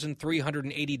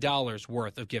 $4,380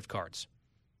 worth of gift cards.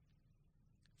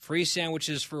 Free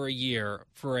sandwiches for a year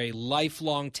for a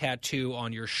lifelong tattoo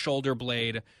on your shoulder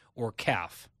blade or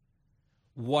calf.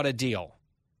 What a deal.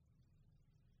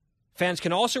 Fans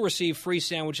can also receive free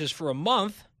sandwiches for a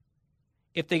month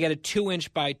if they get a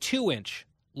 2-inch by 2-inch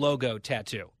logo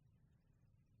tattoo.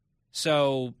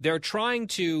 So they're trying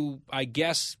to, I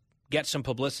guess, get some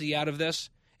publicity out of this,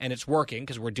 and it's working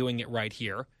because we're doing it right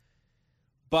here.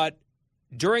 But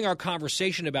during our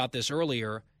conversation about this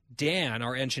earlier, Dan,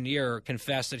 our engineer,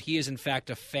 confessed that he is, in fact,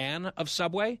 a fan of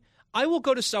Subway. I will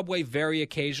go to Subway very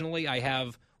occasionally. I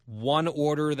have one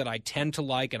order that I tend to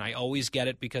like, and I always get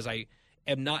it because I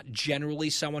am not generally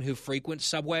someone who frequents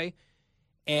Subway.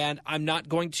 And I'm not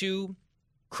going to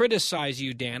criticize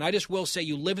you, Dan. I just will say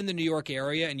you live in the New York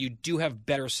area, and you do have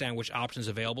better sandwich options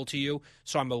available to you.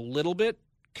 So I'm a little bit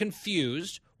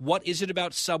confused. What is it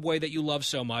about Subway that you love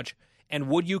so much? And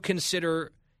would you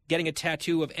consider getting a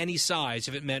tattoo of any size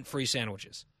if it meant free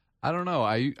sandwiches? I don't know.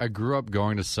 I grew up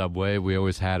going to Subway. We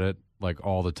always had it like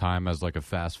all the time as like a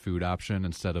fast food option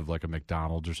instead of like a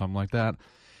McDonald's or something like that.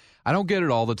 I don't get it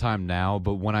all the time now,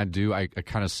 but when I do, I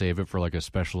kind of save it for like a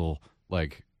special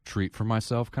like treat for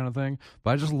myself kind of thing.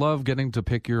 But I just love getting to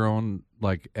pick your own,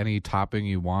 like any topping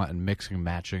you want and mixing and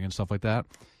matching and stuff like that.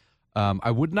 I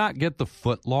would not get the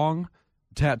foot long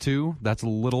tattoo. That's a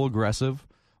little aggressive.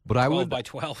 But 12 I would by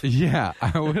 12. Yeah,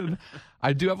 I would.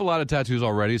 I do have a lot of tattoos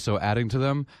already, so adding to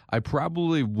them, I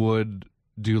probably would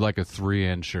do like a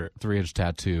 3-inch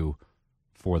tattoo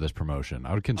for this promotion.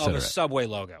 I would consider the Subway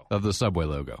logo. Of the Subway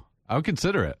logo. I would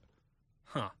consider it.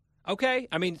 Huh. Okay.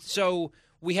 I mean, so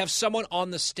we have someone on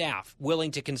the staff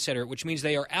willing to consider it, which means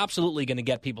they are absolutely going to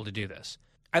get people to do this.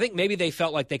 I think maybe they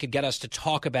felt like they could get us to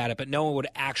talk about it, but no one would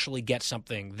actually get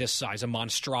something this size, a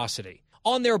monstrosity,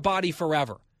 on their body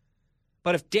forever.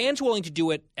 But if Dan's willing to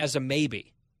do it as a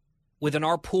maybe, within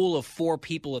our pool of 4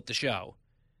 people at the show,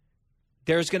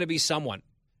 there's going to be someone,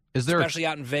 especially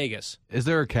out in Vegas. Is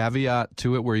there a caveat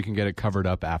to it where you can get it covered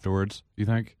up afterwards, you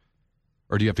think?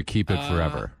 Or do you have to keep it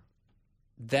forever?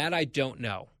 That I don't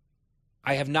know.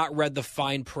 I have not read the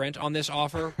fine print on this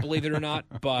offer, believe it or not,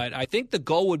 but I think the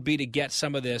goal would be to get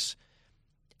some of this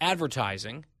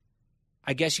advertising.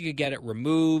 I guess you could get it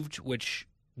removed, which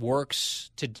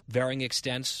works to varying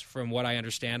extents from what I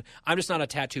understand. I'm just not a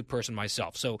tattoo person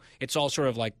myself, so it's all sort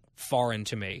of like foreign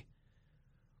to me.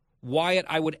 Wyatt,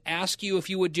 I would ask you if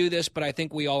you would do this, but I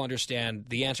think we all understand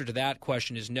the answer to that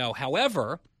question is no.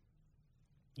 However,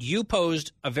 you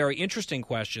posed a very interesting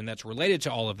question that's related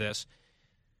to all of this.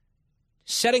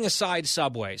 Setting aside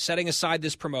Subway, setting aside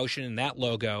this promotion and that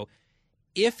logo,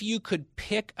 if you could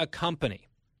pick a company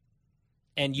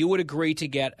and you would agree to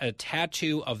get a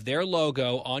tattoo of their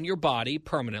logo on your body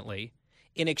permanently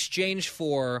in exchange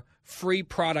for free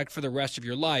product for the rest of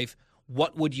your life,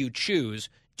 what would you choose?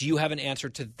 Do you have an answer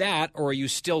to that, or are you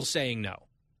still saying no?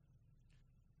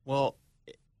 Well,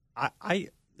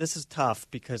 this is tough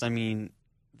because, I mean,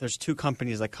 there's 2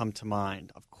 companies that come to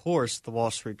mind. Of course, the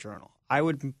Wall Street Journal. I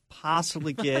would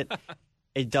possibly get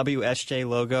a WSJ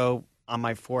logo on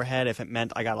my forehead if it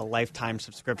meant I got a lifetime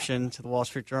subscription to the Wall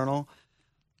Street Journal.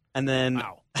 And then,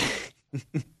 wow.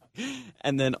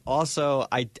 And then also,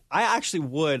 I actually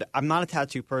would. I'm not a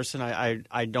tattoo person.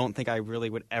 I don't think I really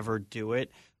would ever do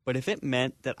it. But if it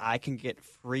meant that I can get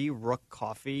free Rook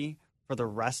coffee for the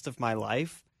rest of my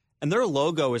life, and their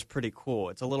logo is pretty cool.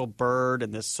 It's a little bird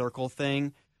and this circle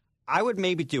thing. I would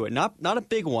maybe do it. Not a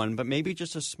big one, but maybe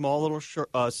just a small little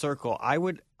circle. I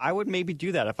would maybe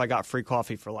do that if I got free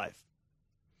coffee for life.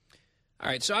 All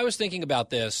right, so I was thinking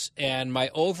about this, and my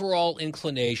overall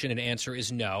inclination and answer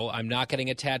is no. I'm not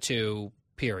getting a tattoo,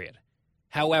 period.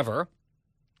 However,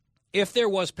 if there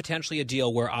was potentially a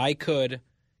deal where I could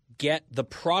get the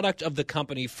product of the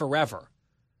company forever,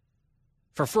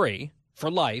 for free, for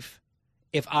life,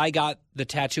 if I got the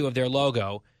tattoo of their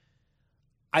logo,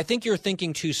 I think you're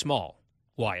thinking too small,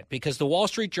 Wyatt, because the Wall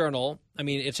Street Journal, I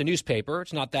mean, it's a newspaper.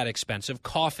 It's not that expensive.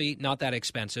 Coffee, not that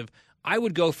expensive. I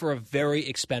would go for a very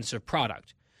expensive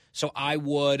product. So I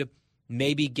would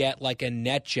maybe get like a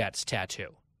NetJets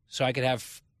tattoo. So I could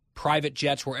have private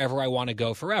jets wherever I want to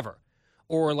go forever.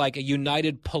 Or like a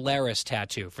United Polaris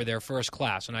tattoo for their first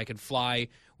class, and I could fly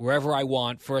wherever I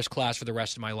want first class for the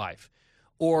rest of my life.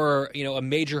 Or, you know, a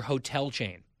major hotel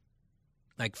chain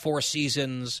like Four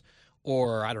Seasons,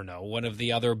 or I don't know, one of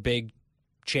the other big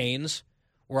chains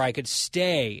where I could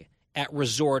stay at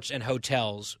resorts and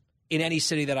hotels in any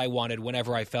city that I wanted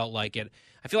whenever I felt like it.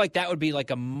 I feel like that would be like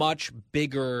a much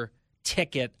bigger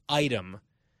ticket item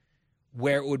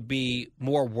where it would be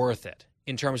more worth it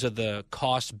in terms of the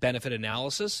cost-benefit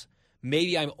analysis.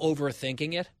 Maybe I'm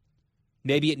overthinking it.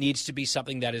 Maybe it needs to be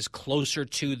something that is closer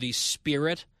to the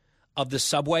spirit of the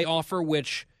Subway offer,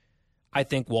 which I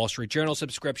think Wall Street Journal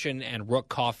subscription and Rook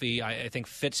Coffee, I think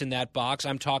fits in that box.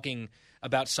 I'm talking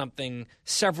about something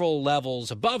several levels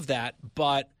above that,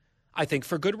 but I think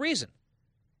for good reason.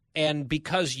 And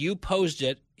because you posed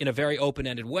it in a very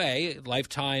open-ended way,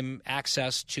 lifetime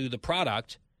access to the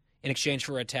product in exchange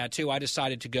for a tattoo, I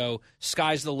decided to go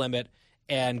sky's the limit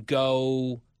and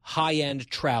go high-end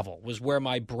travel was where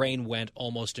my brain went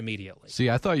almost immediately. See,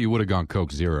 I thought you would have gone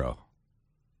Coke Zero.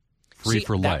 Free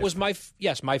for life. That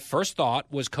was my first thought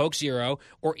was Coke Zero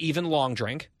or even long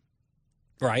drink,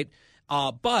 right?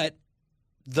 But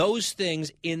those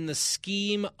things in the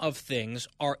scheme of things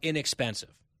are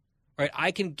inexpensive, right?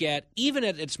 I can get, even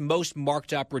at its most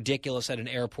marked up ridiculous at an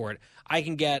airport, I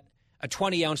can get a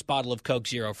 20-ounce bottle of Coke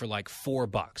Zero for like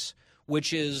 $4,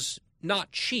 which is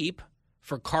not cheap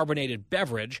for carbonated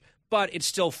beverage, but it's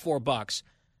still $4.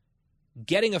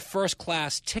 Getting a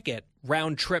first-class ticket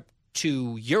round trip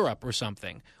to Europe or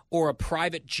something, or a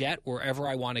private jet wherever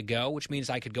I want to go, which means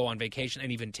I could go on vacation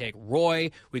and even take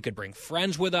Roy. We could bring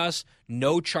friends with us,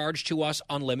 no charge to us,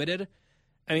 unlimited.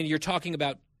 I mean, you're talking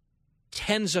about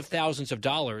tens of thousands of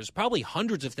dollars, probably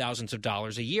hundreds of thousands of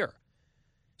dollars a year.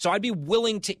 So I'd be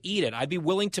willing to eat it. I'd be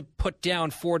willing to put down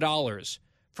 $4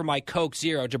 for my Coke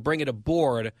Zero to bring it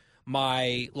aboard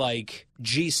my, like,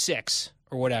 G6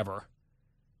 or whatever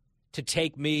to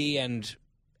take me and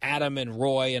Adam and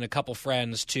Roy and a couple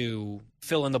friends to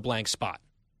fill in the blank spot.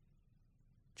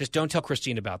 Just don't tell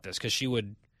Christine about this because she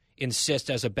would insist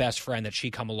as a best friend that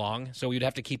she come along. So we'd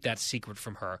have to keep that secret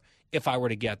from her if I were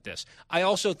to get this. I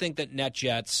also think that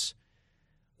NetJets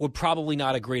would probably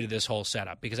not agree to this whole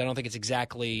setup because I don't think it's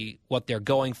exactly what they're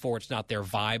going for. It's not their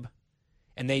vibe.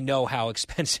 And they know how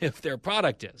expensive their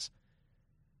product is.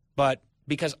 But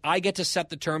because I get to set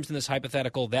the terms in this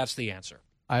hypothetical, that's the answer.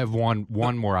 I have one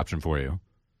more option for you.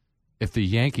 If the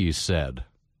Yankees said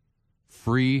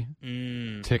free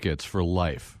tickets for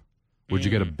life, would you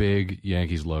get a big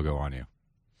Yankees logo on you?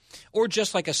 Or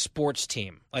just like a sports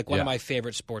team, like one of my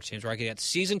favorite sports teams, where I could get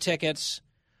season tickets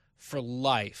for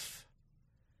life.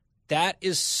 That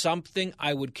is something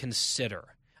I would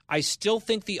consider. I still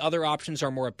think the other options are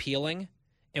more appealing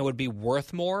and would be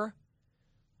worth more.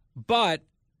 But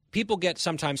people get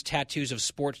sometimes tattoos of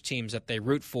sports teams that they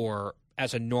root for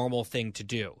as a normal thing to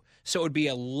do. So it would be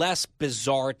a less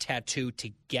bizarre tattoo to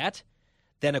get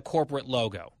than a corporate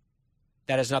logo.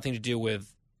 That has nothing to do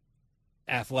with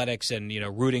athletics and,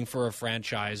 rooting for a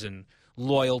franchise and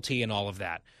loyalty and all of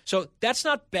that. So that's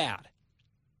not bad.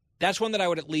 That's one that I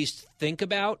would at least think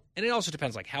about. And it also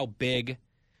depends, like, how big?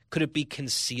 Could it be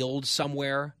concealed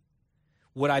somewhere?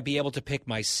 Would I be able to pick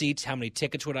my seats? How many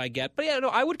tickets would I get? But,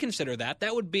 I would consider that.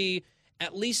 That would be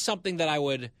at least something that I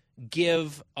would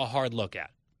give a hard look at.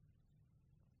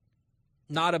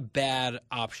 Not a bad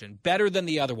option. Better than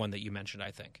the other one that you mentioned,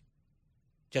 I think,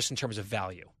 just in terms of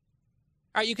value.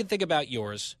 All right, you can think about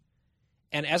yours.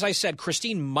 And as I said,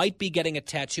 Christine might be getting a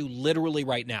tattoo literally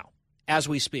right now as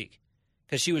we speak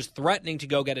because she was threatening to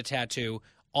go get a tattoo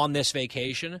on this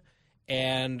vacation.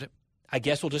 And I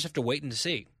guess we'll just have to wait and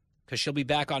see because she'll be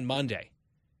back on Monday.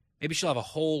 Maybe she'll have a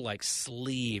whole,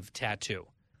 sleeve tattoo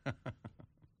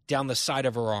down the side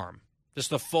of her arm,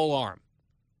 just the full arm.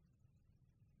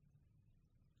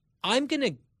 I'm going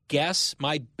to guess,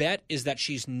 my bet is that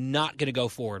she's not going to go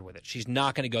forward with it. She's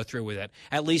not going to go through with it,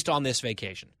 at least on this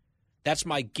vacation. That's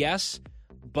my guess,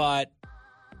 but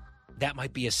that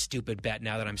might be a stupid bet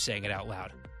now that I'm saying it out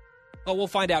loud. Well, we'll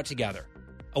find out together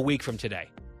a week from today.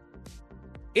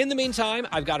 In the meantime,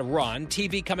 I've got to run.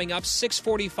 TV coming up,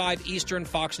 6:45 Eastern,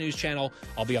 Fox News Channel.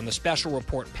 I'll be on the special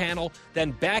report panel.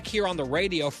 Then back here on the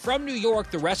radio from New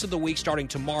York the rest of the week starting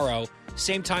tomorrow.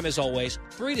 Same time as always,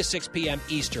 3 to 6 p.m.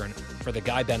 Eastern for The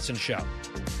Guy Benson Show.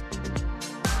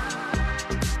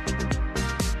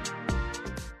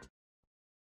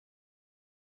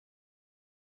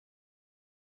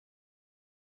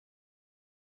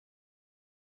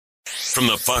 From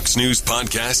the Fox News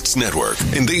Podcasts Network.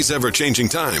 In these ever-changing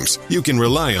times, you can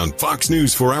rely on Fox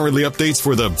News for hourly updates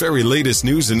for the very latest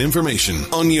news and information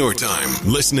on your time.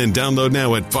 Listen and download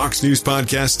now at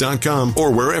foxnewspodcast.com or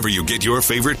wherever you get your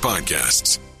favorite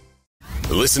podcasts.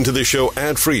 Listen to the show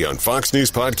ad-free on Fox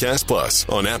News Podcast Plus,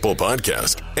 on Apple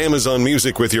Podcast, Amazon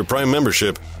Music with your Prime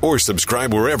membership, or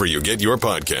subscribe wherever you get your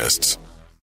podcasts.